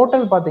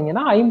டோட்டல்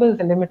பாத்தீங்கன்னா 50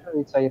 சென்டிமீட்டர்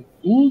ரீச் ஆயிருக்கு.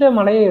 இந்த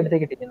மழையை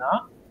எடுத்துக்கிட்டீங்கன்னா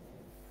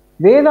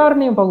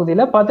வேதாரண்யம்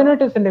பகுதியில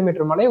 18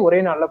 சென்டிமீட்டர் மழை ஒரே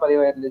நாள்ல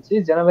பதிவாயிருந்துச்சு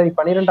ஜனவரி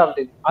 12ஆம்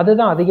தேதி.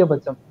 அதுதான்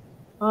அதிகபட்சம்.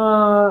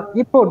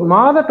 இப்போ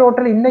மாத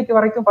டோட்டல் இன்னைக்கு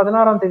வரைக்கும்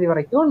 16ஆம் தேதி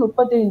வரைக்கும்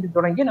 35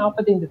 தொடங்கி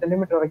 45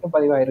 சென்டிமீட்டர் வரைக்கும்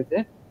பதிவாயிருக்கு.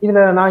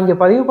 இதுல நான் இங்க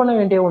பதிவு பண்ண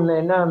வேண்டிய ஒண்ணு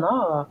என்னன்னா,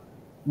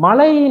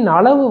 மழையின்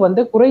அளவு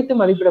வந்து குறைத்து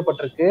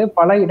மதிப்பிடப்பட்டிருக்கு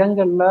பல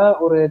இடங்கள்ல.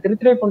 ஒரு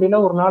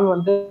திருத்துறைப்பூண்டியில ஒரு நாள்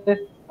வந்து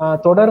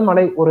தொடர்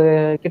மழை ஒரு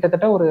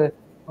கிட்டத்தட்ட ஒரு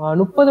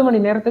 30 மணி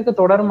நேரத்துக்கு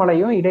தொடர்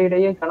மழையும்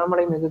இடையிடையே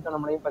கனமழை மிகு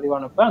கனமழையும்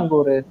பதிவானப்ப அங்க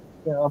ஒரு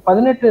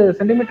 18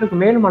 சென்டிமீட்டருக்கு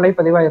மேல் மழை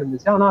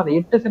பதிவாயிருந்துச்சு. ஆனா அது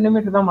 8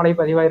 சென்டிமீட்டர் தான் மழை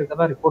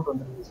பதிவாயிருக்கதா ரிப்போர்ட்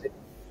வந்துருந்துச்சு.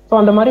 ஸோ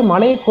அந்த மாதிரி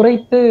மழையை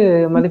குறைத்து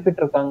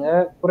மதிப்பிட்டு இருக்காங்க,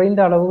 குறைந்த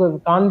அளவு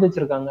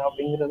காண்பிச்சிருக்காங்க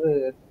அப்படிங்கிறது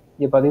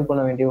இங்க பதிவு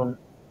பண்ண வேண்டிய ஒண்ணு.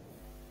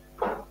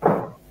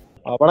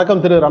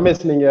 வணக்கம் திரு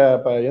ரமேஷ், நீங்க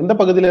இப்ப எந்த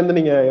பகுதியில இருந்து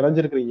நீங்க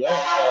இணைஞ்சிருக்கிறீங்க?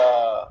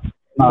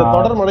 இந்த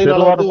தொடர்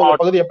மழையினால வந்து உங்க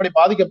பகுதி எப்படி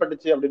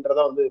பாதிக்கப்பட்டுச்சு அப்படின்றத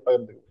வந்து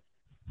பகிர்ந்துங்க.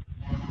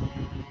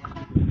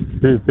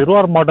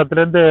 திருவாரூர்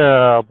மாவட்டத்திலிருந்து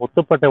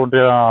முத்துப்பேட்டை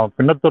ஒன்றியம்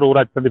பின்னத்தூர்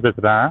ஊராட்சியிலிருந்து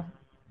பேசுறேன்.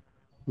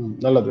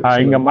 நல்லது.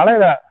 இங்க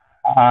மழையில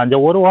இங்க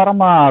ஒரு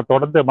வாரமா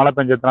தொடர்ந்து மழை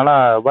பெஞ்சதுனால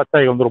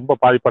விவசாயிகள் வந்து ரொம்ப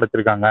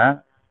பாதிப்படைச்சிருக்காங்க.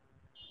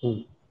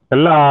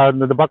 எல்லா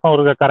இந்த பக்கம்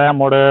ஒரு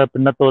கரையாமோடு,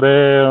 பின்னத்தூர்,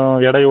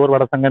 எடையூர்,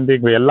 வடசங்கந்தி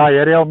எல்லா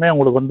ஏரியாவுமே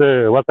உங்களுக்கு வந்து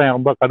விவசாயம்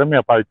ரொம்ப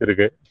கடுமையா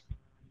பாதிச்சிருக்கு.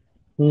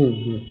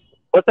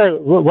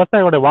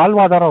 விவசாயியோட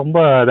வாழ்வாதாரம்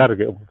ரொம்ப இதா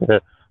இருக்கு.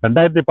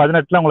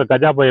 2018 உங்களுக்கு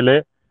கஜா புயல்,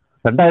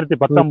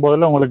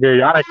 2019 உங்களுக்கு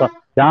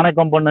யானை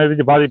கொம்பன்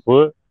எரிஞ்சு பாதிப்பு.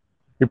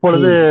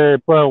 இப்பொழுது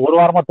இப்ப ஒரு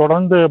வாரமா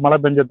தொடர்ந்து மழை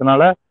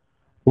பெஞ்சதுனால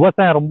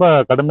விவசாயம் ரொம்ப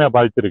கடுமையா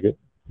பாதிச்சிருக்கு.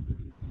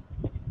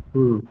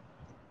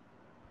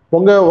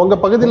 உங்க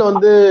பகுதியில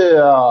வந்து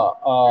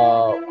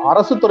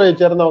அரசு துறையை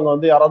சேர்ந்தவங்க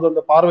வந்து யாராவது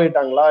வந்து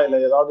பார்வையிட்டாங்களா, இல்ல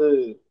ஏதாவது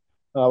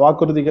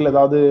வாக்குறுதிகள்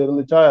ஏதாவது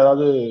இருந்துச்சா,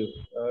 ஏதாவது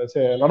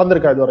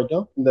நடந்திருக்கா இது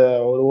வரைக்கும் இந்த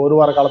ஒரு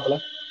வார காலத்துல?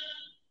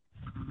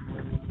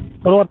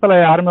 ஒரு வாரத்துல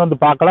யாருமே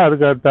வந்து பார்க்கல.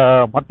 அதுக்கு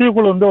மத்திய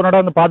குழு வந்து ஒரு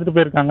நட வந்து பார்த்துட்டு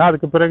போயிருக்காங்க.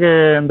 அதுக்கு பிறகு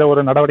எந்த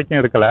ஒரு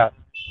நடவடிக்கையும் எடுக்கல.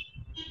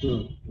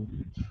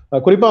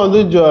 குறிப்பா வந்து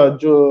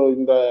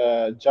இந்த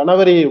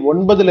ஜனவரி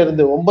 9ல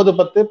இருந்து 9,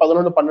 10,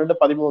 11, 12,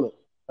 13,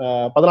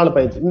 14,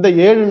 15 இந்த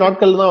 7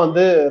 நாட்கள் தான்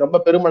வந்து ரொம்ப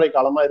பெருமழை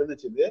காலமா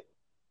இருந்துச்சு. இது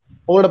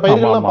உங்களோட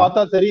பயிர்கள்லாம்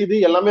பார்த்தா தெரியுது,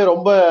 எல்லாமே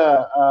ரொம்ப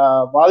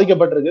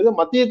பாதிக்கப்பட்டிருக்குது.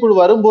 மத்திய குழு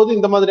வரும்போது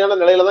இந்த மாதிரியான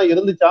நிலையில தான்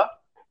இருந்துச்சா?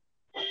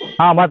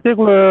 மத்திய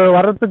குழு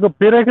வர்றதுக்கு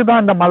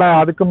பிறகுதான் இந்த மழை.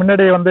 அதுக்கு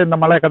முன்னாடி வந்து இந்த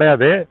மழை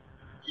கிடையாது.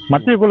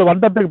 மத்திய குழு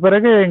வந்ததுக்கு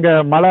பிறகு இங்க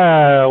மழை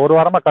ஒரு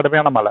வாரமா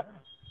கடுமையான மழை.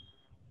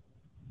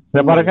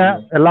 இத பாருங்க,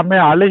 எல்லாமே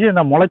அழுகி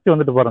இந்த முளைச்சு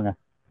வந்துட்டு பாருங்க.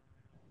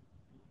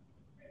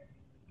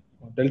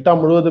 டெல்டா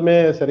முழுவதுமே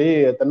சரி,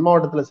 தென்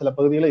மாவட்டத்துல சில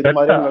பகுதிகளில் இது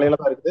மாதிரியான நிலையில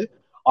தான் இருக்குது.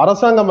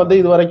 அரசாங்கம் வந்து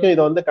இது வரைக்கும்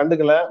இதை வந்து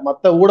கண்டுக்கல.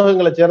 மத்த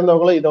ஊடகங்களை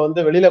சேர்ந்தவங்களும் இதை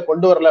வந்து வெளியில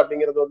கொண்டு வரல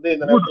அப்படிங்கிறது வந்து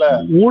இந்த நேரத்துல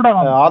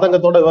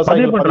ஆதங்கத்தோட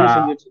விவசாயிகள் பதிவு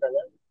செஞ்சுட்டு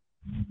இருக்காங்க.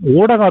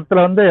 ஊடகத்துல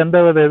வந்து எந்த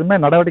வித எதுவுமே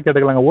நடவடிக்கை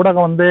எடுக்கலாங்க.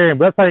 ஊடகம் வந்து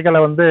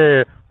விவசாயிகளை வந்து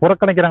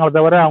புறக்கணிக்கிறாங்களே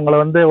தவிர அவங்களை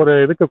வந்து ஒரு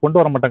இதுக்கு கொண்டு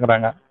வர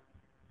மாட்டேங்கிறாங்க.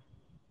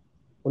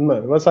 உண்மை.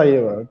 விவசாயி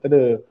திரு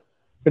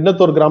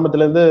பின்னத்தூர்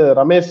கிராமத்துல இருந்து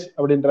ரமேஷ்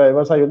அப்படின்ற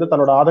விவசாயி வந்து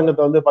தன்னோட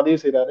ஆதங்கத்தை வந்து பதிவு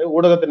செய்யறாரு,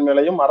 ஊடகத்தின்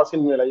மேலையும்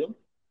அரசின் மேலையும்.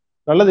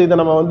 நல்லது, இதை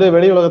நம்ம வந்து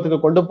வெளி உலகத்துக்கு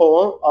கொண்டு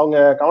போவோம், அவங்க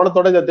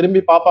கவனத்தோட இதை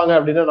திரும்பி பார்ப்பாங்க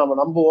அப்படின்னு நம்ம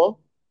நம்புவோம்.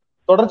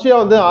 தொடர்ச்சியா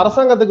வந்து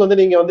அரசாங்கத்துக்கு வந்து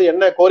நீங்க வந்து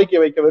என்ன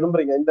கோரிக்கை வைக்க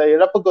விரும்புறீங்க? இந்த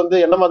இழப்புக்கு வந்து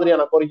என்ன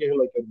மாதிரியான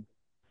கோரிக்கைகள் வைக்க விரும்புறீங்க?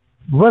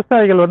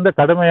 விவசாயிகள் வந்து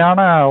கடுமையான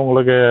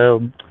உங்களுக்கு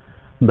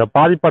இந்த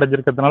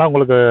பாதிப்படைஞ்சிருக்கிறதுனால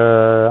உங்களுக்கு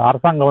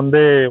அரசாங்கம்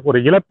வந்து ஒரு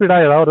இழப்பீடா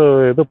ஏதாவது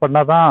ஒரு இது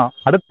பண்ணாதான்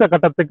அடுத்த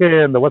கட்டத்துக்கு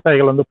இந்த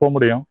விவசாயிகள் வந்து போக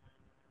முடியும்.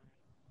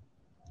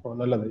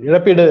 நல்லது.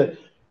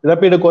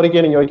 இழப்பீடு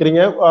கோரிக்கை நீங்க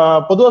வைக்கிறீங்க.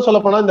 பொதுவா சொல்ல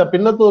போனா இந்த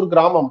பின்னத்தூர்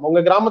கிராமம், உங்க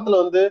கிராமத்துல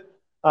வந்து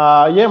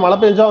ஏன் மழை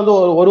பெஞ்சா வந்து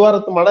ஒரு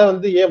வாரத்து மழை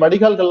வந்து ஏன்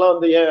வடிகால்கள்லாம்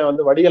வந்து ஏன்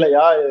வந்து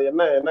வடிகலையா?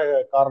 என்ன என்ன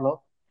காரணம்?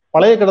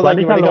 பழைய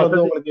கிடதாக்கி வடிகால்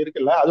வந்து உங்களுக்கு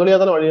இருக்குல்ல, அது வழியா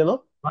தானே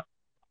வழியணும்?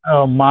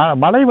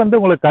 மழை வந்து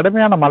உங்களுக்கு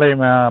கடுமையான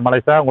மழை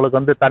சார். உங்களுக்கு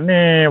வந்து தண்ணி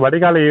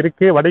வடிகால்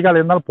இருக்கு. வடிகால்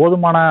இருந்தாலும்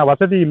போதுமான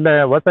வசதி இல்லை.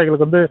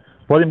 விவசாயிகளுக்கு வந்து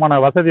போதுமான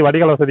வசதி,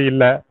 வடிகால் வசதி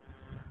இல்லை.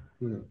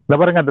 இந்த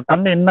பாருங்க, அந்த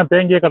தண்ணி இன்னும்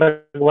தேங்கிய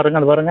கிடக்கு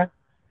பாருங்க. அது பாருங்க,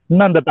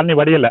 இன்னும் அந்த தண்ணி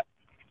வடியல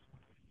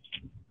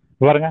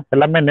பாருங்க.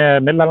 எல்லாமே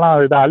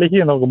நெல்லெல்லாம் இதை அழுகி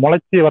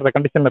முளைச்சி வர்ற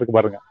கண்டிஷன்ல இருக்கு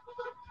பாருங்க.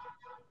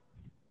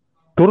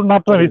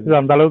 துர்நாற்றம் வீசுது.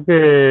 அந்த அளவுக்கு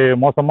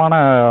மோசமான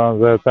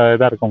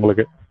இதா இருக்கு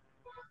உங்களுக்கு.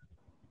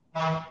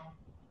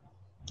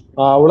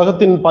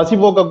 உலகத்தின் பசி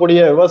போக்கக்கூடிய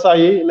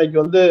விவசாயி இன்னைக்கு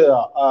வந்து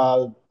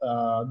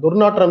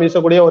துர்நாற்றம்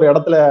வீசக்கூடிய ஒரு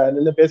இடத்துல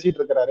நின்று பேசிட்டு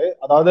இருக்கிறாரு.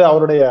 அதாவது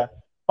அவருடைய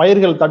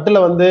பயிர்கள்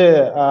தட்டுல வந்து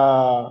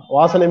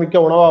வாசனை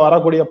மிக்க உணவா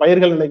வரக்கூடிய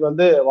பயிர்கள் இன்னைக்கு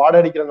வந்து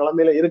வாடடிக்கிற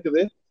நிலைமையில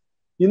இருக்குது.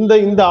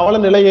 இந்த அவல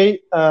நிலையை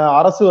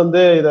அரசு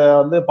வந்து இத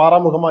வந்து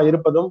பாராமுகமா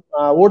இருப்பதும்,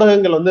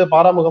 ஊடகங்கள் வந்து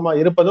பாராமுகமா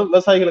இருப்பதும்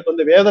விவசாயிகளுக்கு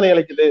வந்து வேதனை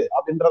அளிக்குது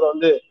அப்படின்றத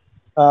வந்து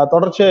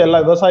தொடர்ச்சியா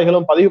எல்லா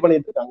விவசாயிகளும் பதிவு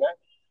பண்ணிட்டு இருக்காங்க.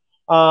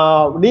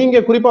 நீங்க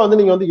குறிப்பா வந்து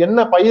நீங்க வந்து என்ன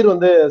பயிர்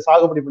வந்து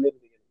சாகுபடி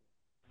பண்ணிருக்கீங்க?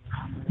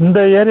 இந்த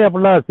ஏரியா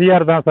ஃபுல்லா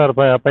சிஆர் தான் சார்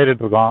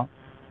பயிரிட்டு இருக்கோம்.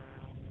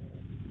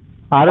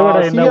 அறுவடை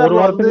இந்த ஒரு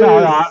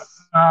வாரத்துக்குள்ள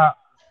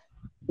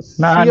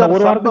இந்த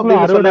ஒரு வாரத்துக்குள்ள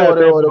அறுவடை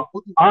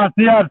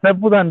சிஆர்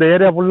செப்பு தான். இந்த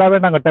ஏரியா ஃபுல்லாவே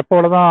நாங்க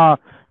டெப்போல தான்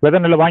விதை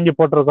நெல் வாங்கி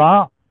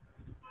போட்டிருக்கோம்.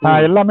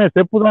 எல்லாமே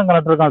செப்பு தான்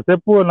கலட்டுருக்கோம்.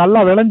 செப்பு நல்லா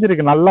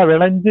விளைஞ்சிருக்கு. நல்லா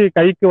விளைஞ்சு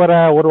கைக்கு வர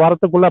ஒரு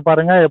வாரத்துக்குள்ள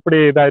பாருங்க எப்படி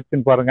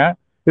இதாயிடுச்சுன்னு பாருங்க.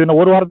 இது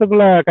ஒரு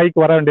வாரத்துக்குள்ள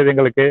கைக்கு வர வேண்டியது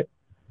எங்களுக்கு.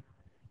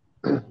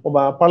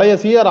 பழைய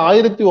சிஆர்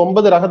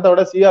 1009 ரகத்தை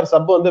விட சிஆர்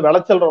சப் வந்து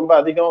விளைச்சல் ரொம்ப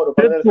அதிகம். ஒரு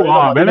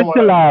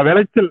விளைச்சல்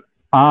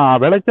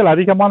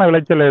அதிகமான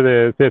விளைச்சல். இது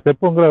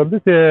செப்புங்கிறது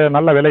வந்து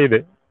நல்ல விளையுது.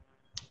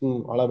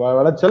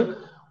 விளைச்சல்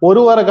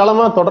ஒரு வார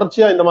காலமா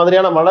தொடர்ச்சியா இந்த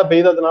மாதிரியான மழை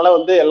பெய்ததுனால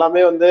வந்து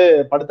எல்லாமே வந்து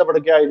படுத்த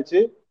படுக்கை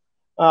ஆயிடுச்சு.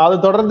 அது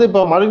தொடர்ந்து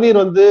இப்ப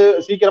மழைநீர் வந்து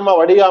சீக்கிரமா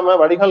வடியாம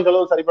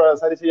வடிகால்களும்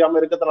சரி செய்யாம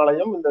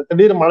இருக்கிறதுனாலையும் இந்த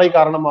திடீர் மழை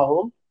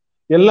காரணமாகவும்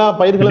எல்லா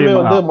பயிர்களுமே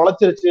வந்து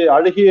முளைச்சிருச்சு,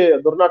 அழுகிய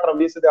துர்நாற்றம்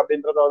வீசுது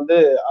அப்படின்றத வந்து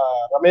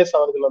ரமேஷ்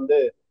அவர்கள் வந்து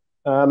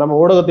நம்ம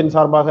ஊடகத்தின்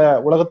சார்பாக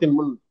உலகத்தின்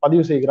முன்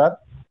பதிவு செய்கிறார்.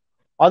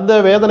 அந்த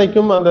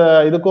வேதனைக்கும் அந்த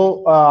இதுக்கும்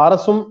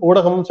அரசும்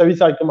ஊடகமும்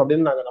செவிசாய்க்கும்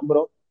அப்படின்னு நாங்க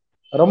நம்புறோம்.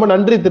 ரொம்ப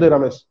நன்றி திரு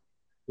ரமேஷ்.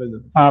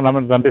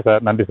 நன்றி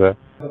சார். நன்றி சார்.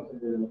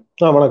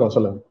 வணக்கம்.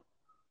 சொல்லுங்க.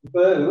 இப்ப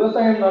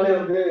விவசாயம்னாலே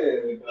வந்து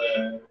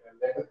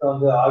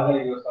வந்து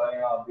ஆர்கானிக்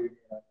விவசாயம் அப்படின்னு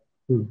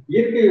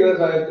இயற்கை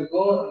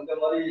விவசாயத்துக்கும் இந்த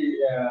மாதிரி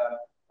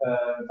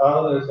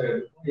சாதாரண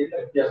விவசாயத்துக்கும் என்ன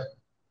வித்தியாசம்?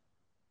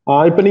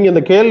 இப்ப நீங்க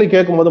இந்த கேள்வி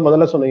கேட்கும் போது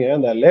முதல்ல சொன்னீங்க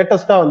இந்த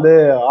லேட்டஸ்டா வந்து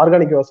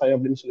ஆர்கானிக் விவசாயம்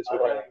அப்படின்னு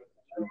சொல்றாங்க.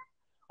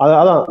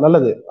 அதான்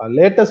நல்லது.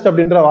 லேட்டஸ்ட்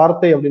அப்படின்ற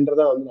வார்த்தை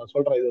அப்படின்றத வந்து நான்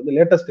சொல்றேன். இது வந்து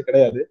லேட்டஸ்ட்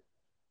கிடையாது.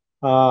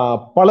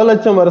 பல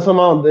லட்சம்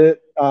வருஷமா வந்து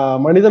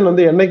மனிதன்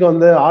வந்து என்னைக்கு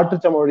வந்து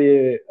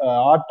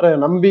ஆற்றை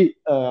நம்பி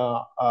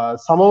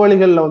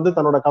சமவெளிகள்ல வந்து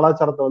தன்னோட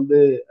கலாச்சாரத்தை வந்து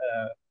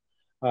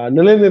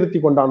நிலைநிறுத்தி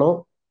கொண்டானோ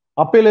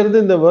அப்பையில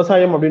இருந்து இந்த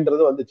விவசாயம்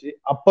அப்படின்றது வந்துச்சு.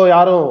 அப்போ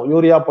யாரும்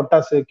யூரியா,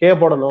 பொட்டாசு, கே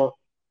போடணும்,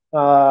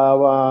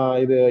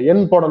 இது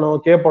எண் போடணும்,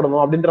 கே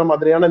போடணும் அப்படின்ற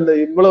மாதிரியான இந்த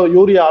இவ்வளவு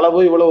யூரியா அளவு,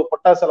 இவ்வளவு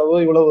பொட்டாசு அளவு,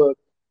 இவ்வளவு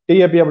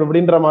டிஏபி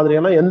அப்படின்ற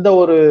மாதிரியான எந்த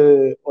ஒரு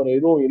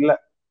இதுவும் இல்லை.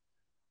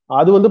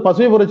 அது வந்து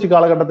பசுமை புரட்சி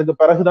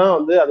காலகட்டத்துக்கு பிறகுதான்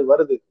வந்து அது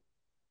வருது.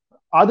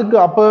 அதுக்கு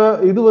அப்ப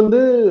இது வந்து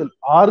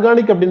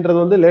ஆர்கானிக் அப்படின்றது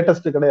வந்து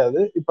லேட்டஸ்ட் கிடையாது.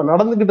 இப்ப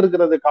நடந்துகிட்டு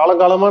இருக்கிறது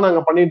காலகாலமா நாங்க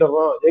பண்ணிட்டு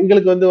இருக்கோம்,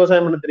 எங்களுக்கு வந்து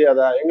விவசாயம் பண்ண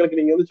தெரியாதா, எங்களுக்கு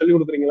நீங்க வந்து சொல்லி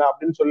கொடுக்குறீங்களா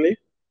அப்படின்னு சொல்லி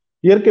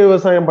இயற்கை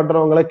விவசாயம்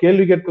பண்றவங்களை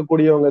கேள்வி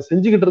கேட்கக்கூடியவங்க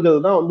செஞ்சுக்கிட்டு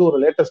இருக்கிறது தான் வந்து ஒரு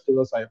லேட்டஸ்ட்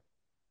விவசாயம்.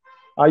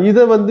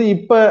 இதை வந்து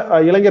இப்ப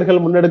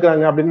இளைஞர்கள்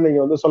முன்னெடுக்கிறாங்க அப்படின்னு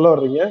நீங்க வந்து சொல்ல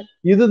வர்றீங்க.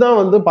 இதுதான்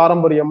வந்து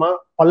பாரம்பரியமா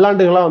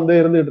பல்லாண்டுகளா வந்து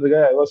இருந்துகிட்டு இருக்க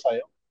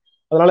விவசாயம்.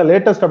 அதனால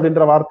லேட்டஸ்ட்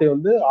அப்படின்ற வார்த்தை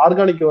வந்து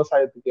ஆர்கானிக்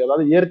விவசாயத்துக்கு,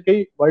 அதாவது இயற்கை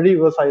வழி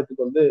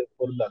விவசாயத்துக்கு வந்து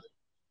பொருந்தாது.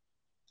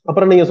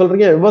 அப்புறம் நீங்க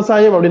சொல்றீங்க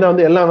விவசாயம் அப்படின்னா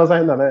வந்து எல்லா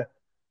விவசாயம் தானே,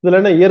 இதுல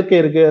என்ன இயற்கை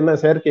இருக்கு, என்ன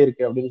செயற்கை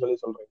இருக்கு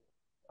அப்படின்னு சொல்றீங்க.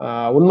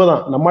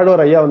 உண்மைதான்.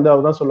 நம்மளோட ஐயா வந்து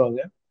அதுதான்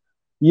சொல்லுவாங்க,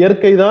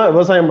 இயற்கை தான்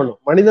விவசாயம் பண்ணும்.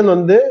 மனிதன்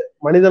வந்து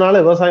மனிதனால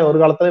விவசாயம் ஒரு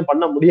காலத்திலையும்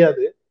பண்ண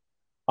முடியாது.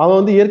 அவன்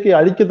வந்து இயற்கையை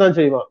அழிக்கத்தான்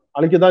செய்வான்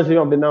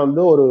அப்படின்னா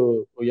வந்து ஒரு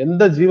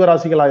எந்த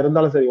ஜீவராசிகளா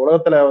இருந்தாலும் சரி,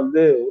 உலகத்துல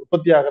வந்து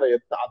உற்பத்தி ஆகிற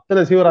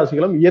அத்தனை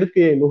ஜீவராசிகளும்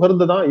இயற்கையை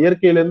நுகர்ந்துதான்,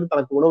 இயற்கையிலிருந்து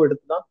தனக்கு உணவு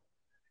எடுத்துதான்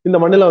இந்த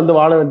மண்ணில வந்து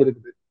வாழ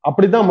வேண்டியிருக்குது.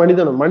 அப்படித்தான்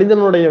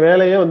மனிதனுடைய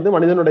வேலையே வந்து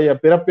மனிதனுடைய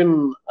பிறப்பின்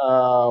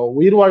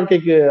உயிர்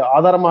வாழ்க்கைக்கு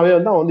ஆதாரமாவே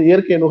வந்து அவன் வந்து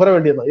இயற்கையை நுகர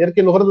வேண்டியதுதான்,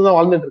 இயற்கை நுகர்ந்துதான்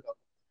வாழ்ந்துட்டு இருக்கான்.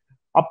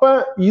 அப்ப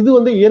இது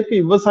வந்து இயற்கை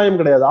விவசாயம்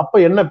கிடையாது. அப்ப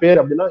என்ன பேர்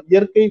அப்படின்னா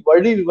இயற்கை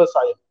வழி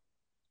விவசாயம்.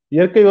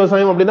 இயற்கை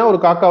விவசாயம் அப்படின்னா ஒரு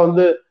காக்கா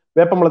வந்து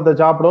வேப்பமலத்தை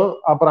சாப்பிடும்,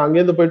 அப்புறம்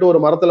அங்கேருந்து போயிட்டு ஒரு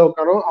மரத்துல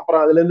உட்காரும்,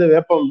 அப்புறம் அதுல இருந்து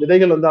வேப்பம்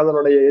விதைகள் வந்து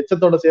அதனுடைய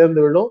எச்சத்தோட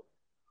சேர்ந்து விடும்.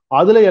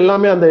 அதுல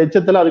எல்லாமே அந்த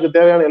எச்சத்துல அதுக்கு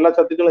தேவையான எல்லா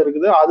சத்துக்களும்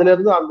இருக்குது. அதுல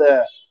இருந்து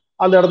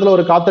அந்த இடத்துல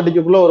ஒரு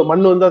காத்தடிக்குள்ள ஒரு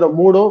மண் வந்து அதை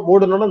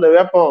மூடணும்னு அந்த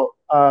வேப்பம்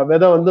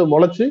விதை வந்து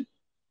முளைச்சு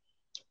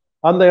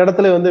அந்த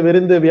இடத்துல வந்து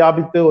விரிந்து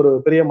வியாபித்து ஒரு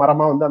பெரிய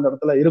மரமா வந்து அந்த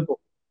இடத்துல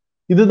இருக்கும்.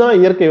 இதுதான்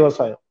இயற்கை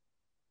விவசாயம்.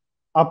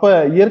 அப்ப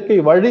இயற்கை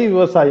வழி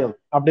விவசாயம்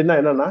அப்படின்னா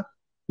என்னன்னா,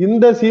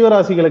 இந்த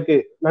சீவராசிகளுக்கு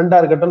நண்டா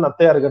இருக்கட்டும்,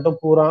 நத்தையா இருக்கட்டும்,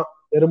 பூரா,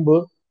 எறும்பு,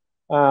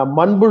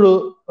 மண்புழு,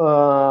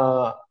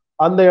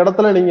 அந்த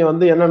இடத்துல நீங்க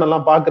வந்து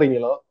என்னென்னலாம்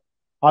பாக்குறீங்களோ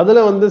அதுல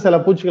வந்து சில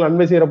பூச்சிகள்,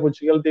 நன்மை செய்யற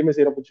பூச்சிகள், தீமை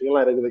செய்யற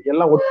பூச்சிகள்லாம் இருக்குது.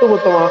 எல்லாம்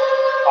ஒட்டுமொத்தமா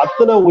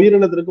அத்தனை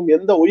உயிரினத்திற்கும்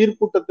எந்த உயிர்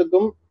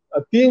கூட்டத்துக்கும்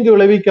தீங்கு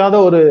விளைவிக்காத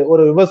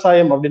ஒரு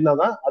விவசாயம் அப்படின்னா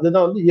தான்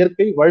அதுதான் வந்து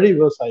இயற்கை வழி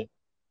விவசாயம்.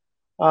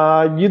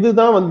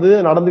 இதுதான் வந்து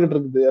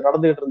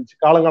நடந்துகிட்டு இருந்துச்சு,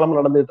 காலங்காலமா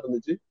நடந்துகிட்டு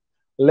இருந்துச்சு.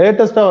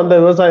 லேட்டஸ்டா வந்த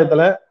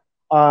விவசாயத்துல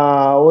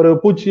ஒரு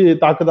பூச்சி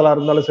தாக்குதலா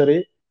இருந்தாலும் சரி,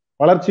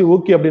 வளர்ச்சி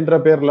ஊக்கி அப்படின்ற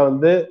பேர்ல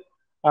வந்து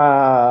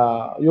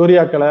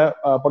யூரியாக்களை,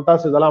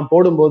 பொட்டாசு இதெல்லாம்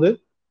போடும்போது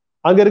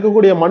அங்க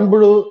இருக்கக்கூடிய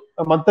மண்புழு,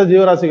 மற்ற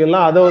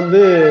ஜீவராசிகள்லாம் அதை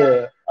வந்து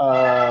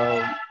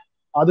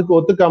அதுக்கு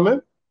ஒத்துக்காம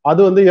அது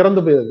வந்து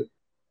இறந்து போயிருது.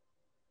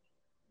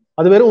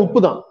 அது வெறும் உப்பு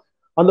தான்.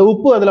 அந்த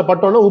உப்பு அதுல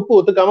பட்டோன்னா உப்பு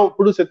ஒத்துக்காம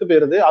புழு செத்து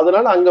போயிருது.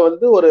 அதனால அங்க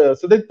வந்து ஒரு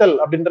சிதைத்தல்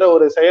அப்படின்ற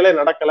ஒரு செயலே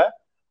நடக்கல.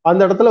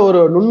 அந்த இடத்துல ஒரு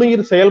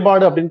நுண்ணுயிர்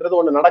செயல்பாடு அப்படின்றது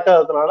ஒண்ணு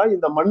நடக்காததுனால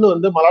இந்த மண்ணு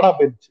வந்து மலடா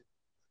போயிடுச்சு.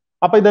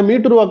 அப்ப இதை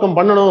மீட்டுருவாக்கம்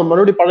பண்ணணும்,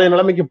 மறுபடியும் பழைய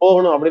நிலைமைக்கு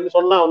போகணும் அப்படின்னு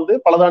சொன்னா வந்து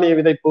பலதானிய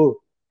விதைப்பு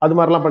அது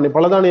மாதிரிலாம் பண்ணி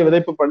பலதானிய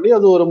விதைப்பு பண்ணி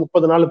அது ஒரு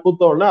 30 நாள்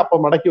பூத்த உடனே அப்ப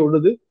மடக்கி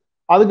விடுது.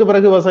 அதுக்கு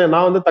பிறகு விவசாயம்,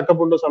 நான் வந்து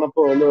தக்கப்பூண்டு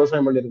சனப்பு வந்து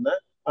விவசாயம் பண்ணியிருந்தேன்.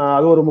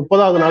 அது ஒரு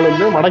 30வது நாள்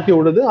வந்து மடக்கி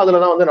விடுது. அதுல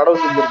நான் வந்து நடவு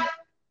செஞ்சிருந்தேன்.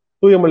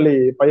 தூயமல்லி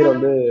பயிர்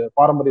வந்து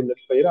பாரம்பரிய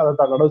நெல் பயிர், அதை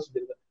தான் நடவு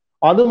செஞ்சிருந்தேன்.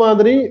 அது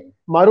மாதிரி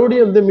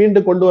மறுபடியும் வந்து மீண்டு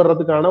கொண்டு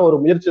வர்றதுக்கான ஒரு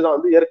முயற்சி தான்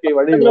வந்து இயற்கை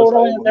வழி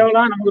விவசாயம்.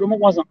 நமக்கு ரொம்ப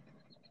மோசம்.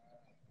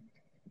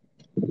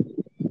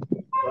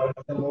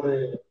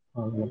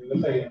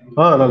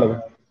 நல்லது.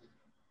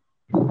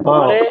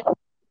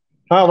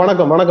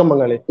 வணக்கம் வணக்கம்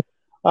பங்காளி.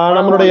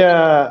 நம்மளுடைய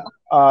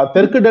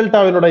தெற்கு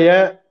டெல்டாவினுடைய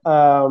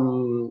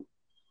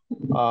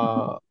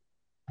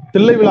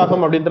தில்லை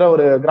விளாகம் அப்படின்ற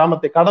ஒரு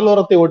கிராமத்தை,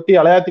 கடலோரத்தை ஒட்டி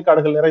அலையாத்தி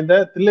காடுகள் நிறைந்த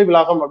தில்லை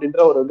விளாகம் அப்படின்ற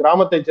ஒரு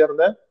கிராமத்தை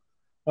சேர்ந்த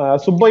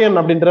சுப்பையன்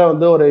அப்படின்ற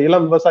வந்து ஒரு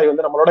இளம் விவசாயி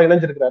வந்து நம்மளோட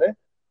இணைஞ்சிருக்கிறாரு.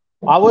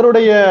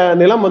 அவருடைய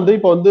நிலம் வந்து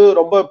இப்ப வந்து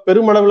ரொம்ப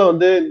பெருமளவுல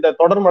வந்து இந்த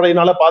தொடர்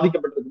மழையினால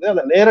பாதிக்கப்பட்டிருக்குது.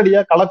 அதை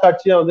நேரடியா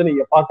களக்காட்சியா வந்து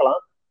நீங்க பார்க்கலாம்.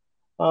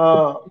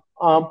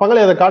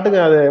 பங்காளி அதை காட்டுங்க,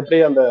 அது எப்படி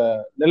அந்த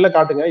நெல்லை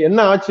காட்டுங்க, என்ன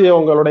ஆச்சு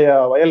உங்களுடைய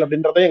வயல்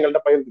அப்படின்றத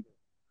எங்கள்கிட்ட பகிர்ந்து.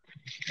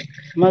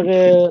 நமக்கு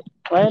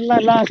வயல்லாம்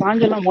எல்லாம்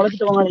காஞ்செல்லாம்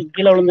முளைச்சிட்டு வாங்க,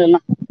 கீழே விழுந்து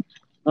எல்லாம்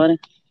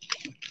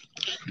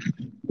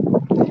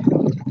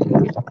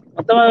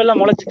மொத்தமா எல்லாம்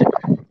முளைச்சிட்டு.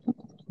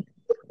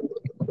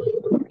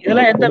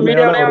 இதெல்லாம் எந்த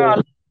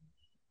மீடியாவிலையும்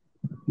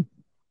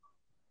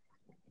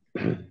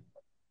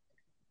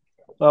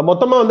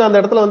மொத்தமா வந்து அந்த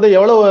இடத்துல வந்து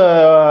எவ்வளவு,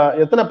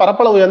 எத்தனை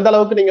பரப்பளவு, எந்த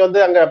அளவுக்கு நீங்க வந்து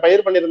அங்க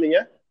பயிர் பண்ணிருந்தீங்க?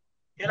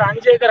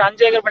 5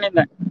 ஏக்கர்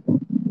பண்ணியிருந்தேன்.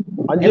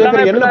 5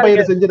 ஏக்கர் என்ன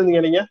பயிர்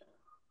செஞ்சிருந்தீங்க நீங்க?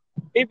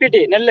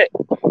 பிபிடி நெல்லு.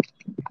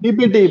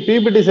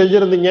 பிபிடி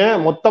செஞ்சிருந்தீங்க.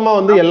 மொத்தமா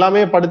வந்து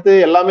எல்லாமே படுத்து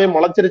எல்லாமே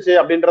முளைச்சிருச்சு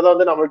அப்படின்றத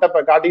வந்து நம்மள்ட்ட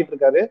இப்ப காட்டிட்டு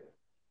இருக்காரு.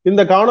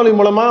 இந்த காணொலி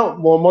மூலமா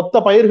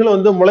மொத்த பயிர்களும்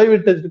வந்து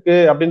முளைவிட்டு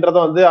அப்படின்றத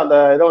வந்து அந்த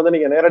இதை வந்து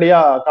நீங்க நேரடியா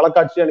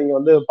களக்காட்சியா நீங்க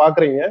வந்து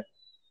பாக்குறீங்க.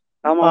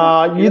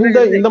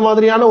 இந்த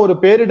மாதிரியான ஒரு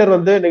பேரிடர்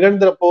வந்து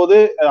நிகழ்ந்த போது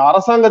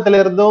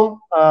அரசாங்கத்திலிருந்தும்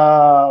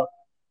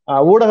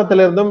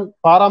ஊடகத்திலிருந்தும்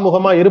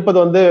பாராமுகமா இருப்பது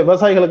வந்து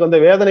விவசாயிகளுக்கு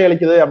வந்து வேதனை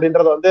அளிக்குது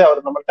அப்படின்றத வந்து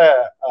அவர் நம்மள்ட்ட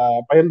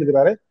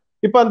பகிர்ந்துக்கிறாரு.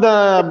 இப்ப அந்த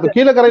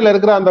கீழக்கரையில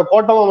இருக்கிற அந்த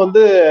கோட்டவம்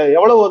வந்து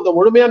எவ்வளவு வந்து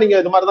முழுமையா நீங்க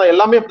இது மாதிரிதான்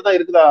எல்லாமே இப்படிதான்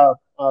இருக்குதா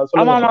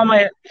சொல்லுங்க?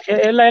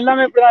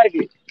 எல்லாமே இப்படிதான்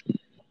இருக்கு.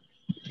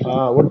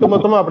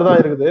 ஒட்டுமொத்தமா அப்படிதான்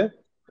இருக்குது.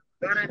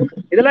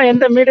 இதெல்லாம்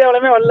எந்த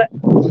மீடியாவிலுமே வரல.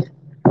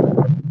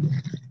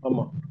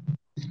 ஆமா,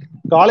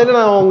 காலையில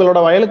நான் உங்களோட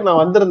வயலுக்கு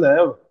நான் வந்திருந்தேன்,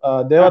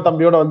 தேவா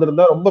தம்பியோட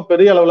வந்திருந்தேன். ரொம்ப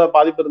பெரிய அளவுல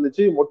பாதிப்பு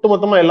இருந்துச்சு.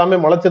 ஒட்டுமொத்தமா எல்லாமே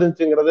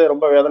முளைச்சிருந்துச்சுங்கிறது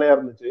ரொம்ப வேதனையா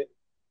இருந்துச்சு.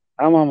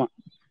 ஆமா ஆமா,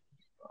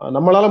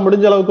 நம்மளால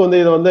முடிஞ்ச அளவுக்கு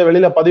வந்து இதை வந்து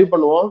வெளியில பதிவு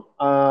பண்ணுவோம்.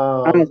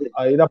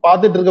 இதை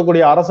பார்த்துட்டு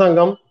இருக்கக்கூடிய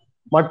அரசாங்கம்,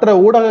 மற்ற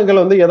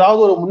ஊடகங்கள் வந்து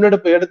ஏதாவது ஒரு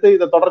முன்னெடுப்பு எடுத்து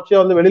இதை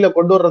தொடர்ச்சியா வந்து வெளியில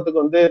கொண்டு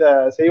வர்றதுக்கு வந்து இதை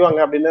செய்வாங்க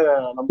அப்படின்னு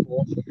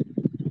நம்புவோம்.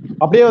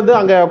 அப்படியே வந்து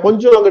அங்க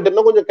கொஞ்சம் அங்கிட்ட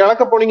இன்னும் கொஞ்சம்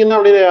கிழக்க போனீங்கன்னா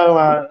அப்படியே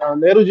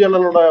நேருஜி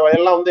அண்ணனோட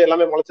வயல்லாம் வந்து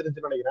எல்லாமே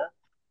முளைச்சிருச்சுன்னு நினைக்கிறேன்.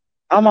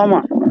 ஆமா ஆமா,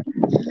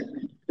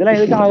 இதெல்லாம்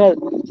எதுக்கும் ஆகாது.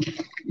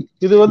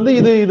 இது வந்து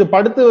இது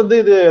படுத்து வந்து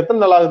இது எத்தனை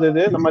நாள் ஆகுது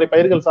இது இந்த மாதிரி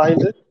பயிர்கள்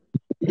சாய்ந்து?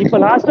 இப்ப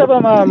லாஸ்டா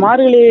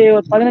மார்கழி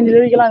 15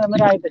 தேதிக்கெல்லாம் இந்த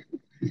மாதிரி ஆயிடுச்சு.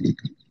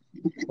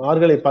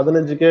 மார்கழி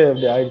 15க்கே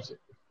இப்படி ஆயிடுச்சு.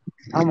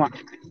 ஆமா.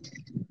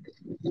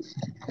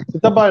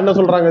 சித்தப்பா என்ன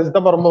சொல்றாங்க?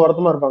 சித்தப்பா ரொம்ப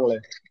வருத்தமா இருப்பாங்களே.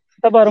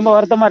 சித்தப்பா ரொம்ப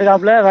வருத்தமா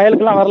இருக்காப்ல,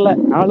 வயலுக்குலாம் வரல,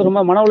 ஆளு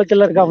ரொம்ப மன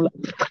உளைச்சல்ல இருக்காப்ல.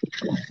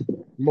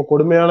 ரொம்ப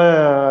கொடுமையான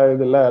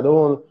இது இல்ல,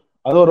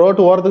 அதுவும்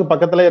ரோட்டு ஓரத்துக்கு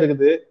பக்கத்திலே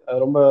இருக்குது. அது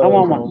ரொம்ப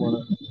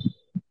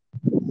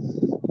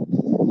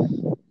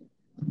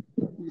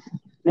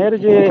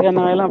நேருஜி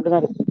என்ன வயலும்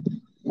அப்படிதான் இருக்கு.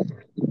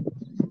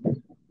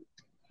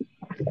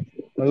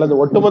 நல்லது.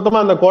 ஒட்டுமொத்தமா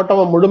அந்த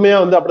கோட்டவம் முழுமையா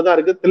வந்து அப்படிதான்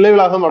இருக்கு.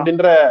 தில்லைவிளாகம்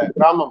அப்படின்ற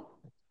கிராமம்,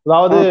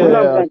 அதாவது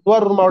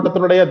திருவாரூர்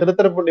மாவட்டத்தினுடைய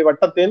திருத்துறைப்பூண்டி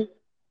வட்டத்தின்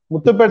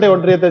முத்துப்பேட்டை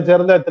ஒன்றியத்தை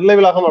சேர்ந்த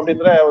தில்லைவிளாகம்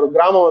அப்படின்ற ஒரு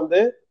கிராமம் வந்து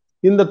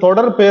இந்த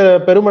தொடர்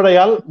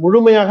பெருமழையால்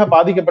முழுமையாக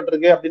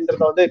பாதிக்கப்பட்டிருக்கு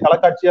அப்படின்றத வந்து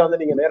களக்காட்சியா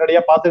வந்து நீங்க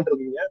நேரடியா பார்த்துட்டு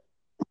இருக்கீங்க.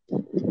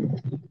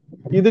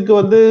 இதுக்கு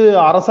வந்து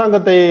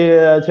அரசாங்கத்தை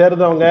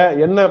சேர்ந்தவங்க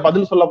என்ன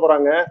பதில் சொல்ல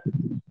போறாங்க?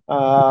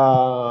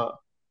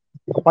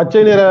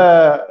 பச்சை நிற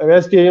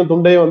வேஷ்டியையும்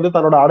துண்டையும் வந்து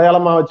தன்னோட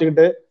அடையாளமா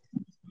வச்சுக்கிட்டு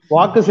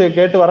வாக்கு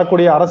கேட்டு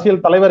வரக்கூடிய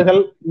அரசியல் தலைவர்கள்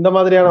இந்த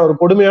மாதிரியான ஒரு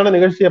கொடுமையான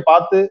நிகழ்ச்சியை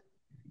பார்த்து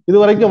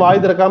இதுவரைக்கும்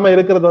வாய் திறக்காம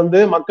இருக்கிறது வந்து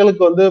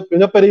மக்களுக்கு வந்து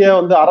மிகப்பெரிய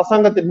வந்து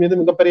அரசாங்கத்தின்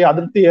மீது மிகப்பெரிய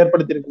அதிருப்தி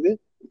ஏற்படுத்தி இருக்குது.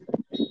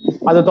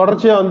 அது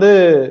தொடர்ச்சியா வந்து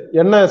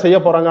என்ன செய்ய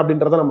போறாங்க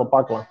அப்படின்றத நம்ம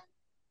பார்க்கலாம்.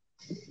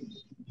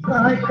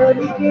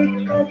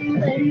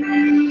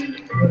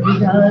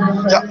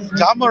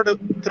 ஜாமோடு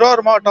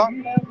திருவாரூர் மாவட்டம்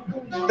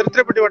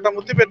திருத்துறைப்பூண்டி வட்டம்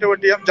முத்துப்பேட்டை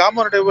ஒட்டியம்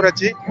ஜாமோனுடைய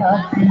ஊராட்சி.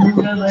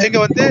 இங்க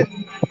வந்து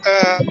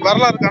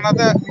வரலாறு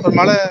காணாத ஒரு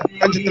மழை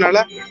பெஞ்சதுனால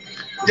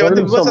இங்க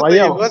வந்து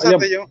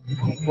விவசாயத்தையும்.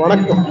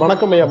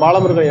 வணக்கம் ஐயா,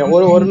 பாலமுருகன் ஐயா,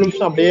 ஒரு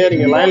நிமிஷம் அப்படியே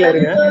நீங்க லைன்ல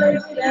இருங்க.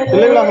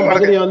 தில்லைவிளாகம்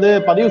பகுதியை வந்து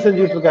பதிவு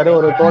செஞ்சுட்டு இருக்காரு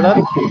ஒரு தோழர்,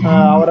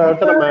 அவரை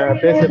விட்டு நம்ம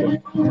பேசிடலாம்.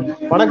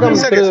 வணக்கம்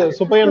திரு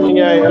சுப்பையன்,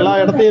 நீங்க எல்லா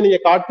இடத்தையும் நீங்க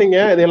காட்டுங்க,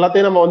 இது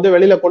எல்லாத்தையும் நம்ம வந்து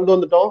வெளியில கொண்டு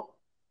வந்துட்டோம்.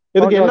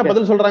 இதுக்கு என்ன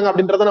பதில் சொல்றாங்க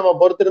அப்படின்றத நம்ம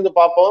பொறுத்திருந்து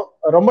பார்ப்போம்.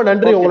 ரொம்ப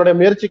நன்றி, உங்களுடைய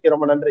முயற்சிக்கு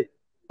ரொம்ப நன்றி.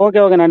 ஓகே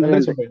ஓகே,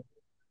 நன்றி சுப்பையன்.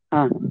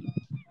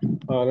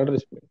 நன்றி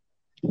சுப்பையன்.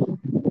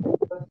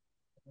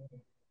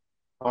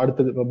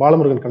 அடுத்தது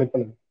பாலமுருகன் கனெக்ட்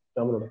பண்ணுங்க.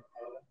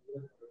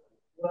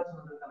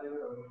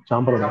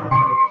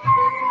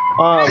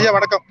 ஐயா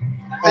வணக்கம்.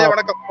 ஐயா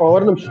வணக்கம்.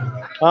 ஒரு நிமிஷம்.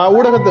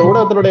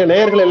 ஊடகத்தினுடைய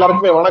நேயர்கள்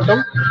எல்லாருக்குமே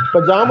வணக்கம். இப்ப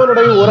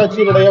ஜாமனுடைய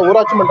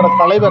ஊராட்சி மன்ற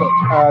தலைவர்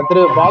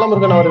திரு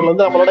பாலமுருகன் அவர்கள்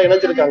வந்து நம்மளோட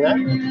இணைஞ்சிருக்காங்க.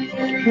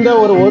 இந்த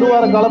ஒரு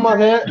வார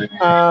காலமாக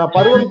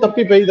காலம்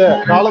தப்பி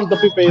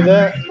பெய்த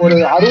ஒரு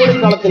அறுவடை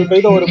காலத்தில்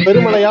பெய்த ஒரு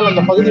பெருமழையால்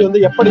அந்த பகுதி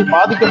வந்து எப்படி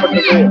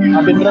பாதிக்கப்பட்டது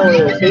அப்படின்ற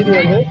ஒரு செய்தி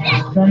வந்து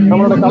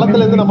நம்மளோட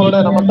களத்துல இருந்து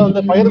நம்மகிட்ட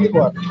வந்து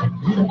பகிர்ந்துக்குவார்.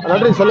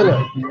 நன்றி, சொல்லுங்க.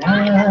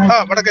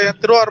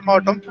 வணக்கம். திருவாரூர்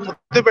மாவட்டம்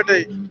முத்துப்பேட்டை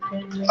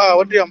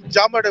ஒன்றியம்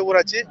ஜாமனுடைய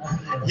ஊராட்சி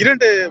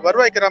 2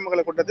 வருவாய்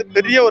கிராமங்களை கொண்டது.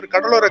 பெரிய ஒரு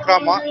கடலோர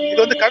கிராமம். இது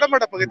வந்து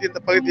கடமட பகுதி.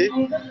 இந்த பகுதி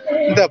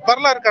இந்த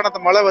வரலாறு காணாத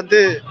மழை வந்து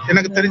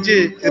எனக்கு தெரிஞ்சு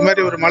இது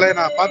மாதிரி ஒரு மழையை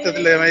நான் பார்த்தது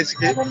இல்லை.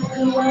 வயசுக்கு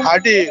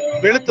அடி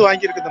வெளுத்து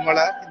வாங்கியிருக்கு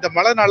இந்த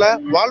மழைனால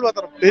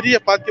வாழ்வாதாரம் பெரிய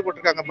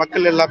பாதிக்கப்பட்டிருக்காங்க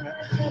மக்கள் எல்லாமே.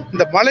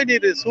 இந்த மழை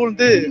நீர்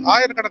சூழ்ந்து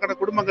ஆயிரக்கணக்கான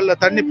குடும்பங்கள்ல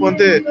தண்ணி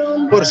போந்து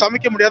ஒரு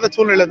சமைக்க முடியாத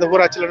சூழ்நிலை இந்த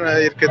ஊராட்சியில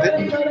இருக்குது.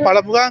 பல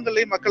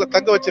முகாம்கள்லையும் மக்களை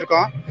தங்க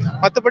வச்சிருக்கோம்.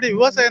 மற்றபடி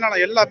விவசாய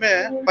நிலம் எல்லாமே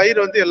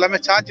பயிர் வந்து எல்லாமே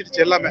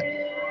சாஞ்சிடுச்சு. எல்லாமே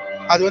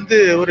அது வந்து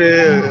ஒரு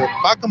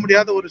பார்க்க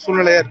முடியாத ஒரு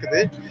சூழ்நிலையா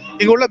இருக்குது.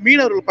 இங்க உள்ள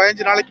மீனவர்கள்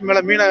 15 நாளைக்கு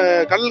மேல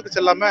கடலுக்கு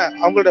செல்லாம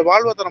அவங்களுடைய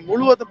வாழ்வாதாரம்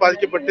முழுவதும்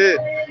பாதிக்கப்பட்டு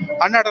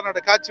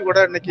அன்னாட காட்சி கூட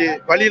இன்னைக்கு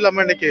வழி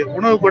இல்லாம, இன்னைக்கு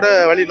உணவு கூட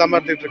வழி இல்லாம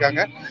இருந்துட்டு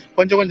இருக்காங்க.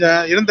 கொஞ்சம்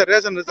இருந்த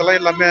ரேஷன் எல்லாம்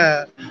எல்லாமே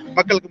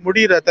மக்களுக்கு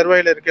முடிகிற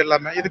தருவாயில இருக்கு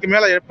எல்லாமே. இதுக்கு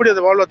மேல எப்படி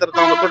அந்த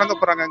வாழ்வாதாரத்தை அவங்க தொடங்க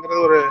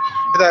போறாங்கிறது ஒரு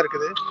இதா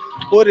இருக்குது.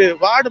 ஒரு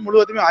வார்டு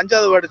முழுவதுமே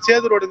 5வது வார்டு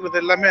சேது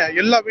ரோடுங்கிறது எல்லாமே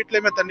எல்லா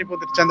வீட்லயுமே தண்ணி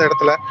போந்துருச்சு. அந்த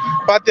இடத்துல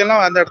பாத்தீங்கன்னா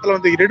அந்த இடத்துல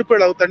வந்து இடுப்பு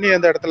அளவு தண்ணி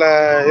அந்த இடத்துல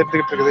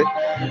இருந்துகிட்டு இருக்குது.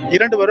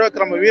 2 வருவாய்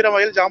கிராமம்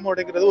வீரவயல்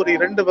ஜாமோடுங்கிறது ஒரு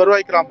 2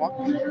 வருவாய் கிராமம்.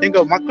 இங்க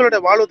மக்களுடைய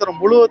வாழ்வாதாரம்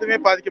முழுவதுமே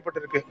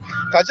பாதிக்கப்பட்டிருக்கு.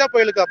 கஜா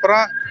புயலுக்கு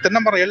அப்புறம் தென்னை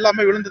மரம்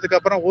எல்லாமே விழுந்ததுக்கு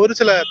அப்புறம் ஒரு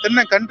சில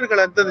தென்னை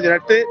கன்றுகளை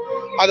நட்டு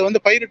அதை வந்து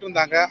பயிரிட்டு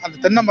இருந்தாங்க. அந்த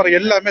தென்னை மரம்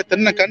எல்லாமே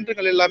தென்னை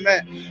கன்றுகள் எல்லாமே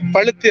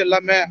பழுத்து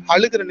எல்லாமே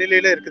அழுகிற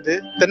நிலையில இருக்குது.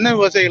 தென்னை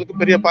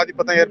விவசாயிகளுக்கு பெரிய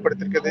பாதிப்பை தான்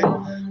ஏற்படுத்திருக்குது.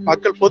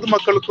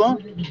 பொதுமக்களுக்கும்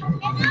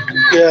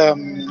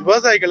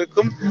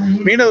விவசாயிகளுக்கும்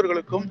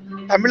மீனவர்களுக்கும்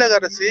தமிழக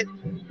அரசு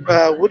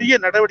உரிய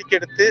நடவடிக்கை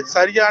எடுத்து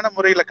சரியான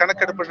முறையில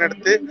கணக்கெடுப்பு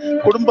நடத்தி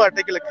குடும்ப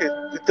அட்டைகளுக்கு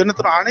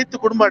அனைத்து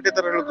குடும்ப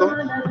அட்டைதாரர்களுக்கும்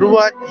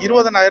ரூபாய்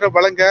 20,000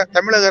 வழங்க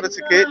தமிழக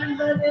அரசுக்கு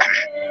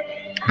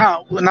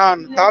நான்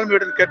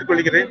தாழ்மையுடன்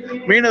கேட்டுக்கொள்கிறேன்.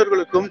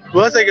 மீனவர்களுக்கும்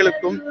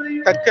விவசாயிகளுக்கும்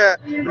தக்க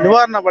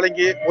நிவாரணம்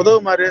வழங்கி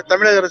உதவுமாறு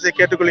தமிழக அரசை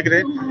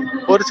கேட்டுக்கொள்கிறேன்.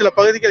 ஒரு சில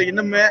பகுதிகள்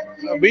இன்னுமே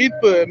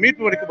மீட்பு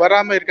பணிக்கு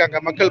வராம இருக்காங்க.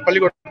 மக்கள்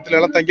பள்ளிக்கூடத்துல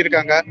எல்லாம்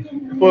தங்கியிருக்காங்க.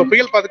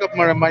 புயல்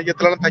பாதுகாப்பு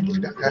மையத்துல எல்லாம்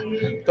தங்கியிருக்காங்க.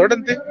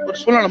 தொடர்ந்து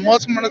ஒரு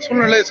மோசமான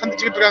சூழ்நிலையை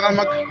சந்திச்சுக்கிட்டு இருக்காங்க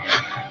மக்கள்.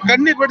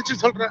 கண்ணீர்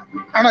படிச்சு சொல்றேன்.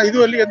 ஆனா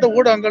இதுவரையும் எந்த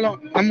ஊடகங்களும்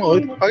நம்ம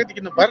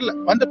பகுதிக்கு இன்னும் வரல.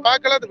 வந்து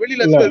பார்க்கல, அது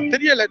வெளியில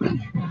தெரியல.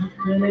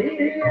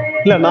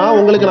 இல்ல, நான்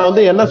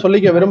வந்து என்ன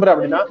சொல்லிக்க விரும்புறேன்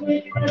அப்படின்னா,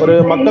 ஒரு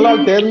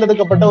மக்களால்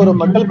தேர்ந்தெடுக்கப்பட்ட ஒரு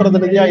மக்கள்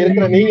பிரதிநிதியா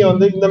இருக்கிற நீங்க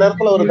வந்து இந்த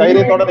நேரத்துல ஒரு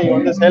தைரியத்தோட நீங்க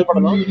வந்து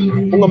செயல்படணும்.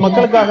 உங்க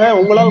மக்களுக்காக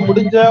உங்களால்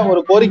முடிஞ்ச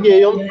ஒரு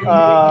கோரிக்கையையும்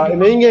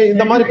நீங்க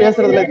இந்த மாதிரி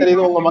பேசுறதுல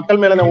தெரியுது. உங்க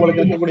மக்கள் மேல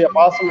உங்களுக்கு இருக்கக்கூடிய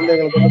பாசம் வந்து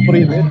எங்களுக்கு வந்து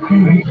புரியுது.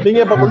 நீங்க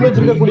இப்ப முன்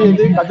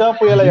வச்சிருக்கக்கூடியது கஜா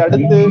புயலை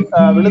அடுத்து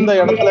விழுந்த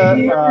இடத்துல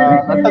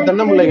நட்ட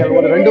தென்னம்பிள்ளைகள்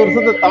ஒரு 2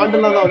 வருஷத்தை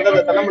தாண்டினதான் வந்து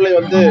அந்த தென்னம்பிள்ளை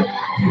வந்து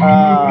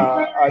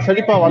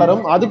செழிப்பா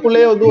வளரும்.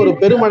 அதுக்குள்ளேயே வந்து ஒரு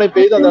பெருமழை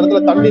பெய்து அந்த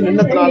இடத்துல தண்ணி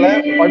நின்னதுனால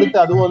படுத்து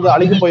அதுவும் வந்து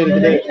அழுகி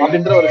போயிருக்குது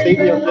அப்படின்ற ஒரு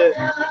செய்தியை வந்து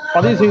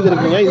பதிவு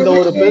செய்திருக்கீங்க. இந்த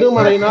ஒரு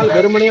பெருமழையினால்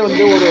வெறுமனே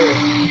வந்து ஒரு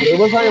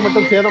விவசாயம்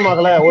மட்டும்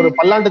சேதமாகல, ஒரு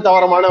பல்லாண்டு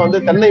தாவரமான வந்து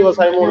தென்னை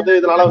விவசாயமும் வந்து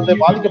இதனால வந்து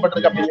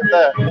பாதிக்கப்பட்டிருக்கு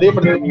அப்படிங்கிறத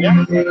தெரியப்படுத்திருக்கீங்க.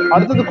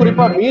 அடுத்தது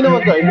குறிப்பா மீனவ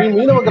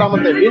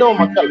கிராமத்தை மீனவ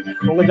மக்கள்,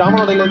 உங்க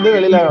ஜாமனோடையில இருந்து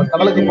வெளியில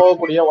கடலுக்கு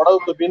போகக்கூடிய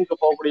உடவுக்கு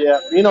மீனுக்கு போகக்கூடிய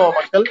மீனவ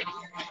மக்கள்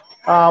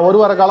ஒரு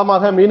வார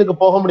காலமாக மீனுக்கு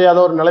போக முடியாத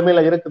ஒரு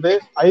நிலைமையில இருக்குது.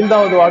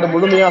 5வது வார்டு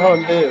முழுமையாக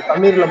வந்து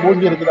தண்ணீர்ல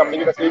மூழ்கி இருக்குது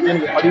அப்படிங்கிற செய்தியை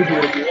நீங்க பதிவு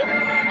செய்திருக்கீங்க.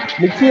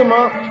 நிச்சயமா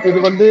இது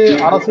வந்து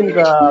அரசின்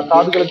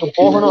காதுகளுக்கு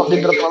போகணும்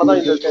அப்படின்றதுனாலதான்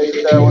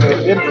இந்த ஒரு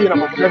முயற்சியை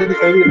நம்ம முன்னெடுத்து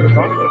செய்துட்டு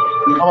இருக்கோம்.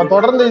 நம்ம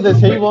தொடர்ந்து இதை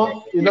செய்வோம்.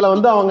 இதுல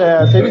வந்து அவங்க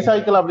செவி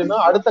சாய்க்கல அப்படின்னா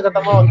அடுத்த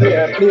கட்டமா வந்து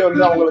எப்படி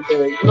வந்து அவங்களுக்கு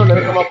இன்னும்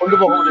நெருக்கமா கொண்டு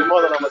போக முடியுமோ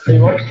அதை நம்ம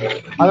செய்வோம்.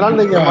 அதனால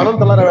நீங்க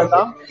மனம் தளர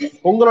வேண்டாம்.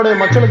 உங்களுடைய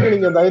மக்களுக்கு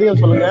நீங்க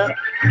தைரியம் சொல்லுங்க.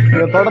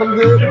 இதை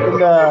தொடர்ந்து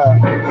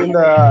இந்த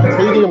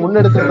செய்தியை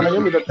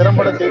முன்னெடுக்கிறதுலையும் இதை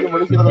திறம்பட செய்து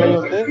முடிக்கிறதுலையும்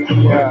வந்து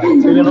நீங்க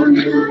செய்யணும்.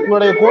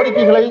 உங்களுடைய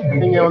கோரிக்கைகளை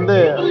நீங்க வந்து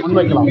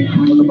முன்வைக்கலாம்.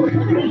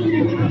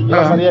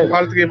 சரியா?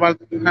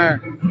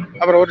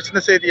 அப்புறம் ஒரு சின்ன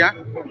செய்தியா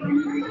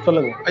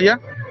சொல்லுங்க ஐயா.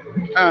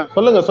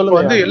 சொல்லுங்க.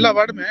 வந்து எல்லா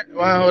வார்டுமே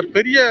ஒரு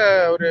பெரிய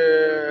ஒரு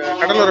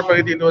கடலோர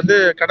பகுதி. இது வந்து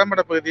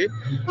கடமட பகுதி.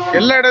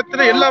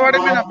 எல்லா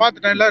வார்டுமே நான்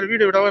பார்த்துட்டேன். எல்லாரும்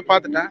வீடு விடவே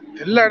பார்த்துட்டேன்.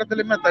 எல்லா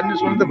இடத்துலயுமே தண்ணி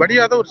சூழ்ந்து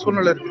வடியாத ஒரு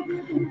சூழ்நிலை இருக்கு.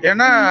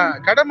 ஏன்னா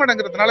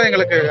கடமடங்கிறதுனால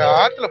எங்களுக்கு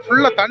ஆத்துல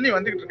ஃபுல்லா தண்ணி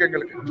வந்துகிட்டு இருக்கு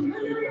எங்களுக்கு.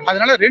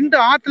 அதனால 2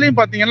 ஆத்துலயும்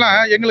பாத்தீங்கன்னா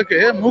எங்களுக்கு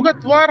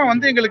முகத்துவாரம்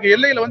வந்து எங்களுக்கு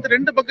எல்லையில வந்து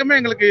 2 பக்கமே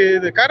எங்களுக்கு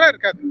இது கரை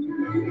இருக்காது.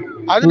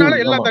 அதனால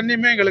எல்லா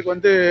தண்ணியுமே எங்களுக்கு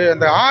வந்து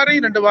அந்த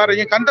ஆறையும் 2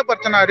 வாரையும் கந்த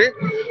பச்சனாறு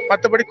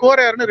மற்றபடி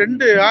கோரையாறுன்னு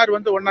 2 ஆறு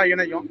வந்து ஒன்னா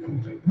இணையும்.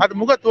 அது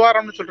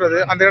முகத்துவாரம்னு சொல்றது.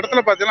 அந்த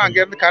இடத்துல பாத்தீங்கன்னா அங்க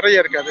இருந்து கரையே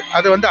இருக்காது.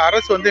 அது வந்து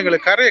அரசு வந்து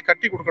எங்களுக்கு கரையை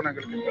கட்டி கொடுக்கணும்.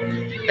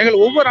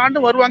 எங்களுக்கு ஒவ்வொரு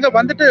ஆண்டும் வருவாங்க,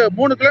 வந்துட்டு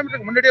 3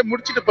 கிலோமீட்டருக்கு முன்னாடியே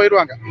முடிச்சுட்டு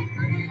போயிடுவாங்க.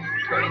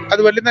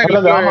 அது வரலையும் தான்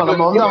நல்லது. ஆமா,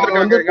 நம்ம எங்களுக்கு அவங்க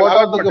கொடுத்துருக்காங்க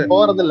கோட்டாத்துக்கு அலாட்மெண்ட்.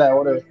 போறது இல்ல,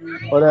 ஒரு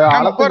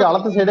ஒரு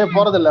அளத்து சைடே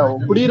போறது இல்ல,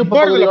 குடியிருப்பு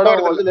பகுதியோட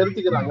அவங்க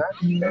நிறுத்திக்கிறாங்க.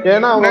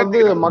 ஏன்னா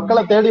அவங்க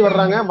மக்களை தேடி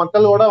வர்றாங்க,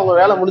 மக்களோட அவங்க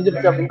வேலை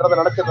முடிஞ்சிருச்சு அப்படின்றத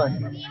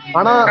நினைச்சிடுறாங்க.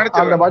 ஆனா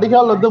அந்த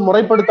வடிகால்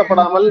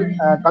முறைப்படுத்தப்படாமல்,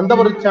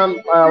 கந்தபுரிச்சான்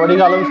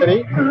வடிகாலும் சரி,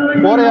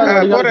 கோரையாறு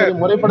வடிகாலும் சரி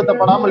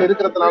முறைப்படுத்தப்படாமல்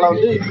இருக்கிறதுனால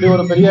இப்படி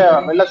ஒரு பெரிய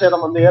வெள்ள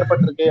சேதம்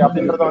ஏற்பட்டிருக்கு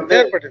அப்படின்றத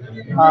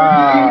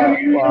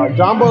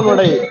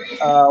ஜாம்பவனுடைய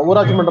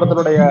ஊராட்சி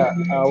மன்றத்தினுடைய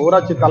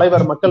ஊராட்சி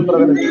தலைவர் மக்கள்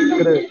பிரதிநிதி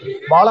திரு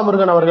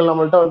பாலமுருகன் அவர்கள்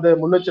நம்மள்ட்ட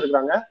முன்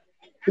வச்சிருக்காங்க.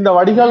 இந்த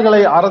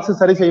வடிகால்களை அரசு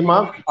சரி செய்யுமா,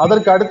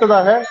 அதற்கு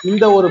அடுத்ததாக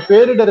இந்த ஒரு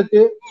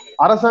பேரிடருக்கு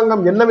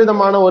அரசாங்கம் என்ன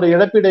விதமான ஒரு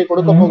இழப்பீடை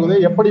கொடுக்க போகுது,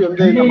 எப்படி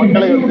இந்த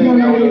மக்களை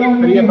இந்த ஒரு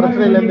பெரிய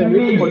பிரச்சனையில இருந்து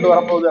மீட்டு கொண்டு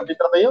வரப்போகுது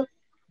அப்படின்றதையும்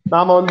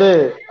நாம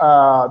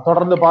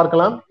தொடர்ந்து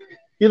பார்க்கலாம்.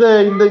 இது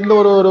இந்த இந்த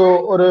ஒரு ஒரு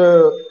ஒரு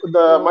இந்த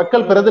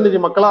மக்கள் பிரதிநிதி,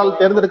 மக்களால்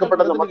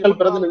தேர்ந்தெடுக்கப்பட்ட இந்த மக்கள்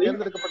பிரதிநிதி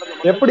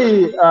எப்படி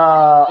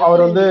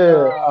அவர்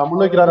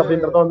முன்வைக்கிறார்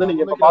அப்படின்றத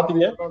நீங்க இப்ப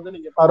பாத்தீங்க.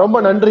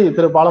 ரொம்ப நன்றி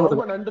திரு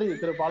பாலமுருகன்.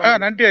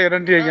 நன்றி ஐயா,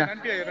 நன்றி ஐயா,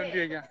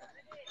 நன்றி ஐயா.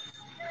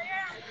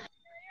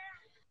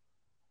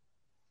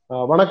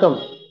 வணக்கம்.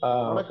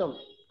 வணக்கம்.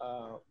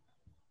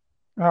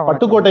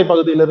 பட்டுக்கோட்டை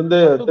பகுதியிலிருந்து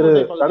திரு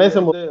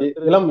கணேசமூர்த்தி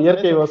இளம்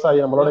இயற்கை விவசாயி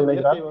நம்மளோட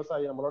இணைகிறார்.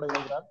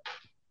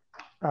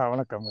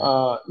 வணக்கம்.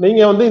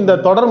 நீங்க இந்த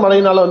தொடர்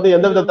மழையினால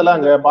எந்த விதத்துல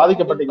அங்க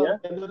பாதிக்கப்பட்டீங்க,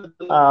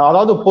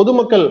 அதாவது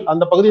பொதுமக்கள்,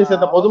 அந்த பகுதியை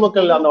சேர்ந்த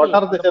பொதுமக்கள், அந்த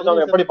வட்டாரத்தை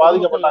சேர்ந்தவங்க எப்படி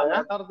பாதிக்கப்பட்டாங்க,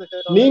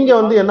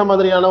 நீங்க என்ன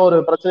மாதிரியான ஒரு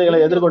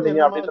பிரச்சனைகளை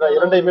எதிர்கொண்டீங்க அப்படின்ற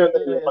இரண்டையுமே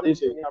நீங்க பதிவு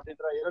செய்யுங்க.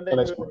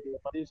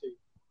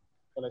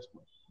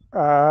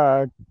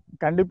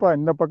 கண்டிப்பா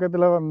இந்த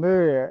பக்கத்துல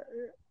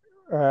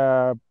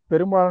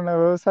பெரும்பாலான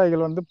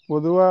விவசாயிகள்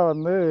பொதுவா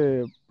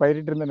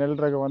பயிரிட்டு இருந்த நெல்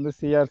ரகம்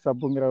சிஆர்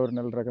சப்புங்கிற ஒரு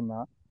நெல் ரகம்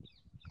தான்.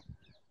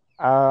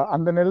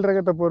 அந்த நெல்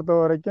ரகத்தை பொறுத்த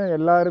வரைக்கும்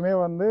எல்லாருமே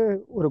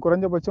ஒரு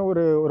குறைஞ்சபட்சம்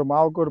ஒரு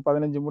மாவுக்கு ஒரு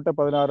 15 மூட்டை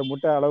 16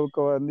 மூட்டை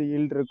அளவுக்கு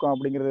ஈல்டு இருக்கும்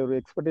அப்படிங்கிறது ஒரு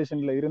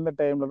எக்ஸ்பெக்டேஷன்ல இருந்த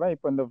டைம்ல தான்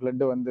இப்போ இந்த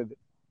ஃப்ளட் வந்தது.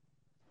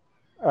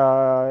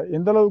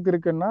 எந்த அளவுக்கு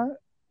இருக்குன்னா,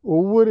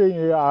 ஒவ்வொரு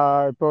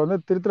இப்போ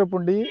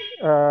திருத்துறைப்பூண்டி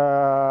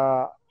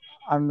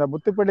அந்த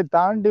முத்துப்பேட்டை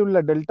தாண்டி உள்ள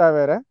டெல்டா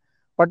வேற,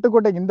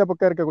 பட்டுக்கோட்டைக்கு இந்த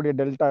பக்கம் இருக்கக்கூடிய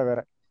டெல்டா வேற.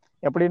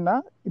 எப்படின்னா,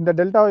 இந்த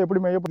டெல்டாவை எப்படி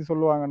மையப்படுத்தி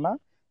சொல்லுவாங்கன்னா,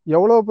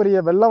 எவ்வளவு பெரிய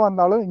வெள்ளம்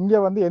வந்தாலும் இங்க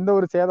எந்த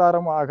ஒரு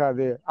சேதாரமும்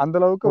ஆகாது, அந்த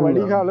அளவுக்கு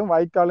வடிகாலும்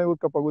வாய்க்காலும்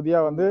இருக்க பகுதியா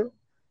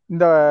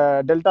இந்த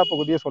டெல்டா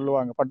பகுதியை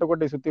சொல்லுவாங்க.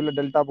 பட்டுக்கோட்டை சுத்தியுள்ள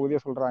டெல்டா பகுதியை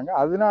சொல்றாங்க.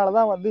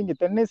 அதனாலதான் இங்க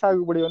தென்னை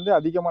சாகுபடி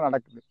அதிகமா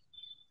நடக்குது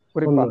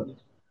குறிப்பா.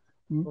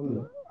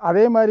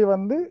 அதே மாதிரி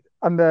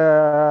அந்த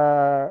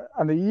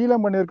அந்த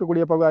ஈழமண்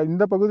இருக்கக்கூடிய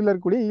இந்த பகுதியில்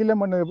இருக்கக்கூடிய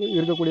ஈழமண்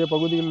இருக்கக்கூடிய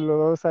பகுதியில் உள்ள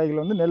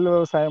விவசாயிகள் நெல்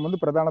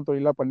விவசாயம் பிரதான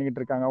தொழிலா பண்ணிக்கிட்டு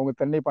இருக்காங்க, அவங்க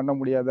தென்னை பண்ண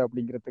முடியாது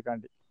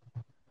அப்படிங்கிறதுக்காண்டி.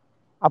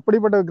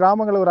 அப்படிப்பட்ட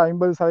கிராமங்கள் ஒரு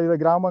 50%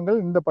 கிராமங்கள்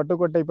இந்த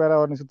பட்டுக்கோட்டை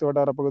பேராவரணி சுற்று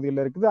வட்டார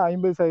பகுதியில் இருக்குது.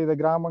 50%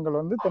 கிராமங்கள்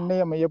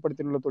தென்னையை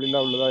மையப்படுத்தி உள்ள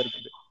தொழிலா உள்ளதா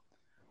இருக்குது.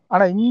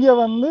 ஆனா இங்க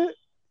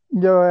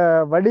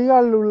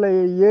வடிகால் உள்ள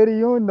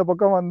ஏரியும் இந்த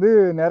பக்கம்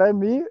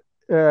நிரம்பி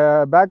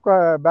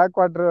பேக்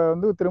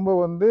வாட்டர் திரும்ப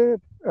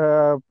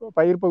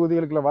பயிர்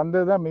பகுதிகளுக்குள்ள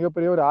வந்ததுதான்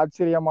மிகப்பெரிய ஒரு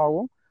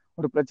ஆச்சரியமாகவும்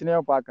ஒரு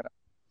பிரச்சனையாவும் பாக்குறேன்.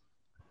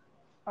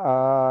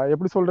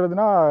 எப்படி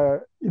சொல்றதுன்னா,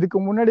 இதுக்கு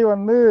முன்னாடி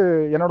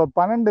என்னோட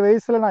 12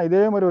 வயசுல நான்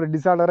இதே மாதிரி ஒரு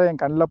டிசார்டரை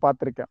என் கண்ணில்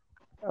பார்த்துருக்கேன்.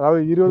 அதாவது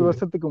 20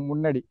 வருஷத்துக்கு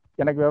முன்னாடி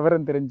எனக்கு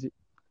விவரம் தெரிஞ்சு.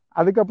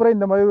 அதுக்கப்புறம்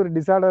இந்த மாதிரி ஒரு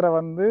டிசார்டரை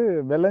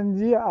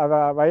விளைஞ்சி அதை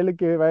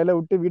வயலை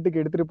விட்டு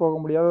வீட்டுக்கு எடுத்துட்டு போக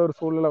முடியாத ஒரு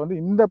சூழ்நிலை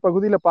இந்த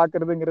பகுதியில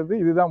பாக்குறதுங்கிறது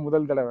இதுதான்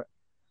முதல் தடவை.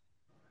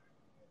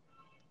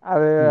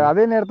 அது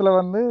அதே நேரத்துல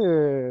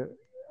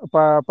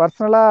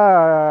பர்சனலா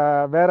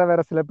வேற வேற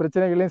சில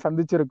பிரச்சனைகளையும்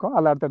சந்திச்சிருக்கோம்.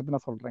 அதை அடுத்தடுத்து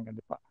நான் சொல்றேன்.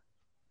 கண்டிப்பா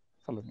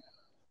சொல்லுங்க.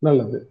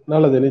 நல்லது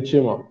நல்லது,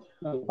 நிச்சயமா.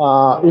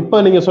 இப்ப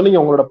நீங்க சொன்னீங்க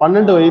உங்களோட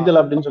 12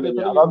 வயதுல அப்படின்னு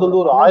சொன்னீங்க. அதாவது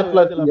ஒரு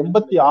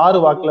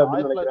 1986 வாக்குல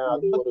அப்படின்னு நினைக்கிறேன்.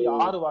 அது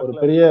ஒரு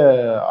பெரிய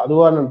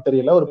அதுவான்னு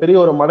தெரியல, ஒரு பெரிய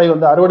ஒரு மழை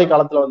அறுவடை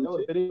காலத்துல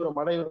ஒரு பெரிய ஒரு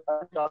மழை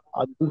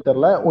அதுன்னு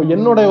தெரியல.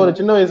 என்னோட ஒரு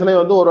சின்ன வயசுலயே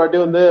ஒரு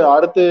வாட்டி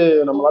அறுத்து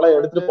நம்மளால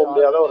எடுத்துட்டு போக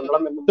முடியாத ஒரு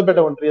நிலைமை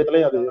முத்துப்பேட்டை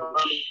ஒன்றியத்திலயும் அது.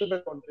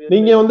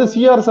 நீங்க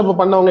சிஆர் சப்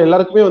பண்ணவங்க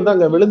எல்லாருக்குமே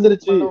அங்க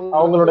விழுந்துருச்சு,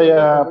 அவங்களுடைய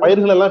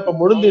பயிர்கள் எல்லாம் இப்ப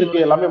முழுந்து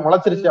இருக்கு, எல்லாமே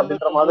முளைச்சிருச்சு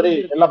அப்படின்ற மாதிரி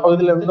எல்லா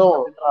பகுதியில இருந்தும்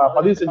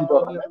பதிவு செஞ்சுட்டு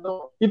வர்றாங்க.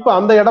 இப்ப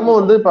அந்த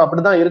இடமும் இப்ப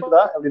அப்படிதான்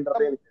இருக்குதா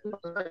அப்படின்றது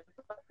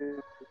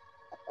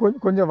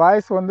கொஞ்சம்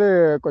வாய்ஸ்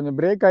கொஞ்சம்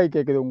பிரேக் ஆகி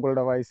கேக்குது.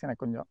 உங்களோட வாய்ஸ்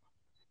எனக்கு கொஞ்சம்.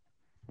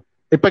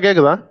 இப்ப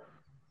கேக்குதா?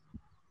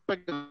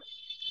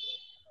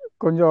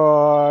 கொஞ்சம்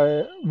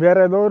வேற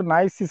ஏதோ ஒரு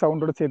நாய்ஸி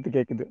சவுண்டோட சேர்த்து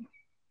கேக்குது.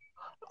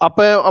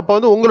 அப்ப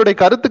உங்களுடைய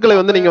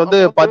கருத்துக்களை நீங்க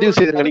பதிவு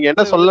செய்யுங்க. நீங்க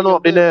என்ன சொல்லணும்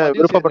அப்படின்னு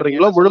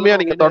விருப்பப்படுறீங்களோ முழுமையா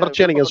நீங்க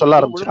தொடர்ச்சியா நீங்க சொல்ல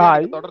ஆரம்பிச்சு.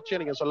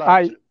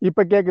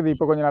 இப்ப கேக்குது,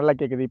 இப்ப கொஞ்சம் நல்லா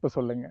கேக்குது. இப்ப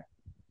சொல்லுங்க.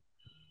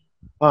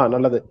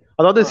 நல்லது.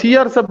 அதாவது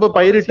சிஆர் சப்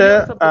பயிரிட்ட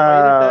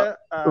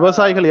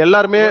விவசாயிகள்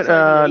எல்லாருமே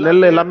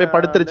நெல் எல்லாமே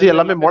படுத்துருச்சு,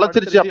 எல்லாமே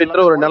முளைச்சிருச்சு அப்படின்ற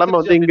ஒரு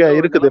நிலைமை இங்க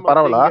இருக்குது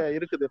பரவலா.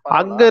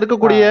 அங்க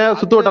இருக்கக்கூடிய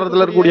சுத்து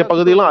வட்டாரத்துல இருக்கக்கூடிய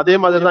பகுதிகளும் அதே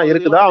மாதிரி தான்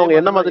இருக்குதா? அவங்க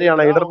என்ன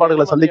மாதிரியான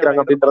இடர்பாடுகளை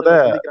சந்திக்கிறாங்க அப்படின்றத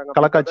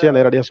களக்காட்சியா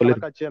நேரடியா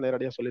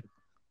சொல்லிருக்கு.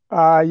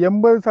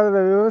 80%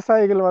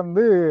 விவசாயிகள்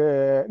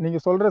நீங்க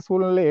சொல்ற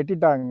சூழ்நிலை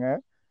எட்டிட்டாங்க.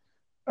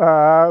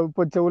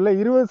 இப்போ உள்ள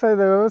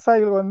 20%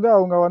 விவசாயிகள்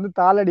அவங்க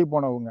தாளடி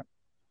போனவங்க.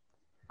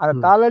 அந்த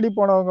தாளடி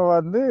போனவங்க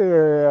வந்து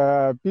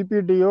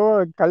பிபிடியோ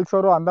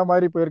கல்சரோ அந்த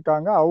மாதிரி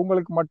போயிருக்காங்க.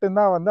 அவங்களுக்கு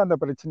மட்டும்தான் வந்து அந்த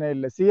பிரச்சனை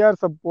இல்லை.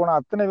 சிஆர்எஸ்எஃப் போன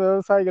அத்தனை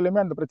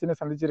விவசாயிகளுமே அந்த பிரச்சனை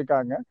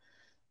சந்திச்சிருக்காங்க.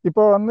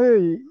 இப்போ வந்து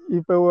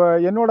இப்போ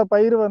என்னோட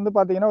பயிர் வந்து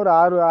பாத்தீங்கன்னா ஒரு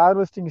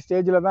ஹார்வெஸ்டிங்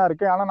ஸ்டேஜ்ல தான்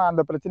இருக்கு. ஆனா நான்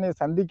அந்த பிரச்சனையை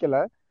சந்திக்கல.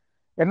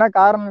 என்ன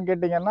காரணம்னு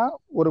கேட்டீங்கன்னா,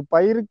 ஒரு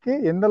பயிருக்கு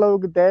எந்த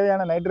அளவுக்கு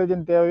தேவையான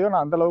நைட்ரஜன் தேவையோ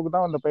நான் அந்த அளவுக்கு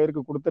தான் அந்த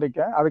பயிருக்கு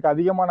கொடுத்துருக்கேன். அதுக்கு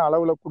அதிகமான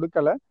அளவுல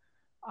கொடுக்கல.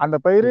 அந்த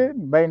பயிர்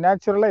பை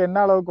நேச்சுரலா என்ன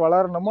அளவுக்கு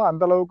வளரணுமோ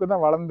அந்த அளவுக்கு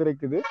தான்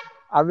வளர்ந்துருக்குது.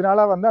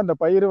 அதனால வந்து அந்த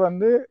பயிர்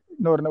வந்து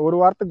இன்னொரு ஒரு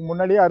வாரத்துக்கு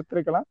முன்னாடியே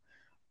அறுத்திருக்கலாம்.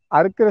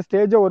 அறுக்கிற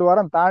ஸ்டேஜை ஒரு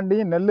வாரம் தாண்டி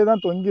நெல்லு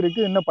தான் தொங்கி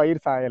இருக்கு, இன்னும்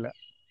பயிர் சாயல.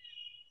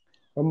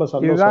 ரொம்ப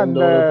சந்தோஷம்.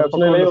 இந்த ஒரு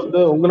பிரச்சனையிலேயே வந்து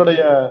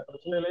உங்களுடைய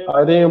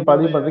இதையும்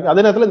பதிவு பண்றீங்க.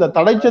 அதே நேரத்துல இந்த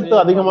தடைச்சத்து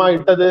அதிகமா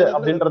இட்டது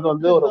அப்படின்றது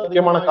வந்து ஒரு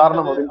முக்கியமான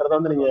காரணம் அப்படின்றத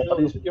வந்து நீங்க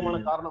பதிவு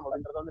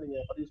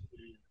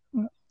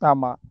செஞ்சுருக்கீங்க.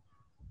 ஆமா,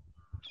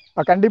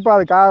 கண்டிப்பா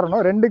அது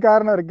காரணம். 2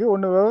 காரணம் இருக்கு.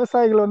 ஒண்ணு,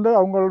 விவசாயிகள் வந்து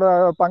அவங்களோட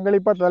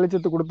பங்களிப்பா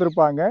தழைச்சத்து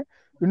கொடுத்துருப்பாங்க.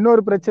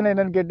 இன்னொரு பிரச்சனை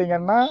என்னன்னு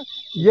கேட்டீங்கன்னா,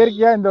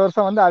 இயற்கையா இந்த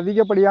வருஷம் வந்து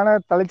அதிகப்படியான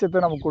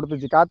தழைச்சத்தை நமக்கு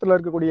கொடுத்துச்சு. காத்துல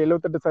இருக்கக்கூடிய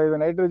 78%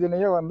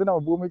 நைட்ரஜனையே வந்து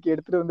நம்ம பூமிக்கு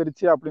எடுத்துட்டு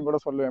வந்துருச்சு அப்படின்னு கூட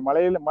சொல்லுவேன்.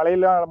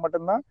 மழையில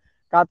மட்டும்தான்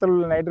காத்துல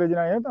உள்ள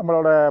நைட்ரஜனையும்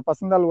நம்மளோட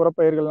பசுந்தாள்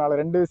உரப்பயிர்களால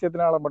 2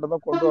 விஷயத்தினால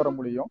மட்டும்தான் கொண்டு வர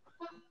முடியும்.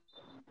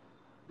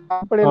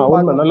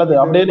 உண்மை, நல்லது.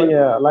 அப்படியே நீங்க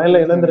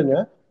லைன்ல இணைந்துருங்க.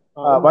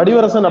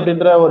 வடிவரசன்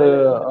அப்படின்ற ஒரு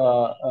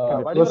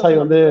விவசாயி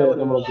வந்து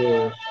நம்மளுக்கு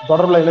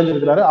தொடர்புல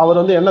இணைஞ்சிருக்கிறாரு. அவர்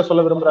வந்து என்ன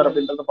சொல்ல விரும்புறாரு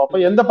அப்படின்றத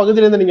பார்ப்போம். எந்த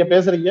பகுதியில இருந்து நீங்க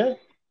பேசுறீங்க?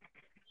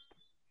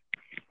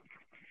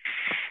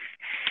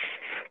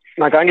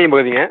 நான் காங்கேயம்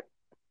பகுதிங்க,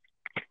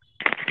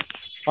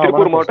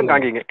 திருப்பூர் மாவட்டம்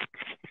காங்கேயங்க.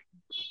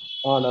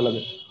 நல்லது.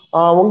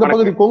 உங்க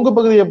பகுதி கொங்கு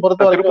பகுதியை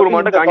பொறுத்த வரைக்கும்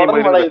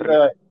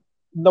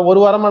இந்த ஒரு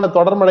வாரமான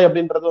தொடர்மழை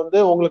அப்படின்றது வந்து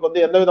உங்களுக்கு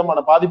வந்து எந்த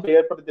விதமான பாதிப்பை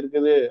ஏற்படுத்தி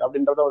இருக்குது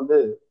அப்படின்றத வந்து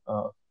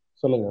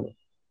சொல்லுங்க.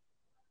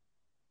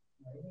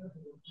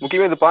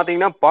 முக்கியமா இது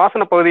பாத்தீங்கன்னா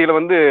பாசன பகுதியில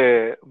வந்து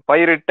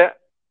பயிரிட்ட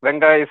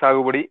வெங்காய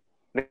சாகுபடி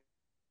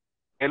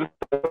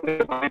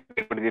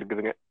ஏற்படுத்தி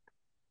இருக்குதுங்க.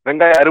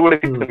 வெங்காய அறுவடை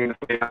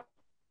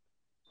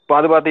இப்போ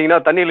அது பாத்தீங்கன்னா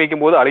தண்ணீர்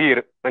வைக்கும் போது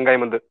அழுகிரும்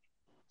வெங்காயம் வந்து.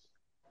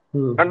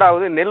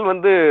 ரெண்டாவது, நெல்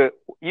வந்து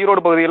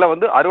ஈரோடு பகுதியில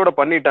வந்து அறுவடை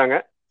பண்ணிட்டாங்க.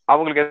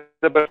 அவங்களுக்கு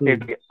எந்த பிரச்சனை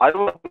இருக்கு.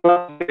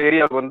 அறுவடை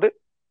ஏரியாவுக்கு வந்து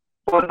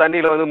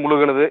தண்ணியில வந்து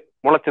முழுகுனது,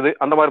 முளைச்சது,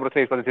 அந்த மாதிரி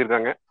பிரச்சனை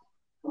சந்திச்சிருக்காங்க.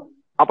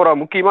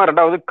 அப்புறம் முக்கியமா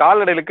ரெண்டாவது,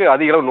 கால்நடைகளுக்கு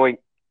அதிக அளவு நோய்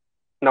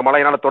இந்த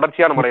மழையினால,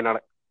 தொடர்ச்சியான மழையினால.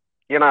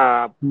 ஏன்னா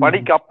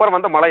படிக்கு அப்புறம்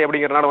வந்த மழை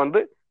அப்படிங்கறதுனால வந்து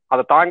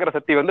அதை தாங்குற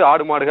சக்தி வந்து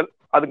ஆடு மாடுகள்,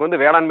 அதுக்கு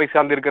வந்து வேளாண்மை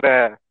சார்ந்து இருக்கிற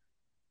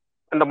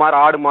இந்த மாதிரி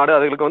ஆடு மாடு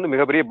அதுகளுக்கு வந்து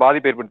மிகப்பெரிய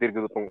பாதிப்பு ஏற்படுத்தி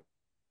இருக்குது.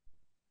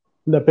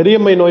 இந்த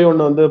பெரியம்மை நோய்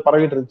ஒண்ணு வந்து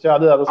பரவிட்டு இருந்துச்சு.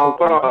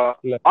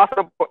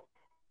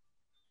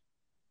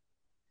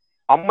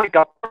 அம்மைக்கு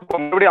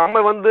அப்புறம் மறுபடியும்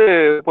அம்மை வந்து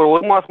இப்போ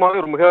ஒரு மாசமாவே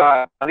ஒரு மிக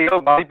அதிக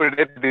அளவு பாதிப்பு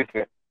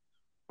ஏற்படுத்திருச்சுங்க.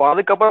 இப்போ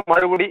அதுக்கப்புறம்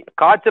மறுபடி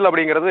காய்ச்சல்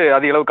அப்படிங்கிறது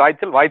அதிக அளவு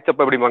காய்ச்சல்,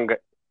 வாய்ச்சப்பு அப்படிம்பாங்க,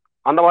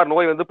 அந்த மாதிரி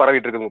நோய் வந்து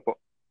பரவிட்டு இருக்குங்க இப்போ.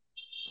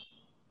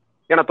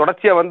 ஏன்னா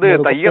தொடர்ச்சியா வந்து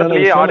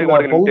ஈரத்திலேயே ஆடு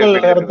மாடு. பொங்கல்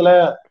நேரத்துல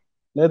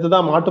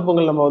நேத்துதான்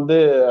மாட்டுப்பொங்கல் நம்ம வந்து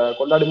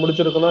கொண்டாடி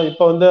முடிச்சிருக்கணும்.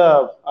 இப்ப வந்து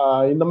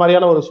இந்த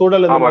மாதிரியான ஒரு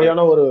சூழல், இந்த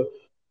மாதிரியான ஒரு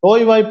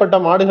நோய்வாய்ப்பட்ட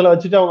மாடுகளை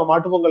வச்சுட்டு அவங்க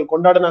மாட்டுப்பொங்கல்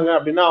கொண்டாடினாங்க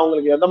அப்படின்னா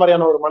அவங்களுக்கு எந்த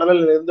மாதிரியான ஒரு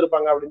மனநிலையில்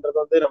இருந்திருப்பாங்க அப்படின்றத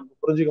வந்து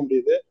நமக்கு புரிஞ்சுக்க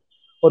முடியுது.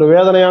 ஒரு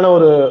வேதனையான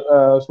ஒரு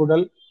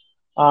சூழல்.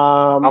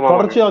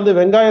 தொடர்ச்சியா வந்து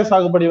வெங்காய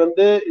சாகுபடி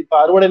வந்து இப்ப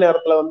அறுவடை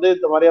நேரத்துல வந்து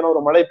இந்த மாதிரியான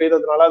ஒரு மழை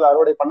பெய்ததுனால அதை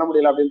அறுவடை பண்ண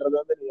முடியல அப்படின்றத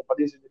வந்து நீங்க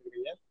பதிவு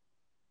செஞ்சிருக்கீங்க.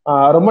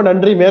 ரொம்ப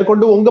நன்றி.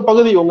 மேற்கொண்டு உங்க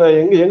பகுதி,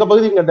 எங்க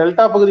பகுதி, இங்க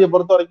டெல்டா பகுதியை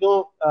பொறுத்த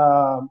வரைக்கும்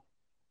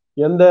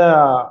எந்த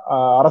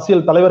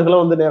அரசியல்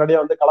தலைவர்களும் வந்து நேரடியா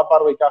வந்து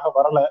களப்பார்வைக்காக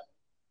வரல.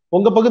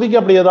 உங்க பகுதிக்கு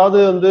அப்படி ஏதாவது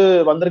வந்து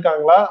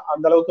வந்திருக்காங்களா?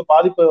 அந்த அளவுக்கு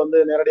பாதிப்பு வந்து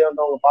நேரடியா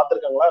வந்து அவங்க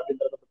பார்த்திருக்காங்களா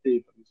அப்படின்றத பத்தி?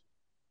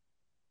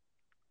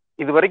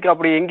 இது வரைக்கும்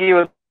அப்படி எங்கேயும்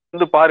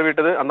வந்து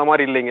பார்வையிட்டது அந்த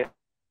மாதிரி இல்லைங்க.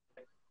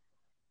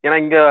 ஏன்னா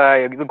இங்க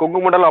இது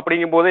கொங்கு மண்டலம்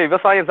அப்படிங்கும் போதே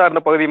விவசாயம்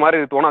சார்ந்த பகுதி மாதிரி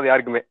இது தோணாது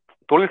யாருக்குமே.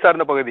 தொழில்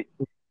சார்ந்த பகுதி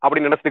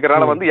அப்படி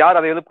நினைச்சிருக்கிறனால வந்து யார்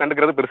அதை எதுவும்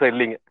கண்டுக்கிறது பெருசா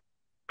இல்லைங்க.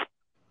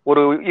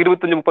 ஒரு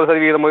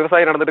 25-30%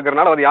 விவசாயம் நடந்துட்டு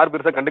இருக்கிறனால அது யாரும்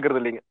பெருசா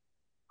கண்டுக்கிறது இல்லைங்க.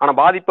 ஆனா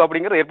பாதிப்பு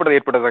அப்படிங்கிறது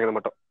ஏற்படுறதாங்க இது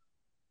மட்டும்,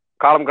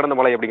 காலம் கடந்த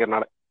மழை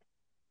அப்படிங்கறதுனால.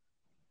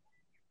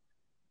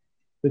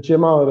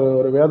 நிச்சயமா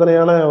ஒரு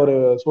வேதனையான ஒரு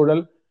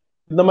சூழல்.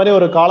 இந்த மாதிரி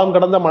ஒரு காலம்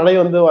கடந்த மழை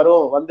வந்து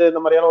வரும், வந்து இந்த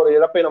மாதிரியான ஒரு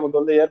இழப்பை நமக்கு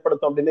வந்து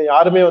ஏற்படுத்தும் அப்படின்னு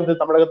யாருமே வந்து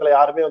தமிழகத்துல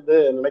யாருமே வந்து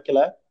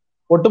நினைக்கல.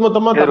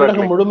 ஒட்டுமொத்தமா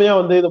தமிழகம் முழுமையா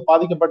வந்து இது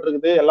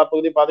பாதிக்கப்பட்டிருக்குது, எல்லா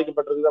பகுதியும்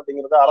பாதிக்கப்பட்டிருக்குது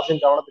அப்படிங்கறத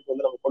அரசின் கவனத்துக்கு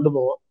வந்து நம்ம கொண்டு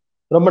போவோம்.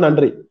 ரொம்ப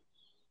நன்றி.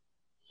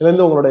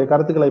 இருந்து உங்களுடைய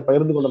கருத்துக்களை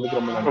பகிர்ந்து கொண்டதுக்கு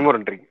ரொம்ப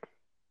நன்றி.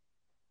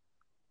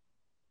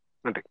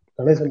 நன்றி.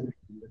 கணேசன்.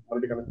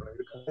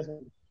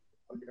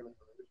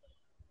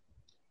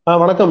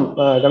 வணக்கம்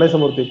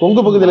கணேசமூர்த்தி.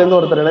 கொங்கு பகுதியில இருந்து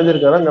ஒருத்தர்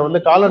இணைஞ்சிருக்காரு. அங்க வந்து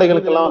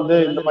கால்நடைகளுக்கு எல்லாம் வந்து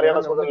இந்த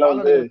மாதிரியான சூழல்ல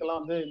வந்து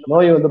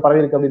நோய் வந்து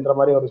பரவி இருக்கு அப்படின்ற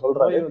மாதிரி அவர்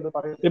சொல்றாரு.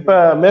 இப்ப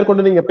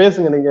மேற்கொண்டு நீங்க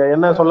பேசுங்க, நீங்க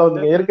என்ன சொல்ல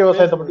வந்தீங்க? இயற்கை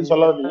விவசாயத்தை பத்தி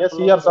சொல்ல வந்தீங்க,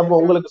 சிஆர் சப்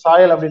உங்களுக்கு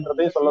சாயல்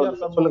அப்படின்றதையும் சொல்ல வந்தீங்க,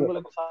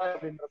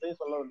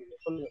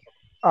 சொல்லுங்க.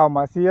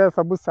 ஆமா, சிஆர்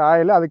சப்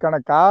சாயல். அதுக்கான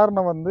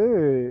காரணம் வந்து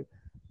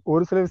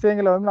ஒரு சில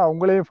விஷயங்களை வந்து நான்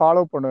உங்களையும்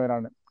ஃபாலோ பண்ணுவேன்.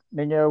 நான்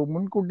நீங்க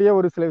முன்கூட்டியே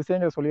ஒரு சில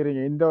விஷயங்களை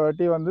சொல்லிடுறீங்க. இந்த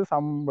வாட்டி வந்து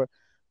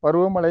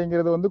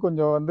பருவமழைங்கிறது வந்து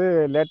கொஞ்சம் வந்து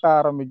லேட்டாக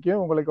ஆரம்பிக்கும்,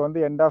 உங்களுக்கு வந்து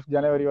எண்ட் ஆஃப்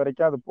ஜனவரி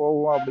வரைக்கும் அது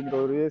போகும் அப்படிங்கிற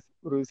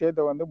ஒரு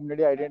விஷயத்த வந்து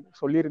முன்னாடியே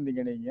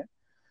சொல்லியிருந்தீங்க நீங்கள்.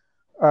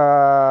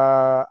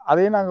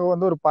 அதையும் நாங்கள்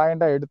வந்து ஒரு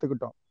பாயிண்டாக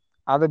எடுத்துக்கிட்டோம்.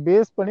 அதை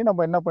பேஸ் பண்ணி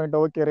நம்ம என்ன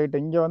பண்ணிட்டோம், ஓகே ரைட்,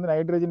 இங்கே வந்து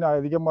நைட்ரஜன்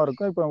அதிகமாக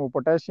இருக்கும், இப்போ நம்ம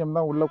பொட்டாசியம்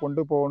தான் உள்ளே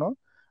கொண்டு போகணும்.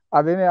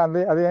 அதே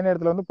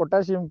நேரத்தில் வந்து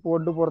பொட்டாசியம்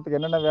கொண்டு போகிறதுக்கு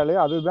என்னென்ன வேலையோ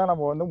அதுதான்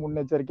நம்ம வந்து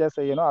முன்னெச்சரிக்கையாக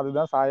செய்யணும்,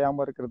 அதுதான்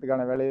சாயாமல்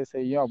இருக்கிறதுக்கான வேலையை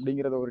செய்யும்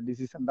அப்படிங்கிறத ஒரு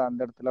டிசிஷன் தான் அந்த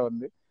இடத்துல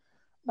வந்து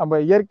நம்ம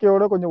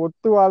இயற்கையோட கொஞ்சம்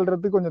ஒத்து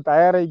வாழ்றதுக்கு கொஞ்சம்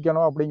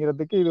தயாரிக்கணும்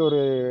அப்படிங்கிறதுக்கு இது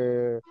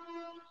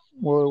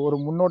ஒரு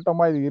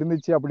முன்னோட்டமா இது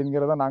இருந்துச்சு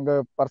அப்படிங்கிறத நாங்க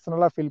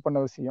பர்சனலா ஃபீல் பண்ண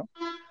விஷயம்.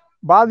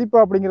 பாதிப்பு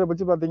அப்படிங்கிற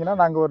பட்சம் பார்த்தீங்கன்னா,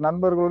 நாங்க ஒரு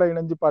நண்பர்களோட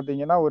இணைஞ்சு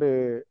பார்த்தீங்கன்னா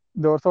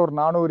இந்த வருஷம் ஒரு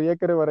 400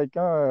 ஏக்கர்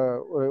வரைக்கும்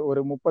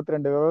ஒரு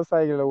 32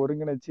 விவசாயிகளை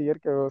ஒருங்கிணைச்சு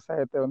இயற்கை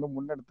விவசாயத்தை வந்து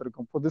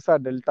முன்னெடுத்திருக்கோம் புதுசா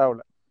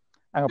டெல்டாவில்.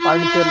 நாங்க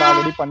பாண்டிச்சேரியில்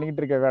ஆல்ரெடி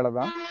பண்ணிக்கிட்டு இருக்க வேலை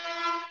தான்,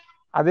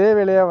 அதே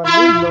வேலையா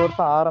வந்து இந்த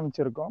வருஷம்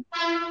ஆரம்பிச்சிருக்கோம்.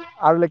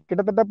 அதுல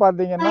கிட்டத்தட்ட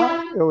பாத்தீங்கன்னா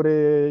ஒரு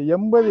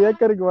 80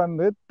 ஏக்கருக்கு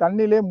வந்து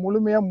தண்ணிலே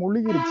முழுமையா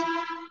முழுகிருச்சு.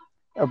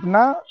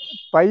 அப்படின்னா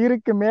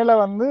பயிருக்கு மேல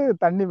வந்து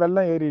தண்ணி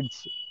வெள்ளம்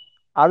ஏறிடுச்சு.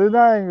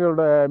 அதுதான்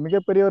எங்களோட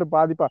மிகப்பெரிய ஒரு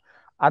பாதிப்பா.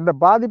 அந்த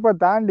பாதிப்பை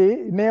தாண்டி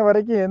இன்னைய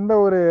வரைக்கும் எந்த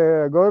ஒரு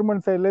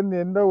கவர்மெண்ட் சைட்ல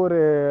இருந்து எந்த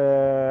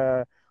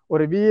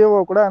ஒரு விஏஓ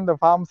கூட அந்த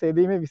ஃபார்ம்ஸ்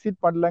எதையுமே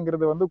விசிட்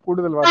பண்ணலங்கிறது வந்து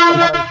கூடுதல்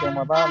வருத்தமான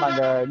விஷயமா தான்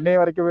நாங்க இன்னைய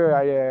வரைக்கும்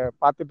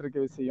பார்த்துட்டு இருக்க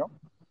விஷயம்.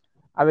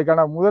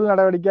 அதுக்கான முதல்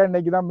நடவடிக்கையா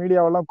இன்னைக்கு தான்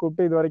மீடியாவெல்லாம்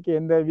கூப்பிட்டு இது வரைக்கும்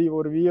எந்த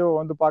ஒரு விஓ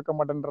வந்து பார்க்க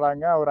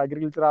மாட்டேன்றாங்க. ஒரு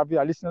அக்ரிகல்ச்சர்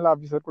அடிஷனல்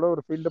ஆஃபீஸர் கூட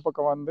ஒரு ஃபீல்டு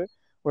பக்கம் வந்து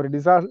ஒரு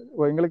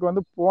எங்களுக்கு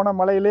வந்து போன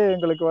மலையிலே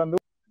எங்களுக்கு வந்து.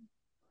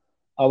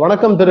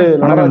 வணக்கம் திரு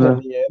நடராஜன்,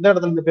 நீங்க எந்த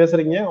இடத்துல இருந்து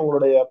பேசுறீங்க,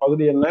 உங்களுடைய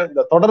பகுதி என்ன,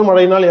 இந்த தொடர்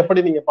மழையினால்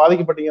எப்படி நீங்க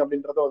பாதிக்கப்பட்டீங்க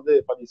அப்படின்றத வந்து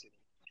பதிவு செய்யுங்க.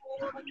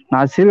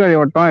 நான் சீர்காழி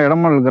வட்டம்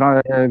இடமல்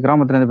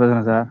கிராமத்துல இருந்து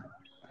பேசுறேன் சார்.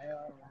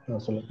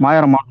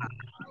 மாயரம்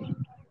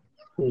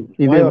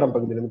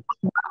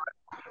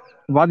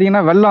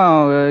பாத்தீங்கன்னா வெள்ளம்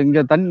இங்க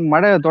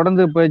மழை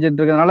தொடர்ந்து பெய்ஞ்சிட்டு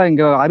இருக்கிறதுனால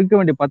இங்க அறுக்க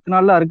வேண்டிய 10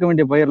 நாள்ல அறுக்க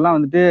வேண்டிய பயிரெல்லாம்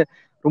வந்துட்டு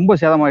ரொம்ப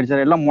சேதமாயிடுச்சு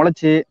சார். எல்லாம்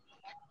முளைச்சி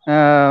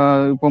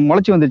இப்போ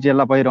முளைச்சி வந்துருச்சு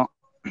எல்லா பயிரும்.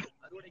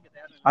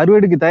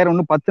 அறுவடைக்கு தயார்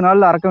இன்னும் 10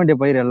 நாள்ல அறக்க வேண்டிய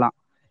பயிர் எல்லாம்.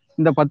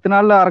 இந்த 10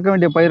 நாள்ல அறக்க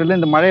வேண்டிய பயிரில்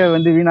இந்த மழையை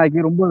வந்து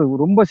வீணாக்கி ரொம்ப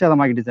ரொம்ப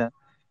சேதமாக்கிட்டு சார்.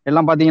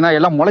 எல்லாம் பாத்தீங்கன்னா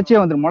எல்லாம்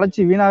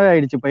முளைச்சி வீணாவே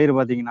ஆயிடுச்சு பயிர்.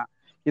 பாத்தீங்கன்னா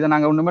இதை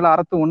நாங்க ஒண்ணுமேல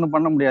அறுத்து ஒண்ணும்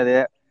பண்ண முடியாது.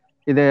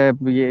 இது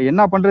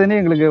என்ன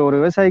பண்றதுன்னே எங்களுக்கு, ஒரு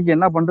விவசாயிக்கு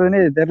என்ன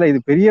பண்றதுன்னே தெரியல.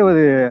 இது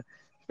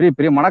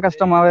பெரிய மன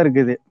கஷ்டமாவே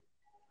இருக்குது.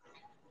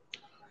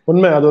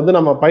 உண்மை. அது வந்து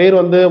நம்ம பயிர்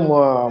வந்து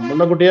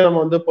முன்னக்கூட்டியே நம்ம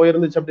வந்து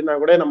போயிருந்துச்சு அப்படின்னா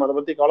கூட நம்ம அதை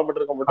பத்தி கவலைப்பட்டு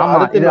இருக்க மாட்டோம்.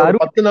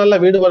 அடுத்து 10 நாள்ல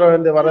வீடு வர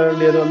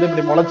வேண்டியது வந்து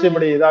இப்படி முளைச்சி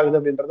இப்படி இதாகுது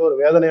அப்படின்றது ஒரு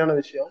வேதனையான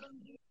விஷயம்.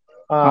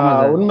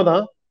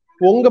 உண்மைதான்.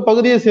 உங்க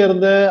பகுதியை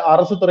சேர்ந்த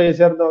அரசு துறையை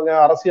சேர்ந்தவங்க,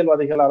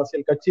 அரசியல்வாதிகள்,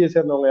 அரசியல் கட்சியை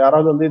சேர்ந்தவங்க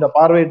யாராவது வந்து இதை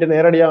பார்வையிட்டு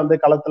நேரடியா வந்து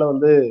களத்துல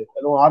வந்து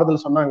எதுவும்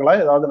ஆறுதல் சொன்னாங்களா?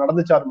 ஏதாவது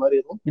நடந்துச்சா அது மாதிரி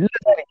எதுவும்? இல்ல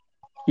சார்,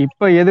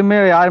 இப்ப எதுவுமே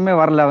யாருமே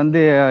வரல.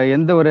 வந்து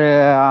எந்த ஒரு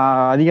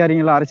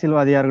அதிகாரிகளும்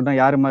அரசியல்வாதியா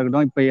இருக்கட்டும் யாருமா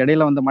இருக்கட்டும் இப்ப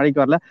இடையில வந்து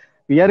மழைக்கு வரல.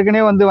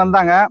 ஏற்கனவே வந்து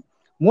வந்தாங்க.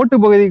 மூட்டு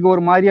பகுதிக்கு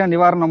ஒரு மாதிரியா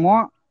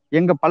நிவாரணமும்,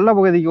 எங்க பள்ள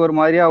பகுதிக்கு ஒரு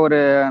மாதிரியா ஒரு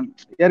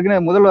ஏற்கனவே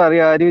முதல்வர்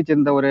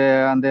அறிவிச்சிருந்த ஒரு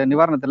அந்த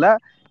நிவாரணத்துல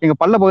எங்க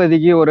பள்ள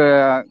பகுதிக்கு ஒரு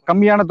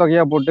கம்மியான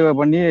தொகையா போட்டு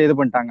பண்ணி இது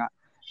பண்ணிட்டாங்க.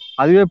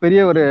 அதுவே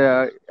பெரிய ஒரு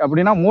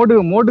அப்படின்னா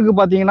மோட்டுக்கு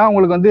பாத்தீங்கன்னா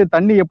உங்களுக்கு வந்து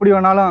தண்ணி எப்படி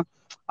வேணாலும்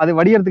அது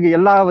வடிகிறதுக்கு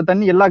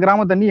எல்லா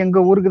கிராம தண்ணி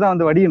எங்க ஊருக்கு தான்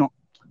வந்து வடியணும்.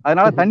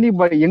 அதனால தண்ணி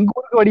எங்க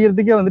ஊருக்கு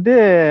வடிகிறதுக்கே வந்துட்டு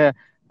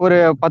ஒரு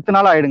 10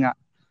 நாள் ஆயிடுங்க.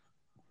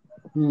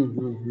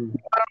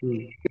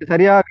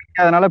 சரியா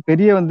அதனால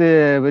பெரிய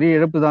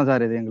இழப்பு தான்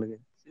சார் இது எங்களுக்கு.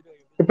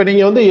 இப்ப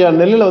நீங்க வந்து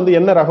நெல்லுல வந்து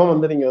என்ன ரகம்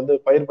வந்து நீங்க வந்து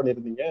பயிர்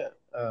பண்ணிருந்தீங்க?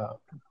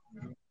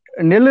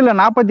 நெல்லுல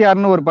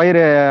 46ன்னு ஒரு பயிர்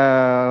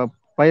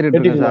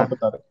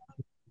சார்.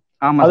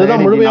 ஆமா,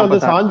 அதுதான் முழுமையா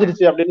வந்து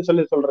சாஞ்சிருச்சு அப்படின்னு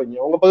சொல்றீங்க.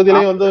 உங்க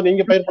பகுதியிலேயே வந்து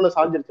நீங்க பயிர் பண்ண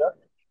சாஞ்சிருச்சா?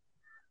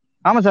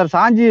 ஆமா சார்,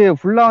 சாஞ்சி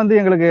ஃபுல்லா வந்து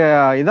எங்களுக்கு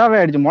இதாவே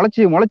ஆயிடுச்சு.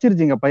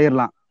 முளைச்சிருச்சுங்க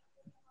பயிர்லாம்.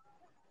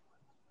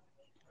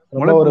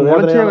 ரொம்ப ஒரு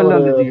வேதனையான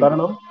ஒரு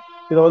தருணம்.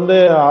 இதை வந்து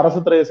அரசு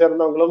துறையை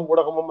சேர்ந்தவங்களும்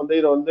ஊடகமும் வந்து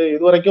இதை வந்து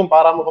இதுவரைக்கும்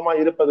பாராமுகமா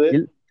இருப்பது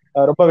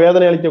ரொம்ப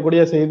வேதனை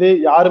அளிக்கக்கூடிய செய்தி.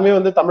 யாருமே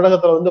வந்து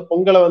தமிழகத்துல வந்து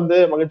பொங்கலை வந்து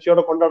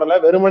மகிழ்ச்சியோட கொண்டாடல.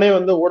 வெறுமனே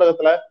வந்து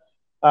ஊடகத்துல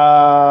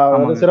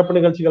சிறப்பு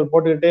நிகழ்ச்சிகள்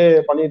போட்டுக்கிட்டே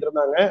பண்ணிட்டு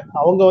இருந்தாங்க.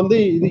 அவங்க வந்து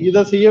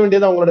இதை செய்ய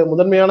வேண்டியது அவங்களுடைய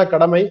முதன்மையான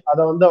கடமை.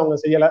 அதை வந்து அவங்க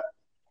செய்யல.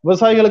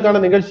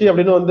 விவசாயிகளுக்கான நிகழ்ச்சி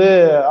அப்படின்னு வந்து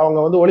அவங்க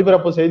வந்து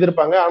ஒளிபரப்பு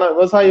செய்திருப்பாங்க. ஆனா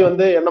விவசாயி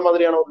வந்து என்ன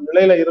மாதிரியான ஒரு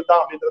நிலையில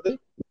இருந்தான் அப்படின்றது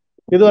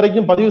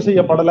இதுவரைக்கும் பதிவு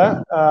செய்யப்படல.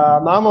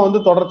 நாம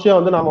வந்து தொடர்ச்சியா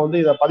வந்து நாம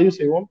வந்து இதை பதிவு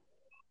செய்வோம்.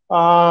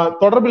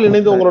 தொடர்பில்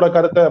இணைந்து உங்களோட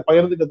கருத்தை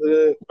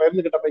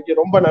பகிர்ந்துகிட்டமைக்கு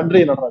ரொம்ப நன்றி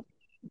நடராஜ்.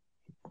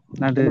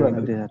 நன்றி.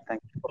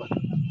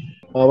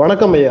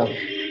 வணக்கம் ஐயா.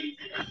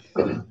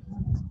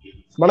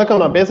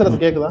 வணக்கம், நான் பேசுறது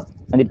கேக்குதா?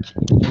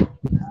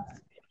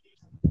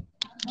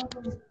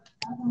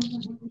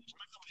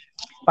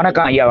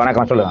 வணக்கம் ஐயா.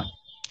 வணக்கம், சொல்லுங்க.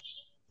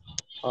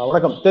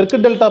 வணக்கம்.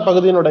 தெற்கு டெல்டா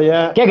பகுதியினுடைய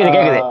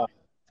கேக்குது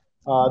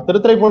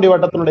திருத்துறைப்பூண்டி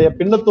வட்டத்தினுடைய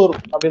பின்னத்தூர்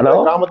அப்படின்ற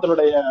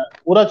கிராமத்தினுடைய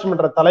ஊராட்சி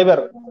மன்ற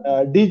தலைவர்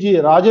டிஜி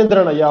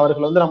ராஜேந்திரன் ஐயா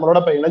அவர்கள் வந்து நம்மளோட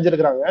இப்ப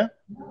இணைஞ்சிருக்கிறாங்க.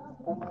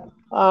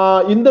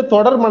 இந்த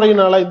தொடர்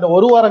மழையினால, இந்த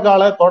ஒரு வார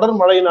கால தொடர்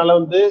மழையினால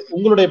வந்து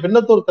உங்களுடைய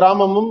பின்னத்தூர்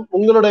கிராமமும்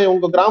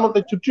உங்க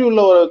கிராமத்தை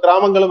சுற்றியுள்ள ஒரு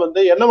கிராமங்களும்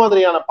வந்து என்ன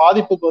மாதிரியான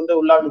பாதிப்புக்கு வந்து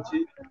உள்ளானுச்சு?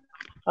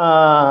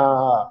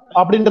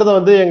 அப்படின்றத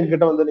வந்து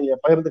எங்ககிட்ட வந்து நீங்க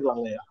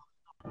பகிர்ந்துக்கலாங்க ஐயா.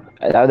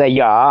 அதாவது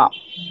ஐயா,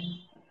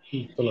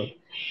 சொல்லுங்க.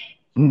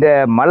 இந்த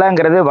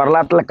மலைங்கிறது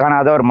வரலாற்றுல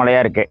காணாத ஒரு மலையா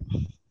இருக்கு.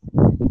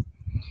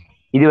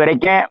 இது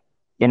வரைக்கும்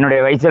என்னுடைய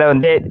வயசுல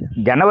வந்து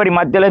ஜனவரி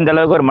மாதத்துல இந்த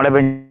அளவுக்கு ஒரு மழை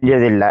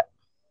பெஞ்சது இல்லை.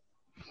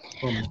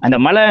 அந்த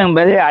மழை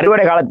என்பது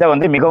அறுவடை காலத்தை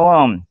வந்து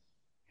மிகவும்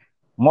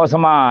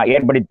மோசமா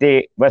ஏற்படுத்தி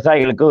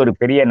விவசாயிகளுக்கு ஒரு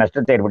பெரிய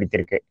நஷ்டத்தை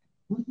ஏற்படுத்தியிருக்கு.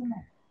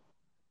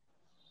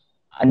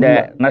 அந்த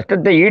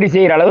நஷ்டத்தை ஈடு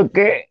செய்யற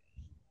அளவுக்கு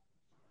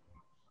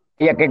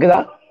ஐயா கேக்குதா?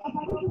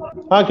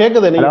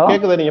 கேக்குது.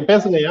 நீங்க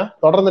பேசுங்க ஐயா,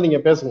 தொடர்ந்து நீங்க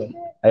பேசுங்க.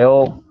 ஐயோ,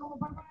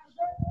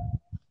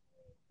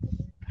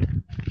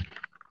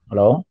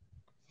 ஹலோ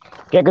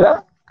கேக்குதா?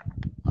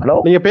 ஹலோ,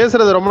 நீங்க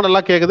பேசுறது ரொம்ப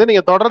நல்லா கேக்குது.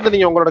 நீங்க தொடர்ந்து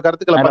நீங்க உங்களோட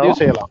கருத்துக்களை பதிவு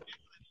செய்யலாம்.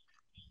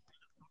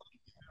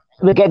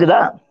 இது கேக்குதா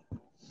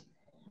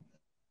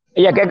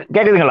ஐயா?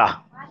 கேக்குதுங்களா?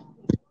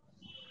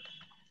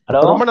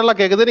 ஹலோ, ரொம்ப நல்லா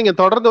கேக்குது. நீங்க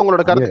தொடர்ந்து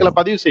உங்களோட கருத்துக்களை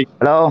பதிவு செய்யுங்க.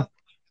 ஹலோ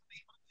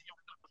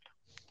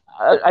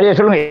ஐயா,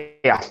 சொல்லுங்க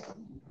ஐயா.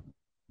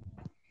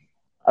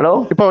 ஹலோ,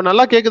 இப்போ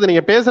நல்லா கேக்குது.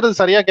 நீங்க பேசுறது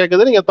சரியா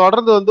கேக்குது. நீங்க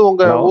தொடர்ந்து வந்து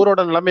உங்க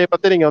ஊரோட நிலைமையை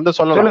பத்தி நீங்க வந்து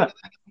சொல்லலாம்.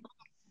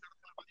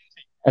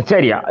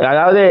 சரியா,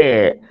 அதாவது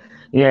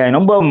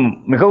ரொம்ப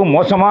மிகவும்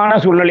மோசமான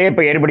சூழ்நிலையை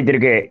இப்ப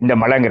ஏற்படுத்தியிருக்கு இந்த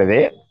மழைங்கிறது.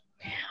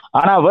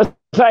 ஆனா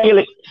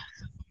விவசாயிகள்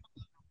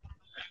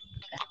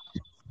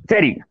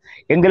சரி,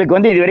 எங்களுக்கு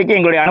வந்து இது வரைக்கும்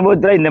எங்களுடைய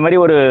அனுபவத்துல இந்த மாதிரி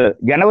ஒரு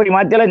ஜனவரி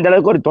மாதத்துல இந்த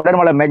அளவுக்கு ஒரு தொடர்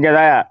மழை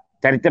பெஞ்சதா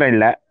சரித்திரம்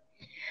இல்லை.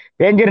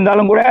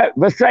 பெஞ்சிருந்தாலும் கூட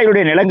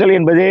விவசாயிகளுடைய நிலங்கள்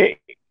என்பது,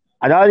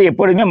 அதாவது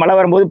எப்பொழுதுமே மழை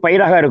வரும்போது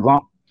பயிராக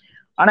இருக்கும்.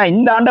 ஆனா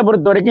இந்த ஆண்டை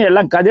பொறுத்த வரைக்கும்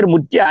எல்லாம் கதிர்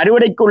முற்றி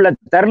அறுவடைக்கு உள்ள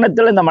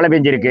தருணத்துல இந்த மழை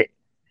பெஞ்சிருக்கு.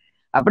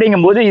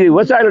 அப்படிங்கும்போது இது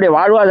விவசாயிகளுடைய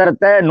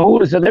வாழ்வாதாரத்தை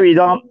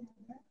 100%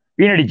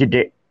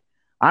 வீணடிச்சிட்டு.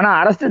 ஆனா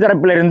அரசு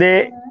தரப்புல இருந்து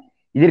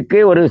இதற்கு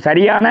ஒரு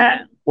சரியான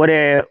ஒரு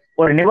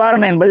ஒரு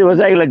நிவாரணம் என்பது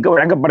விவசாயிகளுக்கு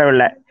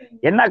வழங்கப்படவில்லை.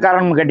 என்ன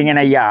காரணம்னு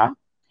கேட்டீங்கன்னா ஐயா,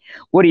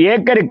 ஒரு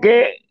ஏக்கருக்கு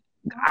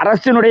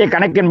அரசினுடைய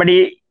கணக்கின்படி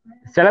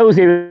செலவு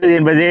செய்வது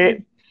என்பது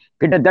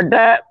கிட்டத்தட்ட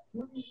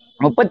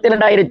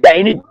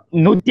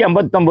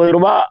 32,159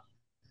 ரூபாய்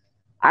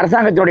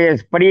அரசாங்கத்தினுடைய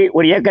படி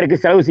ஒரு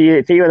ஏக்கருக்கு செலவு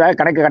செய்வதாக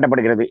கணக்கு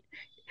காட்டப்படுகிறது.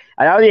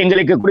 அதாவது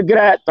எங்களுக்கு கொடுக்கிற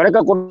தொடக்க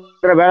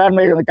கூட்டுறவு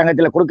வேளாண்மை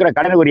சங்கத்தில் கொடுக்கிற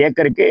கடன் ஒரு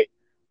ஏக்கருக்கு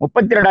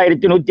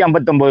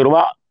 32,159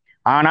 ரூபாய்.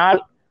 ஆனால்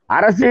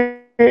அரசு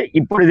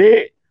இப்பொழுது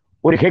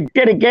ஒரு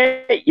ஹெக்டேருக்கே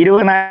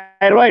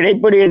 20,000 ரூபாய்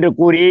இடைப்படி என்று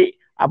கூறி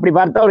அப்படி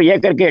பார்த்தா ஒரு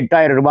ஏக்கருக்கு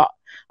 8,000 ரூபாய்.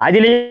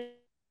 அதிலே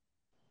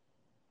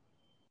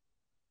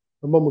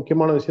ரொம்ப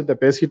முக்கியமான விஷயத்த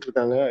பேசிட்டு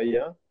இருக்காங்க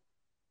ஐயா.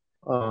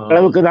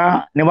 அளவுக்கு தான்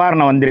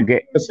நிவாரணம் வந்திருக்கு.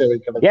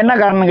 என்ன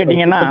காரணம்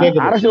கேட்டீங்கன்னா,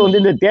 அரசு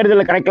வந்து இந்த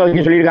தேர்தலை கணக்கில்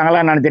வச்சு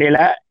சொல்லியிருக்காங்களா என்னன்னு தெரியல.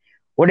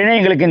 உடனே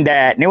எங்களுக்கு இந்த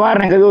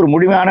நிவாரணங்கிறது ஒரு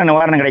முழுமையான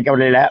நிவாரணம்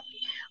கிடைக்கவில்லை.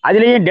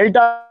 அதுலேயும்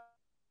டெல்டா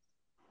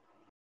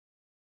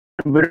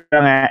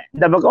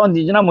இந்த பக்கம்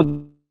வந்துச்சுன்னா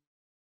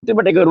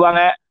முத்துப்பேட்டைக்கு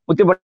வருவாங்க,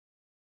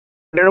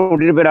 முத்துப்பேட்டை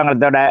விட்டுட்டு போயிடுவாங்க.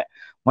 தவிர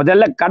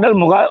முதல்ல கடல்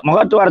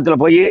முகத்துவாரத்துல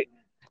போய்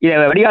இதை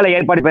வடிகால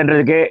ஏற்பாடு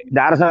பண்றதுக்கு இந்த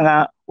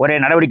அரசாங்கம் ஒரே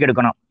நடவடிக்கை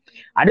எடுக்கணும்.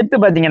 அடுத்து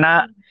பாத்தீங்கன்னா,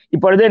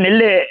 இப்பொழுது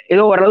நெல்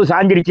ஏதோ ஓரளவு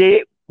சாஞ்சிருச்சு,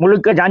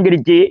 முழுக்க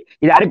சாஞ்சிருச்சு.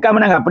 இதை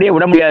அறுக்காம நாங்கள் அப்படியே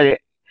விட முடியாது.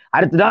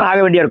 அடுத்துதான் ஆக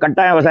வேண்டிய ஒரு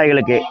கட்டாயம்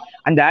விவசாயிகளுக்கு.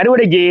 அந்த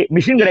அறுவடைக்கு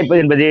மிஷின் கிடைப்பது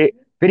என்பது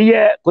பெரிய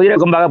குதிரை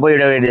கொம்பாக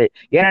போய்விட வேண்டியது.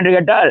 ஏனென்று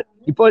கேட்டால்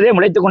இப்போதே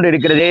முளைத்து கொண்டு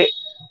இருக்கிறது.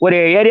 ஒரு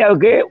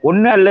ஏரியாவுக்கு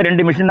 1 அல்ல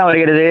 2 மிஷின் தான்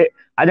வருகிறது.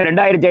 அது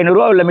 2,500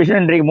 ரூபா உள்ள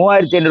மிஷின் இன்றைக்கு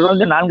 3,500 ரூபா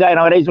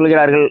 4,000 வரை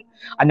சொல்கிறார்கள்.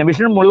 அந்த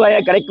மிஷின்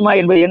முழுவாயாக கிடைக்குமா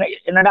என்பது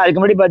என்னடா, அதுக்கு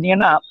முன்னாடி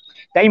பார்த்தீங்கன்னா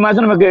தை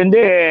மாதம் நமக்கு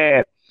வந்து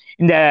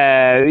இந்த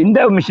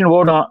மிஷின்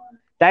ஓடும்,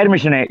 டயர்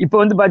மிஷினு. இப்போ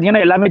வந்து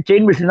பார்த்தீங்கன்னா எல்லாமே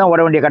செயின் மிஷின் தான் ஓட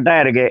வேண்டிய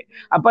கட்டாயம் இருக்கு.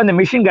 அப்போ அந்த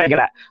மிஷின்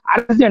கிடைக்கல.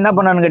 அரசு என்ன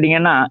பண்ணான்னு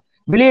கேட்டீங்கன்னா,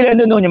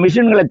 வெளியிலேருந்து கொஞ்சம்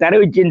மிஷின்களை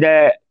தரவிச்சு இந்த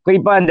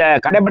குறிப்பாக இந்த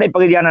கடைப்படை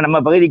பகுதியான நம்ம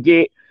பகுதிக்கு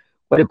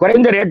ஒரு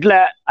குறைந்த ரேட்ல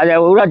அதை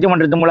ஊராட்சி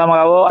மன்றத்தின்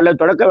மூலமாகவோ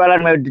அல்லது தொடக்க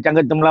வேளாண்மை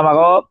சங்கத்தின்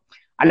மூலமாகவோ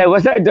அல்லது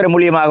விவசாயத்துறை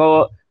மூலியமாகவோ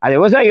அதை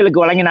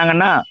விவசாயிகளுக்கு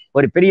வழங்கினாங்கன்னா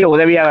ஒரு பெரிய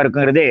உதவியாக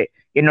இருக்குங்கிறது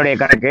என்னுடைய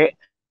கணக்கு.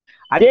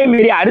 அதே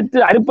மீறி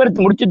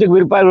அறுப்பறுத்து முடிச்சதுக்கு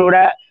விற்பார்கள் கூட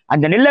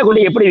அந்த நெல்லை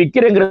கொண்டு எப்படி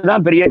விற்கிறங்கிறது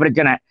தான் பெரிய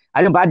பிரச்சனை.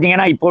 அதுவும்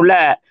பார்த்தீங்கன்னா இப்போ உள்ள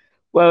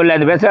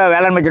அந்த விவசாய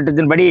வேளாண்மை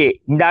சட்டத்தின்படி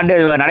இந்த ஆண்டு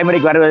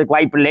நடைமுறைக்கு வருவதற்கு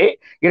வாய்ப்பில்லை.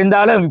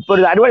 இருந்தாலும்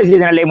இப்பொழுது அறுவடை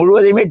செய்த நெல்லை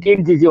முழுவதையுமே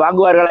டிஎன்சிசி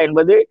வாங்குவார்களா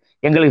என்பது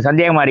எங்களுக்கு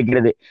சந்தேகமா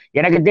இருக்கிறது.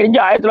 எனக்கு தெரிஞ்சு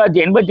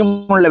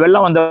 1983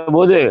 வெள்ளம் வந்த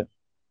போது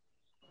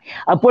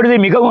அப்பொழுது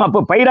மிகவும் அப்போ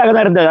பயிராக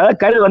தான் இருந்தது. அதாவது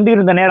கரு வந்து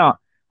இருந்த நேரம்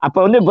அப்போ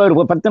வந்து இப்போ ஒரு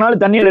 10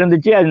 நாள் தண்ணியில்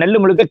இருந்துச்சு. அது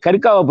நெல் முழுக்க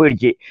கருக்காக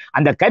போயிடுச்சு.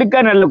 அந்த கருக்கா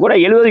நெல் கூட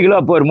 70 கிலோ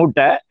அப்போ ஒரு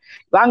மூட்டை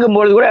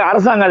வாங்கும்போது கூட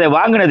அரசாங்கம் அதை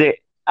வாங்கினது.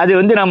 அது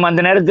வந்து நம்ம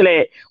அந்த நேரத்தில்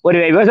ஒரு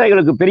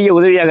விவசாயிகளுக்கு பெரிய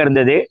உதவியாக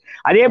இருந்தது.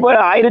 அதே போல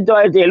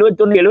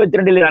 1971,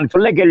 72 நான்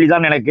சொல்ல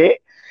கேள்விதான் எனக்கு.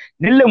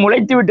 நெல்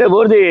முளைத்து விட்ட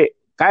போது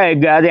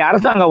அதை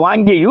அரசாங்கம்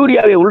வாங்கி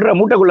யூரியாவை உள்ற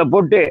மூட்டைக்குள்ள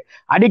போட்டு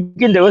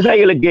அடிக்கி இந்த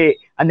விவசாயிகளுக்கு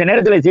அந்த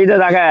நேரத்தில்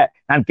செய்ததாக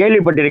நான்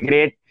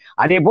கேள்விப்பட்டிருக்கிறேன்.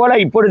 அதே போல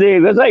இப்பொழுது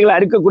விவசாயிகள்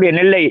அறுக்கக்கூடிய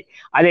நெல்லை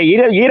அதை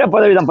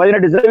ஈரப்பதவீதம்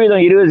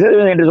 18%,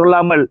 20% என்று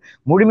சொல்லாமல்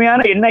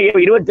முழுமையான எண்ணெய்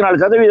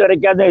 24%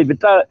 வரைக்கும்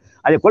விற்றால்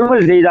அதை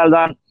கொள்முதல்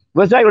செய்தால்தான்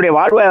விவசாயிகளுடைய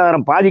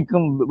வாழ்வாதாரம்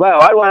பாதிக்கும்.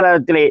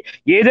 வாழ்வாதாரத்திலே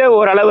ஏதோ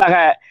ஓரளவாக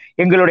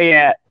எங்களுடைய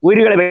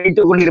உயிர்களை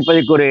வைத்துக்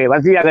கொண்டிருப்பதற்கு ஒரு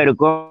வசதியாக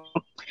இருக்கும்.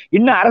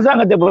 இன்னும்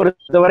அரசாங்கத்தை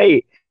பொறுத்தவரை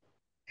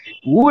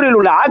ஊரில்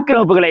உள்ள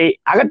ஆக்கிரமிப்புகளை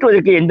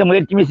அகற்றுவதற்கு எந்த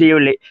முயற்சியுமே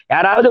செய்யவில்லை.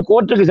 யாராவது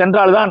கோர்ட்டுக்கு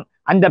சென்றால்தான்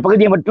அந்த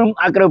பகுதியை மட்டும்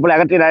ஆக்கிரமிப்புகளை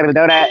அகற்றுகிறார்கள்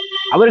தவிர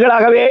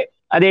அவர்களாகவே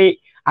அதை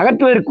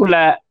அகற்றுவதற்குள்ள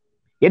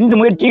எந்த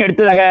முயற்சியும்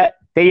எடுத்ததாக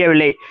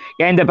தெரியவில்லை.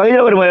 இந்த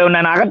பகுதியில் ஒரு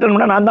நான்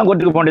அகற்றணும்னா நான் தான்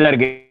கோர்ட்டுக்கு போக வேண்டியதா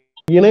இருக்கு.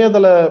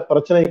 இணையதள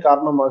பிரச்சனை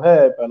காரணமாக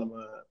இப்ப நம்ம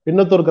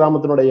பின்னத்தூர்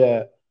கிராமத்தினுடைய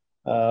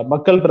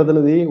மக்கள்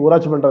பிரதிநிதி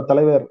ஊராட்சி மன்ற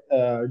தலைவர்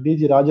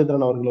டிஜி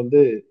ராஜேந்திரன் அவர்கள்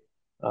வந்து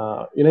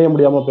இணைய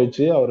முடியாம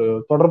போயிடுச்சு. அவர்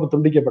தொடர்பு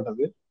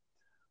துண்டிக்கப்பட்டது.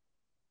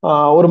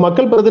 ஒரு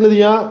மக்கள்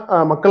பிரதிநிதியா,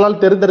 மக்களால்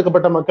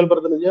தேர்ந்தெடுக்கப்பட்ட மக்கள்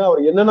பிரதிநிதியா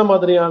அவர் என்னென்ன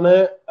மாதிரியான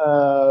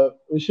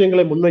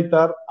விஷயங்களை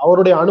முன்வைத்தார்,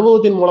 அவருடைய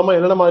அனுபவத்தின் மூலமா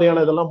என்னென்ன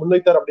மாதிரியான இதெல்லாம்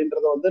முன்வைத்தார்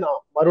அப்படின்றத வந்து நான்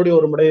மறுபடியும்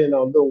ஒரு முறை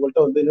நான் வந்து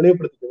உங்கள்கிட்ட வந்து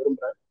நினைவுபடுத்திக்க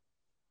விரும்புறேன்.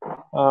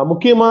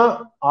 முக்கியமா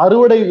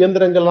அறுவடை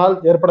இயந்திரங்களால்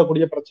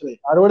ஏற்படக்கூடிய பிரச்சனை.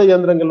 அறுவடை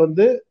இயந்திரங்கள்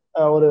வந்து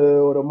ஒரு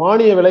ஒரு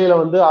மானிய விலையில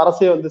வந்து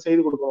அரசே வந்து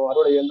செய்து கொடுக்கணும்,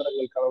 அறுவடை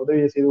இயந்திரங்களுக்கான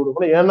உதவியை செய்து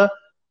கொடுக்கணும். ஏன்னா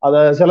அதை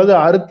சிலது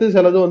அறுத்து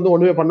சிலது வந்து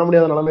ஒண்ணுமே பண்ண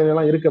முடியாத நிலைமையில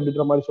எல்லாம் இருக்கு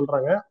அப்படின்ற மாதிரி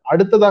சொல்றாங்க.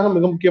 அடுத்ததாக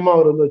மிக முக்கியமா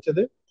அவர் வந்து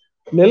வச்சது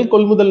நெல்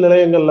கொள்முதல்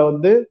நிலையங்கள்ல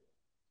வந்து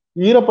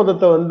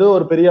ஈரப்பதத்தை வந்து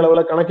ஒரு பெரிய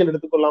அளவுல கணக்கில்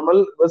எடுத்துக்கொள்ளாமல்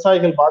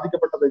விவசாயிகள்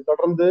பாதிக்கப்பட்டதை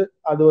தொடர்ந்து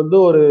அது வந்து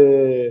ஒரு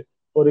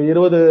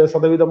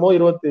 20%,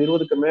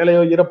 20க்கு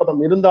மேலேயோ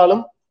ஈரப்பதம்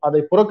இருந்தாலும்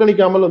அதை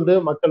புறக்கணிக்காமல் வந்து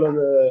மக்கள்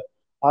வந்து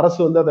அரசு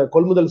வந்து அதை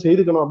கொள்முதல்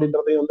செய்துக்கணும்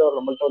அப்படின்றதையும் வந்து அவர்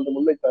நம்மள்கிட்ட வந்து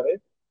முன்வைத்தாரு.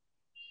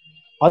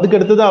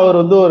 அதுக்கடுத்தது அவர்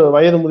வந்து ஒரு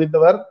வயது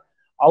முதிர்ந்தவர்.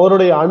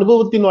 அவருடைய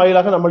அனுபவத்தின்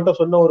வாயிலாக நம்மள்கிட்ட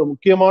சொன்ன ஒரு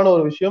முக்கியமான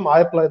ஒரு விஷயம்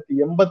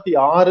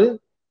 1986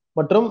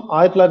 மற்றும்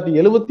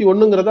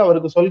 1971ங்கிறது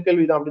அவருக்கு சொல்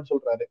கேள்விதான் அப்படின்னு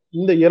சொல்றாரு.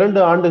 இந்த 2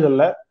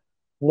 ஆண்டுகள்ல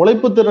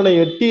முளைப்பு திறனை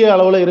எட்டிய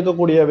அளவுல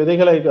இருக்கக்கூடிய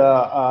விதைகளை,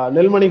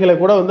 நெல்மணிகளை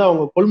கூட வந்து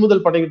அவங்க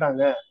கொள்முதல்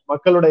பண்ணிக்கிட்டாங்க.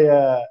 மக்களுடைய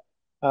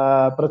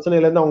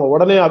பிரச்சனையில இருந்து அவங்க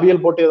உடனே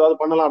அவியல் போட்டு ஏதாவது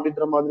பண்ணலாம்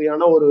அப்படின்ற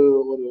மாதிரியான ஒரு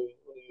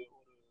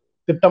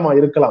திட்டமா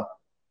இருக்கலாம்.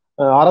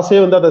 அரசே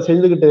வந்து அதை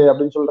செஞ்சுக்கிட்டு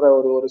அப்படின்னு சொல்ற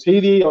ஒரு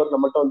செய்தியை அவர்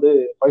நம்மகிட்ட வந்து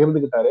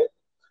பகிர்ந்துகிட்டாரு.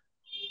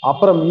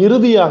 அப்புறம்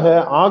இறுதியாக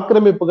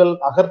ஆக்கிரமிப்புகள்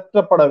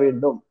அகற்றப்பட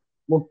வேண்டும்,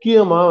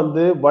 முக்கியமா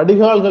வந்து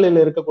வடிகால்களில்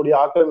இருக்கக்கூடிய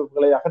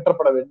ஆக்கிரமிப்புகளை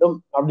அகற்றப்பட வேண்டும்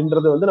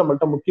அப்படின்றது வந்து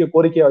நம்மள்கிட்ட முக்கிய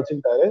கோரிக்கையா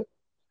வச்சுக்கிட்டாரு.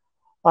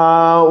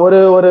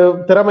 ஒரு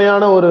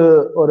திறமையான ஒரு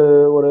ஒரு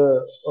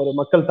ஒரு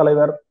மக்கள்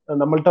தலைவர்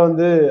நம்மள்கிட்ட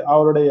வந்து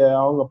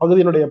அவங்க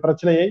பகுதியினுடைய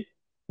பிரச்சனையை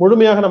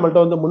முழுமையாக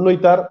நம்மள்கிட்ட வந்து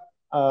முன்வைத்தார்.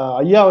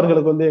 ஐயா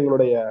அவர்களுக்கு வந்து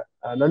எங்களுடைய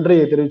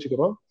நன்றியை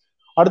தெரிவிச்சுக்கிறோம்.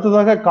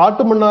 அடுத்ததாக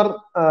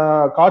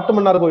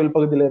காட்டுமன்னார் கோயில்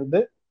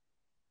பகுதியிலிருந்து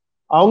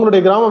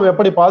அவங்களுடைய கிராமம்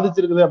எப்படி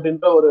பாதிச்சிருக்குது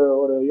அப்படின்ற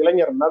ஒரு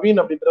இளைஞர் நவீன்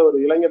அப்படின்ற ஒரு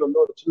இளைஞர் வந்து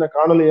ஒரு சின்ன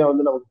காணொலியை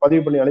வந்து நமக்கு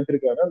பதிவு பண்ணி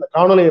அனுப்பியிருக்காரு. அந்த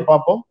காணொலியை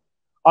பார்ப்போம்,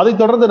 அதை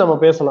தொடர்ந்து நம்ம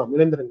பேசலாம்.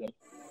 இணைந்திருங்கள்.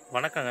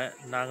 வணக்கங்க.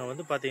 நாங்கள்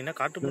வந்து பார்த்தீங்கன்னா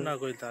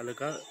காட்டுமன்னார் கோயில்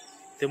தாலுக்கா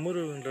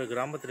தெமுருன்ற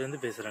கிராமத்திலேருந்து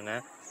பேசுகிறேங்க.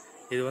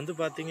 இது வந்து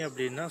பார்த்தீங்க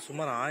அப்படின்னா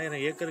சுமார் 1000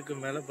 ஏக்கருக்கு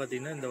மேலே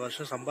பார்த்தீங்கன்னா இந்த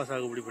வருஷம் சம்பா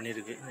சாகுபடி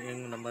பண்ணியிருக்கு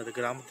நம்ம அது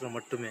கிராமத்தில்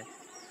மட்டுமே.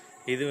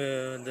 இது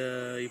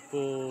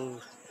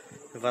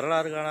இப்போது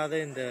வரலாறு காணாத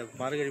இந்த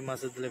மார்கழி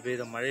மாதத்தில்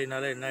பெய்த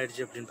மழையினால என்ன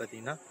ஆயிடுச்சு அப்படின்னு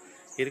பார்த்தீங்கன்னா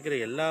இருக்கிற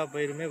எல்லா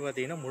பயிருமே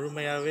பார்த்தீங்கன்னா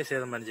முழுமையாகவே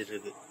சேதம் அடைஞ்சிட்டு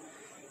இருக்கு.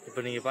 இப்போ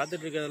நீங்கள்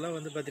பார்த்துட்டு இருக்கிறதெல்லாம்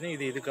வந்து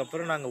பார்த்தீங்கன்னா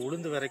இதுக்கப்புறம் நாங்கள்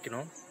உளுந்து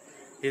விதைக்கணும்,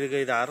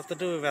 இதை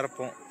அறுத்துட்டு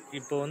விதைப்போம்.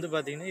 இப்போ வந்து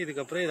பார்த்தீங்கன்னா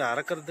இதுக்கப்புறம் இதை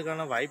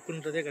அறக்கிறதுக்கான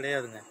வாய்ப்புன்றதே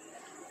கிடையாதுங்க.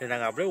 இது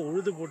நாங்கள் அப்படியே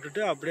உழுது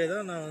போட்டுட்டு அப்படியே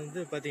தான் நான் வந்து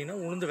பார்த்தீங்கன்னா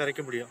உளுந்து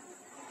விதைக்க முடியும்.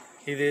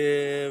 இது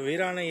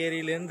வீராணை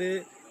ஏரியிலேருந்து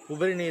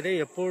உபரி நீரை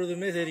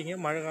எப்பொழுதுமே சரிங்க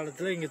மழை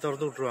காலத்தில் இங்கே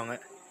திறந்து விட்ருவாங்க.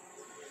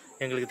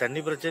 எங்களுக்கு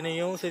தண்ணி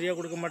பிரச்சனையும் சரியாக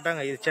கொடுக்க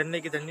மாட்டாங்க. இது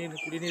சென்னைக்கு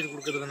குடிநீர்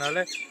கொடுக்கறதுனால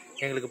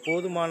எங்களுக்கு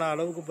போதுமான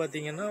அளவுக்கு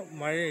பார்த்தீங்கன்னா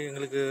மழை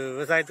எங்களுக்கு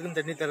விவசாயத்துக்கும்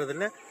தண்ணி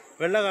தரதில்லை.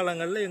 வெள்ள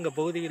காலங்களில் எங்கள்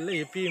பகுதிகளில்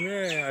எப்பயுமே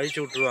அழிச்சு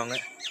விட்ருவாங்க.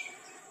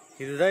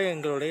 இதுதான்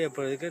எங்களுடைய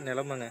இப்போ இருக்க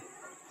நிலைமைங்க.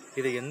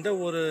 இதை எந்த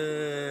ஒரு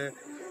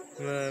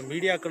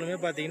மீடியாக்களுமே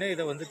பார்த்தீங்கன்னா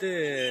இதை வந்துட்டு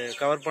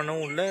கவர்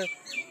பண்ணவும் இல்லை,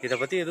 இதை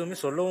பற்றி எதுவுமே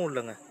சொல்லவும்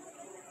இல்லைங்க.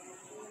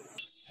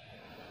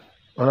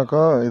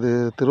 வணக்கம். இது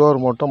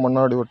திருவாரூர் மாவட்டம்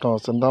மன்னாடி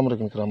வட்டம்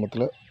செந்தாமரைக்கன்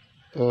கிராமத்தில்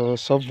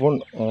சப் 1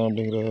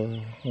 அப்படிங்கிற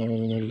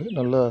நெல்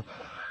நல்ல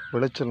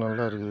விளைச்சல்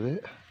நல்லா இருக்குது.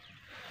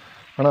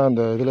 ஆனால்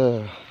அந்த இதில்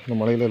இந்த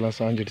மலையில எல்லாம்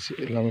சாஞ்சிடுச்சு.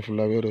 எல்லாமே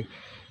ஃபுல்லாகவே ஒரு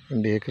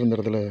 2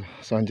 ஏக்கருங்கிறதுல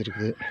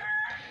சாஞ்சிருக்குது.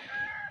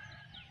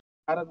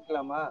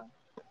 ஆரம்பிக்கலாமா?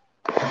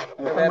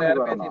 வேற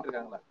யாரும் பேசிட்டு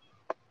இருக்காங்களா?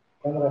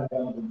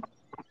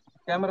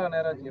 கேமரா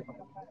நேரா சரியாப்பா?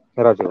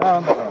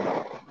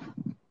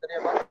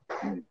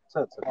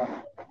 சரி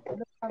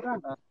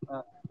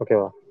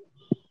ஓகேவா?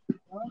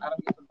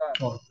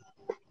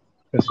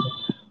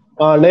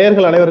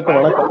 நேயர்கள் அனைவருக்கும்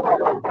வணக்கம்.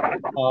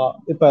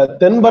 இப்ப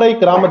தென்பறை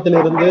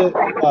கிராமத்திலிருந்து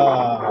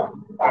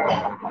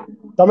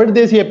தமிழ்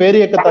தேசிய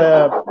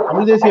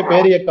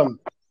பேரியக்கம்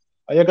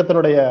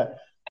இயக்கத்தினுடைய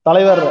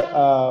தலைவர்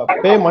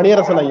பே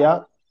மணியரசன் ஐயா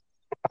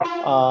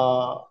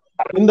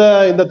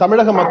இந்த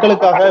தமிழக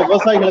மக்களுக்காக,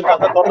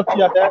 விவசாயிகளுக்காக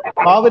தொடர்ச்சியாக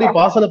காவிரி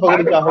பாசன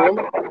பகுதிக்காகவும்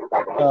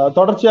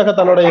தொடர்ச்சியாக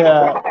தன்னுடைய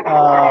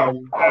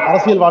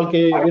அரசியல்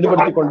வாழ்க்கையை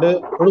ஈடுபடுத்திக் கொண்டு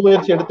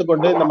முழுமுயற்சி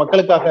எடுத்துக்கொண்டு இந்த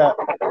மக்களுக்காக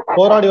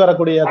போராடி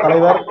வரக்கூடிய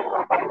தலைவர்.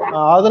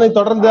 அதனைத்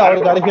தொடர்ந்து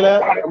அவருக்கு அருகில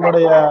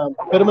நம்முடைய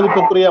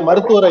பெருமதிப்புக்குரிய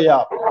மருத்துவர் ஐயா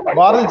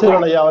பாரதி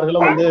செல்வன் ஐயா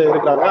அவர்களும் வந்து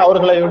இருக்கிறாங்க.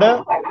 அவர்களை விட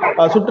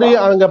சுற்றி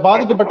அங்க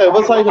பாதிக்கப்பட்ட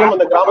விவசாயிகளும்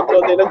அந்த கிராமத்துல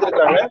வந்து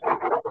இணைஞ்சிருக்காங்க.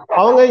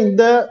 அவங்க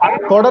இந்த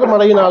தொடர்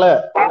மழையினால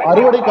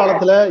அறுவடை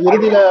காலத்துல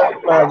இறுதியில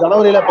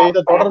ஜனவரியில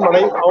பெய்த தொடர்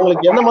மழை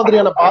அவங்களுக்கு என்ன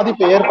மாதிரியான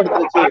பாதிப்பை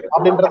ஏற்படுத்துச்சு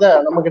அப்படின்றத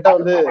நம்ம கிட்ட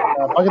வந்து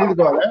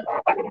பகிர்ந்துக்குவாங்க.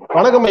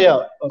 வணக்கம் ஐயா,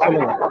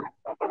 சொல்லுங்க.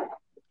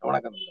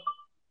 வணக்கம்.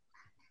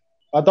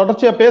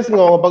 தொடர்ச்சியா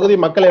பேசுங்க. உங்க பகுதி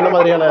மக்கள் என்ன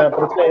மாதிரியான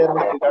பிரச்சனை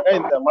ஏற்படுத்திருக்காங்க,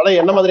 இந்த மழை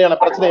என்ன மாதிரியான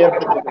பிரச்சனை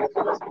ஏற்படுத்திருக்கு?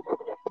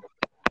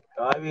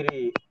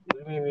 காவிரி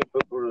உரிமை மீட்பு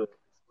குழு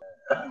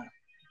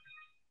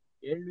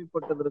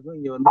கேள்விப்பட்டதற்கும்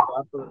இங்க வந்து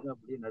பார்ப்பதற்கும்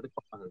அப்படியே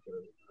நடுக்கமாக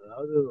இருக்கிறது.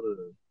 அதாவது ஒரு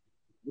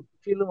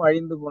முற்றிலும்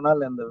அழிந்து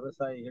போனால் அந்த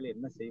விவசாயிகள்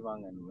என்ன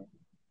செய்வாங்க?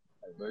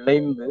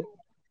 விளைந்து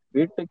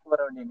வீட்டுக்கு வர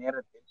வேண்டிய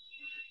நேரத்தில்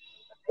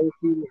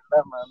கடைசியில்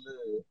எல்லாம் வந்து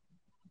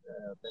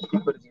தட்டி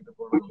பறிச்சுட்டு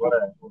போனது போல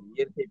ஒரு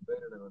இயற்கை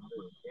பேரிடர் வந்து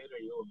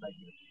பேரழிவு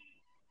உண்டாக்கியிருக்கு.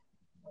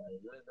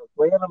 இந்த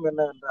துயரம்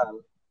என்னவென்றால்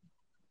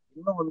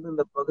இன்னும் வந்து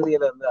இந்த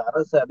பகுதியில வந்து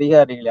அரசு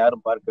அதிகாரிகள்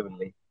யாரும்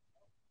பார்க்கவில்லை,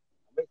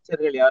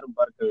 அமைச்சர்கள் யாரும்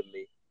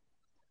பார்க்கவில்லை,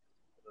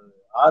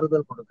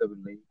 ஆறுதல்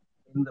கொடுக்கவில்லை.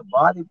 இந்த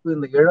பாதிப்பு,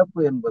 இந்த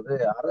இழப்பு என்பது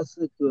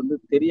அரசுக்கு வந்து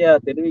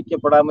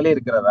தெரிவிக்கப்படாமலே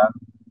இருக்கிறதா?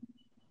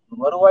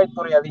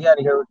 வருவாய்த்துறை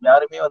அதிகாரிகள்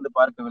யாருமே வந்து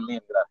பார்க்கவில்லை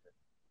என்கிறார்கள்.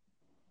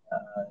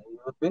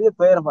 இது பெரிய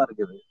துயரமா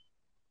இருக்குது.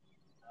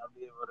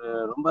 அப்படி ஒரு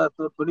ரொம்ப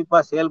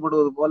துடிப்பா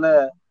செயல்படுவது போல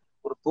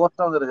ஒரு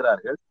தோற்றம்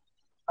இருக்கிறார்கள்.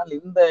 ஆனால்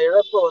இந்த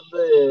இழப்பு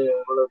வந்து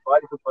இவ்வளவு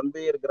பாதிப்பு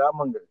பல்வேறு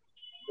கிராமங்கள்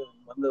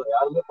வந்து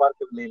யாருமே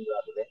பார்க்கவில்லை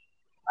என்கிறார்களே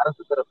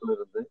அரசு தரப்பில்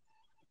இருந்து.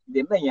 இது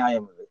என்ன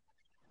நியாயம்? இது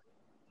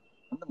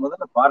வந்து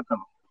முதல்ல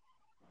பார்க்கணும்.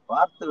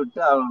 பார்த்து விட்டு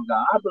அவங்களுக்கு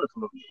ஆறுதல்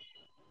சொல்லணும்.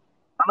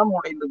 பணம்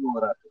உடைந்து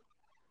போகிறார்கள்.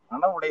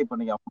 பணம் உடைய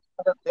பண்ணி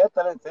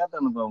சேர்த்து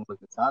அனுப்பும்.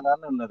 அவங்களுக்கு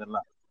சாதாரண இல்லை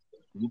இதெல்லாம்.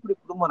 எப்படி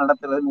குடும்பம்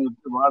நடத்துறது,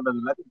 எப்படி வாழ்றது,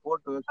 எல்லாத்தையும்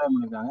போட்டு விவசாயம்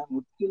பண்ணிருக்காங்க.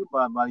 முற்றிலும்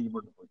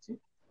பாதிக்கப்பட்டு போச்சு.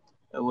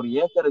 ஒரு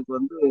ஏக்கருக்கு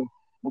வந்து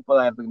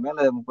 30,000க்கு மேல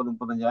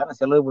 35,000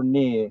 செலவு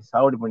பண்ணி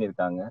சாவடி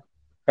பண்ணியிருக்காங்க.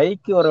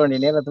 கைக்கு வர வேண்டிய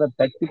நேரத்துல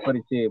தட்டி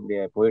பறிச்சு இப்படி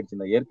போயிடுச்சு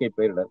இந்த இயற்கை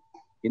பேரிடர்.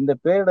 இந்த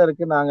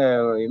பேரிடருக்கு நாங்க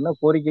என்ன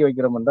கோரிக்கை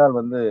வைக்கிறோம் என்றால்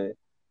வந்து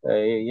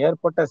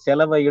ஏற்பட்ட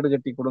செலவை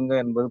ஈடுகட்டி கொடுங்க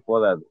என்பது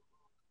போதாது.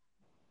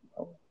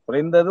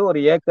 குறைந்தது ஒரு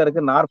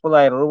ஏக்கருக்கு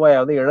 40,000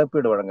 ரூபாயாவது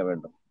இழப்பீடு வழங்க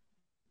வேண்டும்.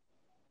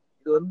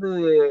 இது வந்து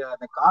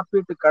அந்த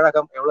காப்பீட்டு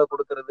கழகம் எவ்வளவு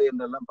கொடுக்கிறது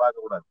என்றெல்லாம்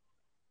பார்க்க கூடாது.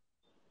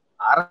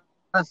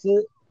 அரசு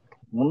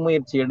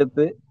முன்முயற்சி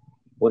எடுத்து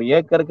ஒரு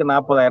ஏக்கருக்கு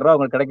 40,000 ரூபாய்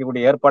அவங்களுக்கு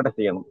கிடைக்கக்கூடிய ஏற்பாட்டை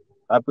செய்யணும்.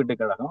 காப்பீட்டு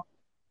கழகம்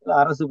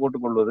அரசு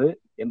போட்டுக்கொள்வது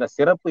என்ற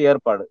சிறப்பு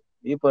ஏற்பாடு.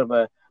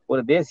 இப்ப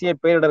ஒரு தேசிய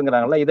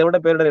பேரிடருங்கிறாங்களா, இதை விட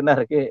பேரிடர் என்ன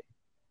இருக்கு?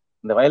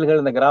 இந்த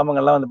வயல்கள், இந்த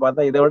கிராமங்கள்லாம் வந்து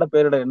பார்த்தா இதை விட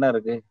பேரிடர் என்ன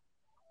இருக்கு?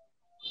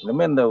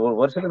 இனிமே இந்த ஒரு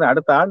வருஷத்துக்கு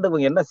அடுத்த ஆண்டு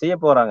இவங்க என்ன செய்ய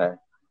போறாங்க?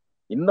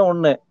 இன்னும்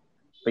ஒண்ணு,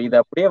 இப்ப இது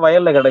அப்படியே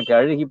வயல்ல கிடக்கு,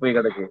 அழுகி போய்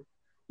கிடக்கு.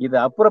 இதை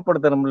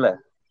அப்புறப்படுத்தணும்ல,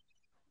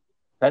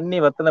 தண்ணி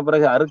வத்தின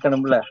பிறகு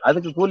அறுக்கணும்ல,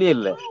 அதுக்கு கூலியே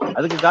இல்லை,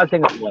 அதுக்கு காசு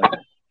எங்க சொல்லுவாங்க?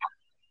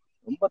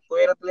 ரொம்ப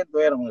துயரத்திலே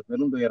துயரம்,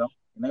 பெரும் துயரம்.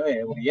 எனவே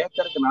ஒரு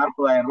ஏக்கருக்கு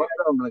 40,000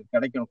 ரூபாய் உங்களுக்கு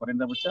கிடைக்கணும்,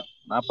 குறைந்தபட்சம்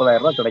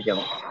 40,000 ரூபாய்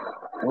கிடைக்கணும்.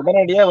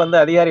 உடனடியா வந்து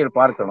அதிகாரிகள்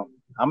பார்க்கணும்,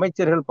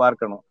 அமைச்சர்கள்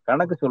பார்க்கணும்,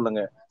 கணக்கு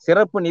சொல்லுங்க,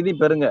 சிறப்பு நிதி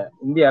பெறுங்க.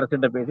 இந்திய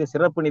அரசிட்ட பேசி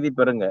சிறப்பு நிதி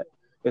பெறுங்க.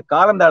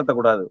 காலம்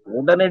தாழ்த்தக்கூடாது,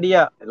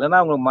 உடனடியா. இல்லைன்னா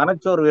அவங்களுக்கு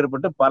மனச்சோர்வு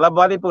ஏற்பட்டு பல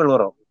பாதிப்புகள்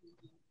வரும்.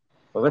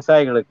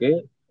 விவசாயிகளுக்கு,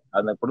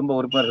 அந்த குடும்ப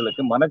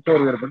உறுப்பினர்களுக்கு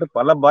மனச்சோர்வு ஏற்பட்டு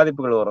பல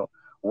பாதிப்புகள் வரும்.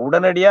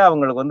 உடனடியா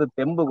அவங்களுக்கு வந்து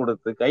தெம்பு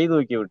கொடுத்து கை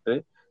தூக்கி விட்டு,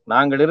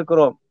 நாங்கள்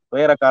இருக்கிறோம்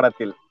துயர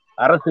காலத்தில்,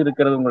 அரசு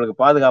இருக்கிறது உங்களுக்கு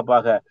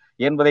பாதுகாப்பாக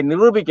என்பதை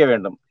நிரூபிக்க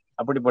வேண்டும்.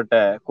 அப்படிப்பட்ட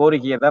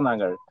கோரிக்கையை தான்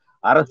நாங்கள்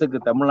அரசுக்கு,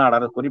 தமிழ்நாடு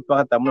அரசு,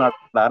 குறிப்பாக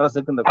தமிழ்நாடு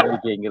அரசுக்கு இந்த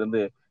கோரிக்கையை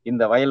இங்கிருந்து,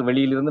 இந்த வயல்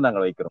வெளியிலிருந்து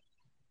நாங்கள் வைக்கிறோம்.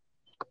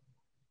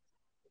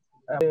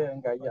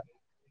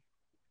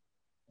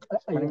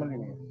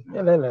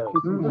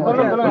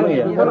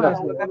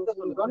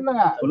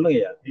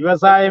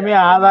 விவசாயமே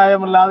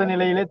ஆதாயம் இல்லாத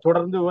நிலையிலே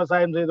தொடர்ந்து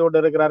விவசாயம் செய்து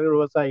கொண்டு இருக்கிறார்கள்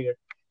விவசாயிகள்.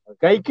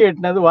 கைக்கு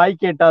எட்டினது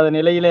வாய்க்கு எட்டாத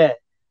நிலையிலே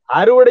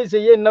அறுவடை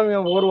செய்ய இன்னும்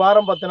ஒரு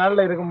வாரம் 10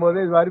 நாள்ல இருக்கும்போது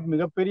இது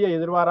மிகப்பெரிய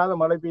எதிர்பாராத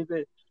மழை பெய்து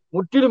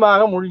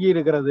முற்றிலுமாக மூழ்கி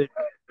இருக்கிறது.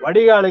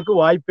 வடிகாலுக்கு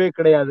வாய்ப்பே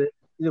கிடையாது.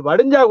 இது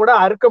வடிஞ்சா கூட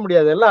அறுக்க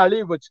முடியாது, எல்லாம்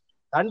அழுகி போச்சு,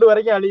 தண்டு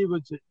வரைக்கும் அழுகி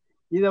போச்சு.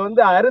 இதை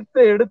வந்து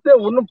அறுத்து எடுத்து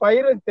ஒன்றும்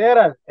பயிர்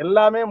தேராது,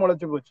 எல்லாமே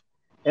முளைச்சு போச்சு.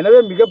 எனவே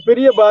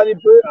மிகப்பெரிய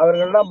பாதிப்பு.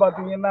 அவர்கள்லாம்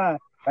பாத்தீங்கன்னா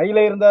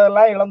கையில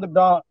இருந்ததெல்லாம்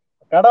இழந்துட்டோம்,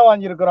 கடன்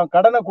வாங்கியிருக்கிறோம்,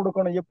 கடனை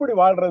கொடுக்கணும், எப்படி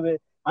வாழ்றது,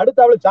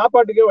 அடுத்த அவளுக்கு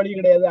சாப்பாட்டுக்கே வழி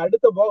கிடையாது,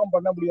 அடுத்த போகம்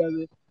பண்ண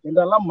முடியாது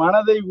என்றெல்லாம்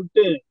மனதை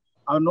விட்டு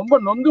அவர் ரொம்ப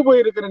நொந்து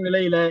போயிருக்கிற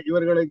நிலையில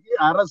இவர்களுக்கு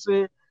அரசு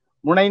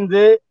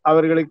முனைந்து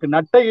அவர்களுக்கு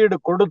நட்ட ஈடு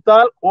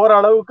கொடுத்தால்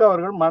ஓரளவுக்கு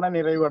அவர்கள் மன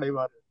நிறைவு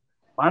அடைவார்கள்.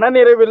 மன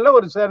நிறைவில்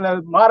ஒரு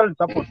மாரல்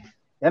சப்போர்ட்.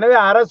 எனவே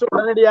அரசு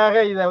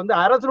உடனடியாக இதை வந்து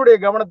அரசுடைய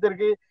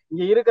கவனத்திற்கு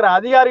இங்க இருக்கிற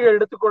அதிகாரிகள்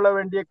எடுத்துக்கொள்ள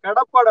வேண்டிய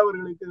கடப்பாடு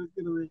அவர்களுக்கு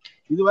இருக்கிறது.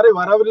 இதுவரை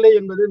வரவில்லை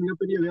என்பது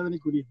மிகப்பெரிய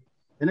வேதனைக்குரியது.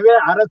 எனவே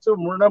அரசு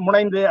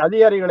முனைந்து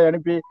அதிகாரிகளை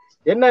அனுப்பி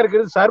என்ன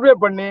இருக்குது சர்வே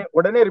பண்ணி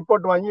உடனே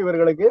ரிப்போர்ட் வாங்கி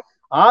இவர்களுக்கு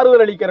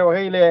ஆறுதல் அளிக்கிற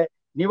வகையிலே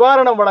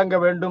நிவாரணம் வழங்க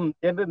வேண்டும்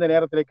என்று இந்த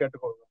நேரத்திலே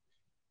கேட்டுக்கொள்கிறோம்.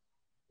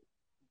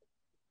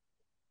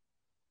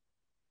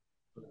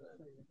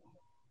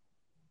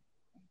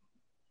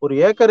 ஒரு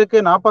ஏக்கருக்கு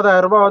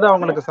 40,000 ரூபாய்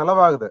அவங்களுக்கு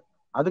செலவாகுது.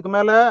 அதுக்கு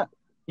மேல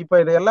இப்ப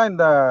இதையெல்லாம்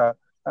இந்த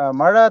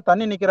மழை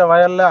தண்ணி நிக்கிற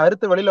வயல்ல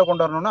அறுத்து வெளியில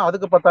கொண்டு வரணும்னா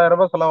அதுக்கு 10,000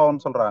 ரூபாய்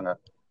செலவாகும்னு சொல்றாங்க.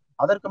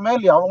 அதற்கு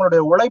மேல்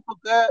அவங்களுடைய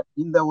உழைப்புக்கு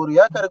இந்த ஒரு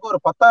ஏக்கருக்கு ஒரு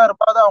 10,000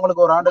 ரூபாய் தான்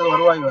அவங்களுக்கு ஒரு ஆண்டுக்கு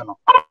வருவாய் வேணும்.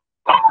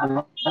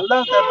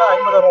 எல்லாம் சேர்த்தா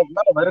 50,000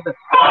 மேல வருது.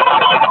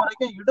 இது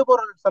வரைக்கும்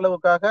இடுபொருள்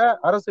செலவுக்காக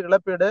அரசு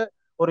இழப்பீடு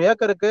ஒரு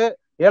ஏக்கருக்கு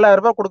 7,000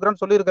 ரூபாய்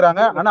கொடுக்குறேன்னு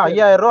சொல்லியிருக்கிறாங்க. ஆனா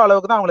 5,000 ரூபாய்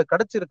அளவுக்கு தான் அவங்களுக்கு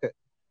கிடைச்சிருக்கு.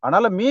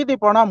 அதனால மீதி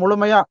பணம்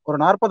முழுமையா ஒரு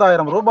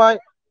 40,000 ரூபாய்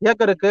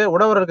ஏக்கருக்கு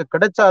உழவருக்கு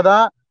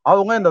கிடைச்சாதான்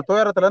அவங்க இந்த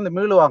துயரத்துல இருந்து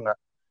மீளுவாங்க.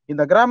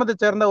 இந்த கிராமத்தை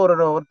சேர்ந்த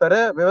ஒருத்தர்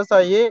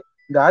விவசாயி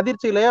இந்த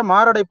அதிர்ச்சியிலேயே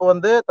மாரடைப்பு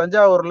வந்து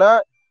தஞ்சாவூர்ல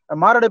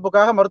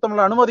மாரடைப்புக்காக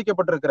மருத்துவமனையில்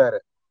அனுமதிக்கப்பட்டிருக்கிறாரு.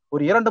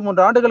 ஒரு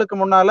 2-3 ஆண்டுகளுக்கு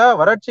முன்னால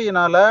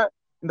வறட்சியினால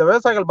இந்த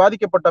விவசாயிகள்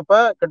பாதிக்கப்பட்டப்ப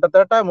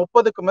கிட்டத்தட்ட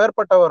 30க்கு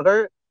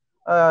மேற்பட்டவர்கள்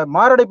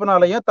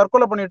மாரடைப்புனாலையும்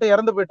தற்கொலை பண்ணிட்டு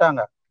இறந்து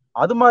போயிட்டாங்க.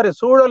 அது மாதிரி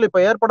சூழல் இப்ப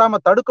ஏற்படாம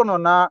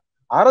தடுக்கணும்னா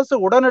அரசு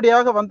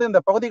உடனடியாக வந்து இந்த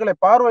பகுதிகளை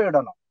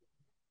பார்வையிடணும்.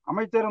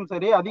 அமைச்சரும்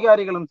சரி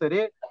அதிகாரிகளும்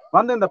சரி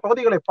வந்து இந்த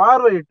பகுதிகளை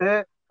பார்வையிட்டு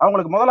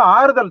அவங்களுக்கு முதல்ல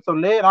ஆறுதல்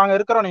சொல்லி நாங்க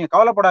இருக்கிறோம், நீங்க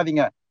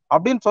கவலைப்படாதீங்க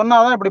அப்படின்னு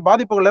சொன்னாதான் இப்படி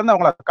பாதிப்புகள்ல இருந்து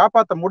அவங்களை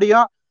காப்பாற்ற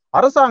முடியும்.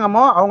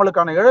 அரசாங்கமும்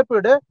அவங்களுக்கான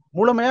இழப்பீடு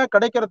முழுமையா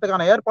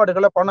கிடைக்கிறதுக்கான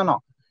ஏற்பாடுகளை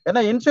பண்ணணும்.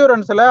 ஏன்னா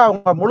இன்சூரன்ஸ்ல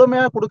அவங்க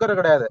முழுமையா கொடுக்கறது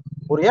கிடையாது.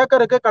 ஒரு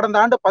ஏக்கருக்கு கடந்த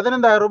ஆண்டு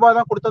 15,000 ரூபாய்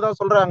தான் கொடுத்ததா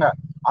சொல்றாங்க.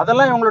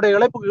 அதெல்லாம் இவங்களுடைய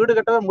இழப்புக்கு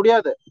ஈடுகட்டவே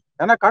முடியாது.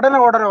 ஏன்னா கடனை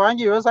உடனே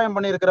வாங்கி விவசாயம்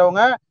பண்ணி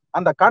இருக்கிறவங்க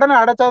அந்த கடனை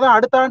அடைச்சாதான்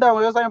அடுத்த ஆண்டு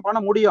அவங்க விவசாயம்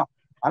பண்ண முடியும்.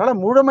 அதனால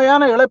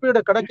முழுமையான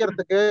இழப்பீடு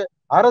கிடைக்கிறதுக்கு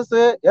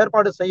அரசு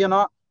ஏற்பாடு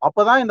செய்யணும்.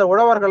 அப்பதான் இந்த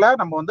உழவர்களை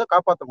நம்ம வந்து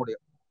காப்பாற்ற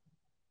முடியும்.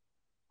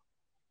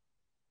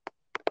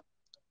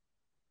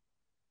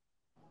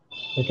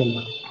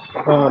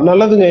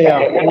 நல்லதுங்க ஐயா,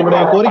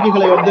 உங்களுடைய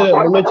கோரிக்கைகளை வந்து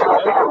முன்வச்சுங்க.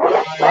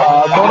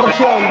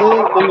 தொடர்ச்சியா வந்து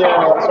நீங்க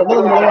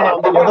சொன்னது மூலமா நான்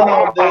வந்து எதை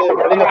நான் வந்து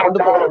வெளியில கொண்டு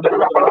போகணும்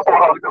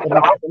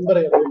அப்படின்னு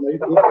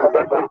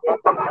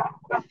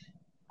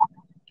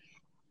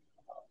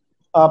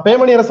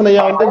பேமணி அரசன்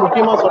ஐயா வந்து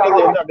முக்கியமா சொல்றது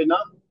என்ன அப்படின்னா,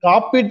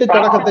 காப்பீட்டு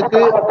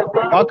கழகத்துக்கு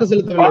வாக்கு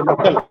செலுத்தவில்லை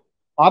மக்கள்,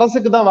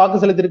 அரசுக்கு தான் வாக்கு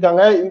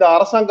செலுத்திருக்காங்க. இந்த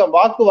அரசாங்கம்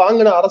வாக்கு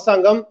வாங்கின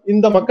அரசாங்கம்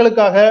இந்த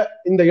மக்களுக்காக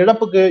இந்த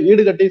இழப்புக்கு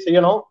ஈடுகட்டி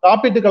செய்யணும்.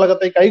 காப்பீட்டு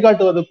கழகத்தை கை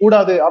காட்டுவது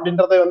கூடாது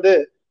அப்படின்றத வந்து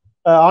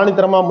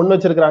ஆணித்தரமா முன்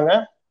வச்சிருக்கிறாங்க.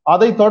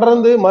 அதை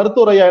தொடர்ந்து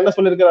மருத்துவரையா என்ன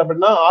சொல்லியிருக்கிறார்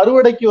அப்படின்னா,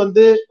 அறுவடைக்கு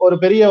வந்து ஒரு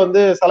பெரிய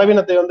வந்து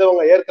செலவினத்தை வந்து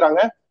அவங்க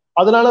ஏற்கிறாங்க.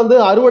 அதனால வந்து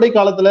அறுவடை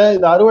காலத்துல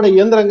இந்த அறுவடை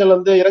இயந்திரங்கள்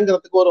வந்து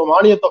இறங்குறதுக்கு ஒரு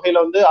மானிய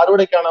தொகையில வந்து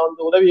அறுவடைக்கான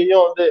வந்து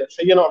உதவியையும் வந்து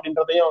செய்யணும்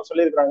அப்படின்றதையும்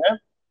சொல்லியிருக்கிறாங்க.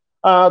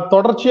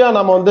 தொடர்ச்சியா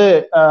நாம வந்து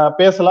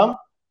பேசலாம்.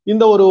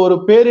 இந்த ஒரு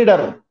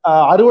பேரிடர்,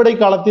 அறுவடை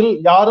காலத்தில்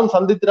யாரும்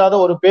சந்தித்திராத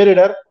ஒரு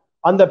பேரிடர்.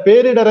 அந்த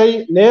பேரிடரை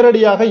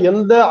நேரடியாக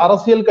எந்த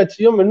அரசியல்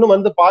கட்சியும் இன்னும்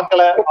வந்து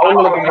பார்க்கல.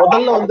 அவங்களுக்கு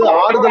முதல்ல வந்து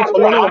ஆறுதல்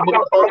சொல்லணும்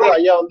அப்படின்றத வந்து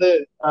ஐயா வந்து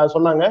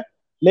சொன்னாங்க.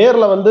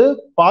 நேர்ல வந்து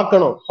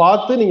பார்க்கணும்,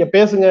 பார்த்து நீங்க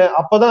பேசுங்க,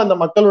 அப்பதான் அந்த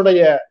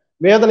மக்களுடைய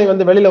வேதனை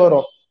வந்து வெளியில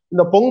வரும்.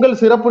 இந்த பொங்கல்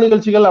சிறப்பு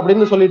நிகழ்ச்சிகள்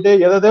அப்படின்னு சொல்லிட்டு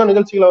எதோ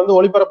நிகழ்ச்சிகளை வந்து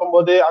ஒளிபரப்பும்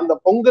போது அந்த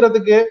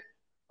பொங்குறதுக்கு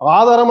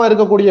ஆதாரமா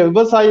இருக்கக்கூடிய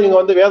விவசாயி நீங்க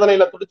வந்து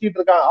வேதனையில துடிச்சிட்டு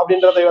இருக்கான்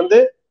அப்படின்றதை வந்து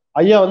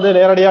ஐயா வந்து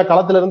நேரடியா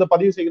களத்துல இருந்து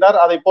பதிவு செய்கிறார்.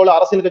 அதை போல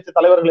அரசியல் கட்சி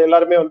தலைவர்கள்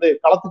எல்லாருமே வந்து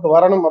களத்துக்கு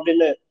வரணும்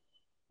அப்படின்னு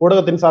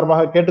ஊடகத்தின்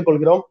சார்பாக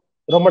கேட்டுக்கொள்கிறோம்.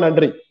 ரொம்ப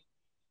நன்றி.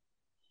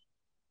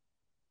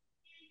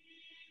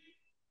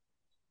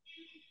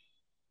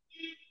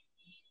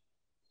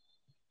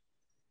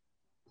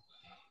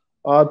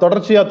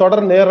 தொடர்ச்சியா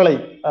தொடர் நேரலை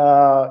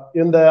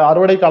இந்த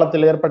அறுவடை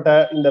காலத்தில் ஏற்பட்ட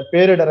இந்த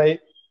பேரிடரை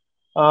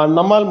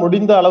நம்மால்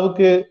முடிந்த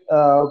அளவுக்கு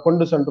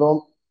கொண்டு சென்றோம்.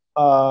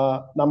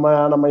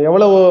 நம்ம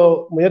எவ்வளவு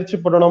முயற்சி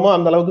பண்ணணுமோ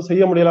அந்த அளவுக்கு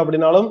செய்ய முடியல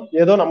அப்படின்னாலும்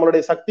ஏதோ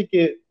நம்மளுடைய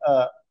சக்திக்கு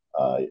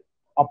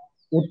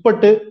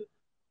உட்பட்டு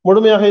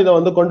முழுமையாக இதை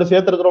வந்து கொண்டு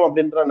சேர்த்திருக்கிறோம்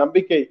அப்படின்ற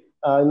நம்பிக்கை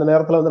இந்த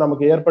நேரத்துல வந்து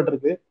நமக்கு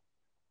ஏற்பட்டிருக்கு.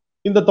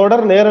 இந்த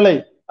தொடர் நேரலை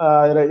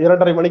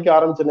 2:30 மணிக்கு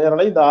ஆரம்பிச்ச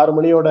நேரலை இந்த 6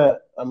 மணியோட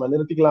நம்ம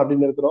நிறுத்திக்கலாம்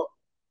அப்படின்னு இருக்கிறோம்.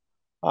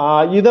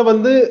 இதை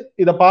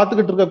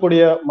பார்த்துக்கிட்டு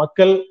இருக்கக்கூடிய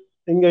மக்கள்,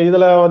 இங்க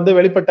இதுல வந்து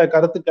வெளிப்பட்ட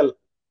கருத்துக்கள்,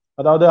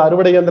 அதாவது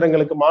அறுவடை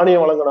இயந்திரங்களுக்கு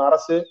மானியம் வழங்கணும்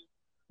அரசு,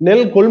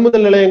 நெல்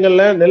கொள்முதல்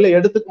நிலையங்கள்ல நெல்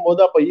எடுத்துக்கும்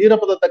போது அப்ப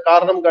ஈரப்பதத்தை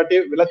காரணம் காட்டி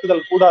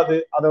விலக்குதல் கூடாது,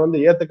 அதை வந்து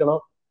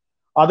ஏத்துக்கணும்.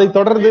 அதை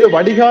தொடர்ந்து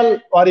வடிகால்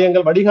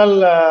வாரியங்கள், வடிகால்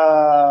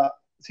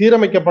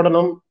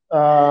சீரமைக்கப்படணும்,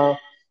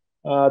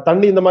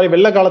 தண்ணி இந்த மாதிரி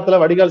வெள்ள காலத்துல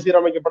வடிகால்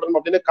சீரமைக்கப்படணும்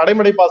அப்படின்னு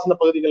கடைமடை பாசன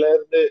பகுதிகளில்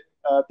இருந்து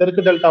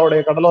தெற்கு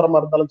டெல்டாவுடைய கடலோரமா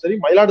இருந்தாலும் சரி,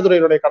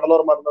 மயிலாடுதுறையுடைய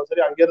கடலோரமா இருந்தாலும்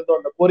சரி, அங்கிருந்து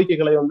அந்த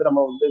கோரிக்கைகளை வந்து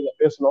நம்ம வந்து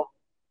பேசணும்.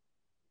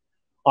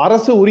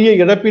 அரசு உரிய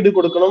இழப்பீடு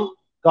கொடுக்கணும்.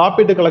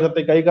 காப்பீட்டு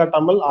கழகத்தை கை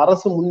காட்டாமல்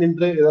அரசு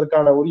முன்னின்று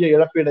இதற்கான உரிய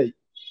இழப்பீடை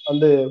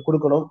வந்து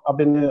கொடுக்கணும்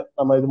அப்படின்னு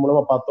நம்ம இது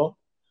மூலமா பார்த்தோம்.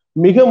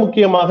 மிக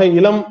முக்கியமாக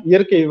இளம்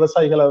இயற்கை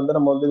விவசாயிகளை வந்து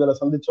நம்ம வந்து இதுல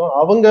சந்திச்சோம்.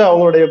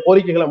 அவங்களுடைய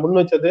கோரிக்கைகளை முன்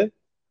வச்சது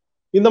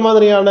இந்த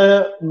மாதிரியான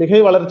மிகை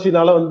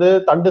வளர்ச்சினால வந்து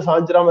தண்டு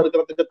சாஞ்சிராம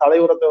இருக்கிறதுக்கு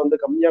தலையுரத்தை வந்து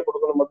கம்மியா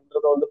கொடுக்கணும்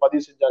அப்படின்றத வந்து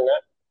பதிவு செஞ்சாங்க.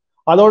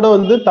 அதோட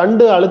வந்து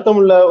தண்டு அழுத்தம்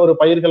உள்ள ஒரு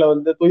பயிர்களை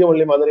வந்து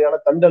தூயமல்லி மாதிரியான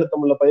தண்டு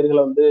அழுத்தம் உள்ள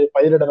பயிர்களை வந்து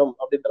பயிரிடணும்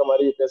அப்படின்ற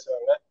மாதிரி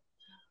பேசுறாங்க.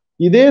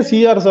 இதே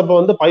சிஆர்எஸ்எப்ப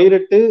வந்து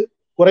பயிரிட்டு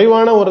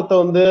குறைவான உரத்தை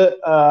வந்து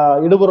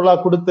இடுபொருளா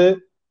கொடுத்து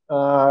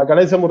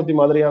கணேசமூர்த்தி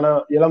மாதிரியான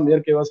இளம்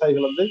இயற்கை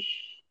விவசாயிகள் வந்து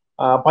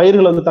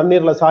பயிர்கள் வந்து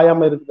தண்ணீர்ல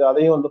சாயாம இருக்குது,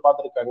 அதையும் வந்து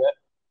பார்த்துருக்காங்க.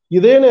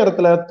 இதே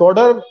நேரத்துல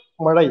தொடர்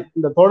மழை,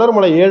 இந்த தொடர்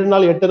மழை 7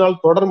 நாள் 8 நாள்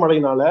தொடர்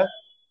மழையினால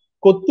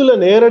கொத்துல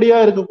நேரடியா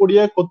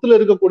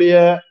இருக்கக்கூடிய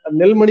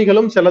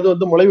நெல்மணிகளும் சிலது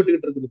வந்து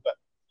முளைவிட்டுக்கிட்டு இருக்குது. இப்ப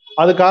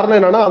அது காரணம்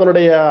என்னன்னா,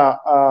 அதனுடைய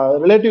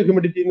ரிலேட்டிவ்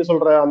ஹியூமிடிட்டின்னு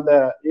சொல்ற அந்த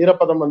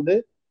ஈரப்பதம் வந்து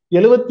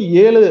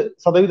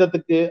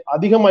 77%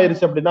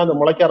 அதிகமாயிருச்சு அப்படின்னா அது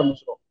முளைக்க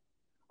ஆரம்பிச்சிடும்.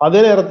 அதே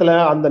நேரத்துல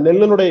அந்த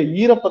நெல்லினுடைய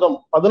ஈரப்பதம்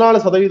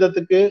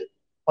 14%,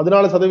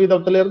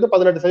 14%இருந்து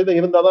 18%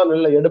 இருந்தாதான்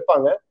நெல்லை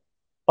எடுப்பாங்க.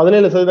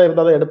 17%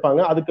 இருந்தாதான்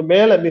எடுப்பாங்க. அதுக்கு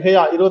மேல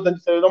மிகையா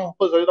 25%,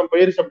 30%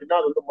 போயிருச்சு அப்படின்னா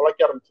அது வந்து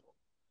முளைக்க ஆரம்பிச்சிடும்.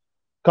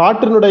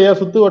 காற்றினுடைய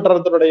சுத்து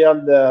வட்டாரத்தினுடைய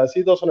அந்த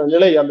சீதோஷண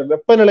நிலை, அந்த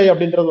வெப்பநிலை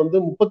அப்படின்றது வந்து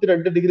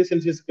 32 டிகிரி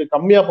செல்சியஸ்க்கு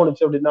கம்மியா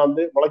போனுச்சு அப்படின்னா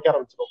வந்து முளைக்க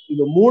ஆரம்பிச்சிடும்.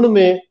 இது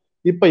மூணுமே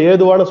இப்ப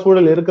ஏதுவான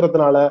சூழல்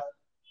இருக்கிறதுனால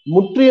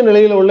முற்றிய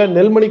நிலையில உள்ள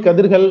நெல்மணி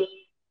கதிர்கள்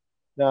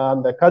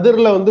அந்த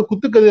கதிர்ல வந்து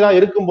குத்துக்கதிரா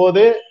இருக்கும்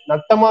போதே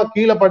நட்டமா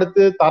கீழே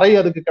படுத்து தரை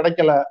அதுக்கு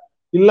கிடைக்கல,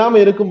 இல்லாம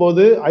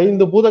இருக்கும்போது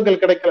 5 பூதங்கள்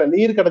கிடைக்கல,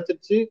 நீர்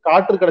கிடைச்சிருச்சு,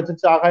 காற்று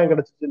கிடைச்சிருச்சு, ஆகாயம்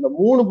கிடைச்சிருச்சு. இந்த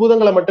 3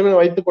 பூதங்களை மட்டுமே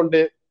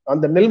வைத்துக்கொண்டு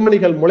அந்த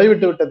நெல்மணிகள்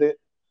முளைவிட்டு விட்டது.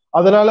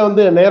 அதனால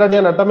வந்து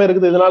நேரடியா நட்டமே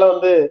இருக்குது, இதனால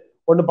வந்து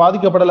ஒண்ணு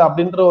பாதிக்கப்படலை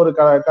அப்படின்ற ஒரு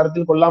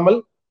கருத்தில் கொள்ளாமல்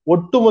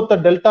ஒட்டுமொத்த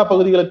டெல்டா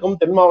பகுதிகளுக்கும்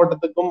தென்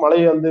மாவட்டத்துக்கும்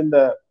மழை வந்து இந்த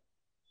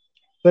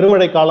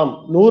பெருமழை காலம்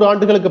 100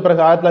 ஆண்டுகளுக்கு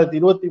பிறகு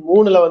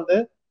 1923 வந்து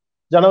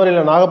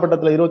ஜனவரியில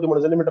நாகப்பட்டினத்துல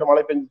 23 சென்டிமீட்டர்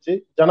மழை பெஞ்சிச்சு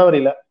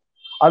ஜனவரியில.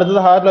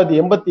 அடுத்தது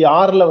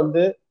 1986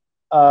 வந்து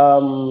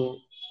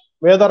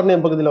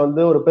வேதாரண்யம் பகுதியில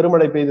வந்து ஒரு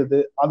பெருமழை பெய்தது.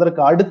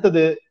 அதற்கு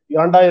அடுத்தது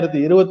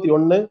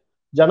 2021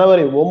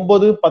 ஜனவரி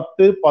 9,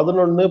 10,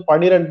 11,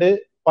 12,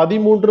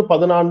 13,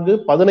 14,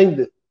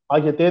 15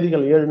 ஆகிய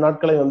தேதிகள் 7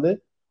 நாட்களை வந்து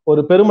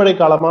ஒரு பெருமழை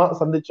காலமா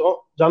சந்திச்சோம்.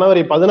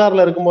 ஜனவரி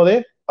 16 இருக்கும் போதே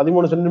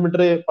 13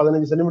 சென்டிமீட்டர்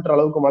 15 சென்டிமீட்டர்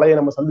அளவுக்கு மழையை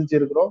நம்ம சந்திச்சு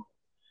இருக்கிறோம்.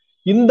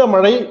 இந்த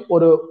மழை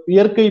ஒரு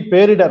இயற்கை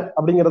பேரிடர்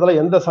அப்படிங்கிறதுல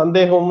எந்த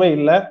சந்தேகமுமே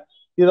இல்லை.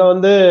 இதை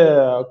வந்து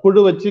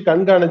குழு வச்சு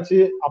கண்காணிச்சு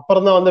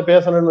அப்புறம் தான் வந்து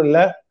பேசணும்னு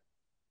இல்லை.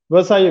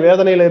 விவசாயி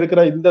வேதனையில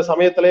இருக்கிற இந்த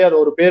சமயத்திலேயே அது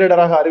ஒரு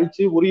பேரிடராக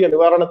அறிவிச்சு உரிய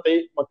நிவாரணத்தை,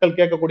 மக்கள்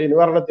கேட்கக்கூடிய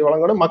நிவாரணத்தை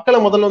வழங்கணும். மக்களை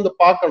முதல்ல வந்து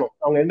பார்க்கணும்,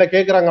 அவங்க என்ன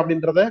கேட்கிறாங்க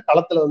அப்படின்றத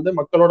களத்துல வந்து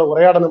மக்களோட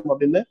உரையாடணும்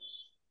அப்படின்னு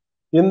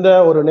இந்த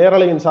ஒரு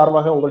நேரலையின்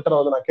சார்பாக உங்கள்கிட்ட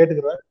வந்து நான்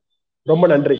கேட்டுக்கிறேன். ரொம்ப நன்றி.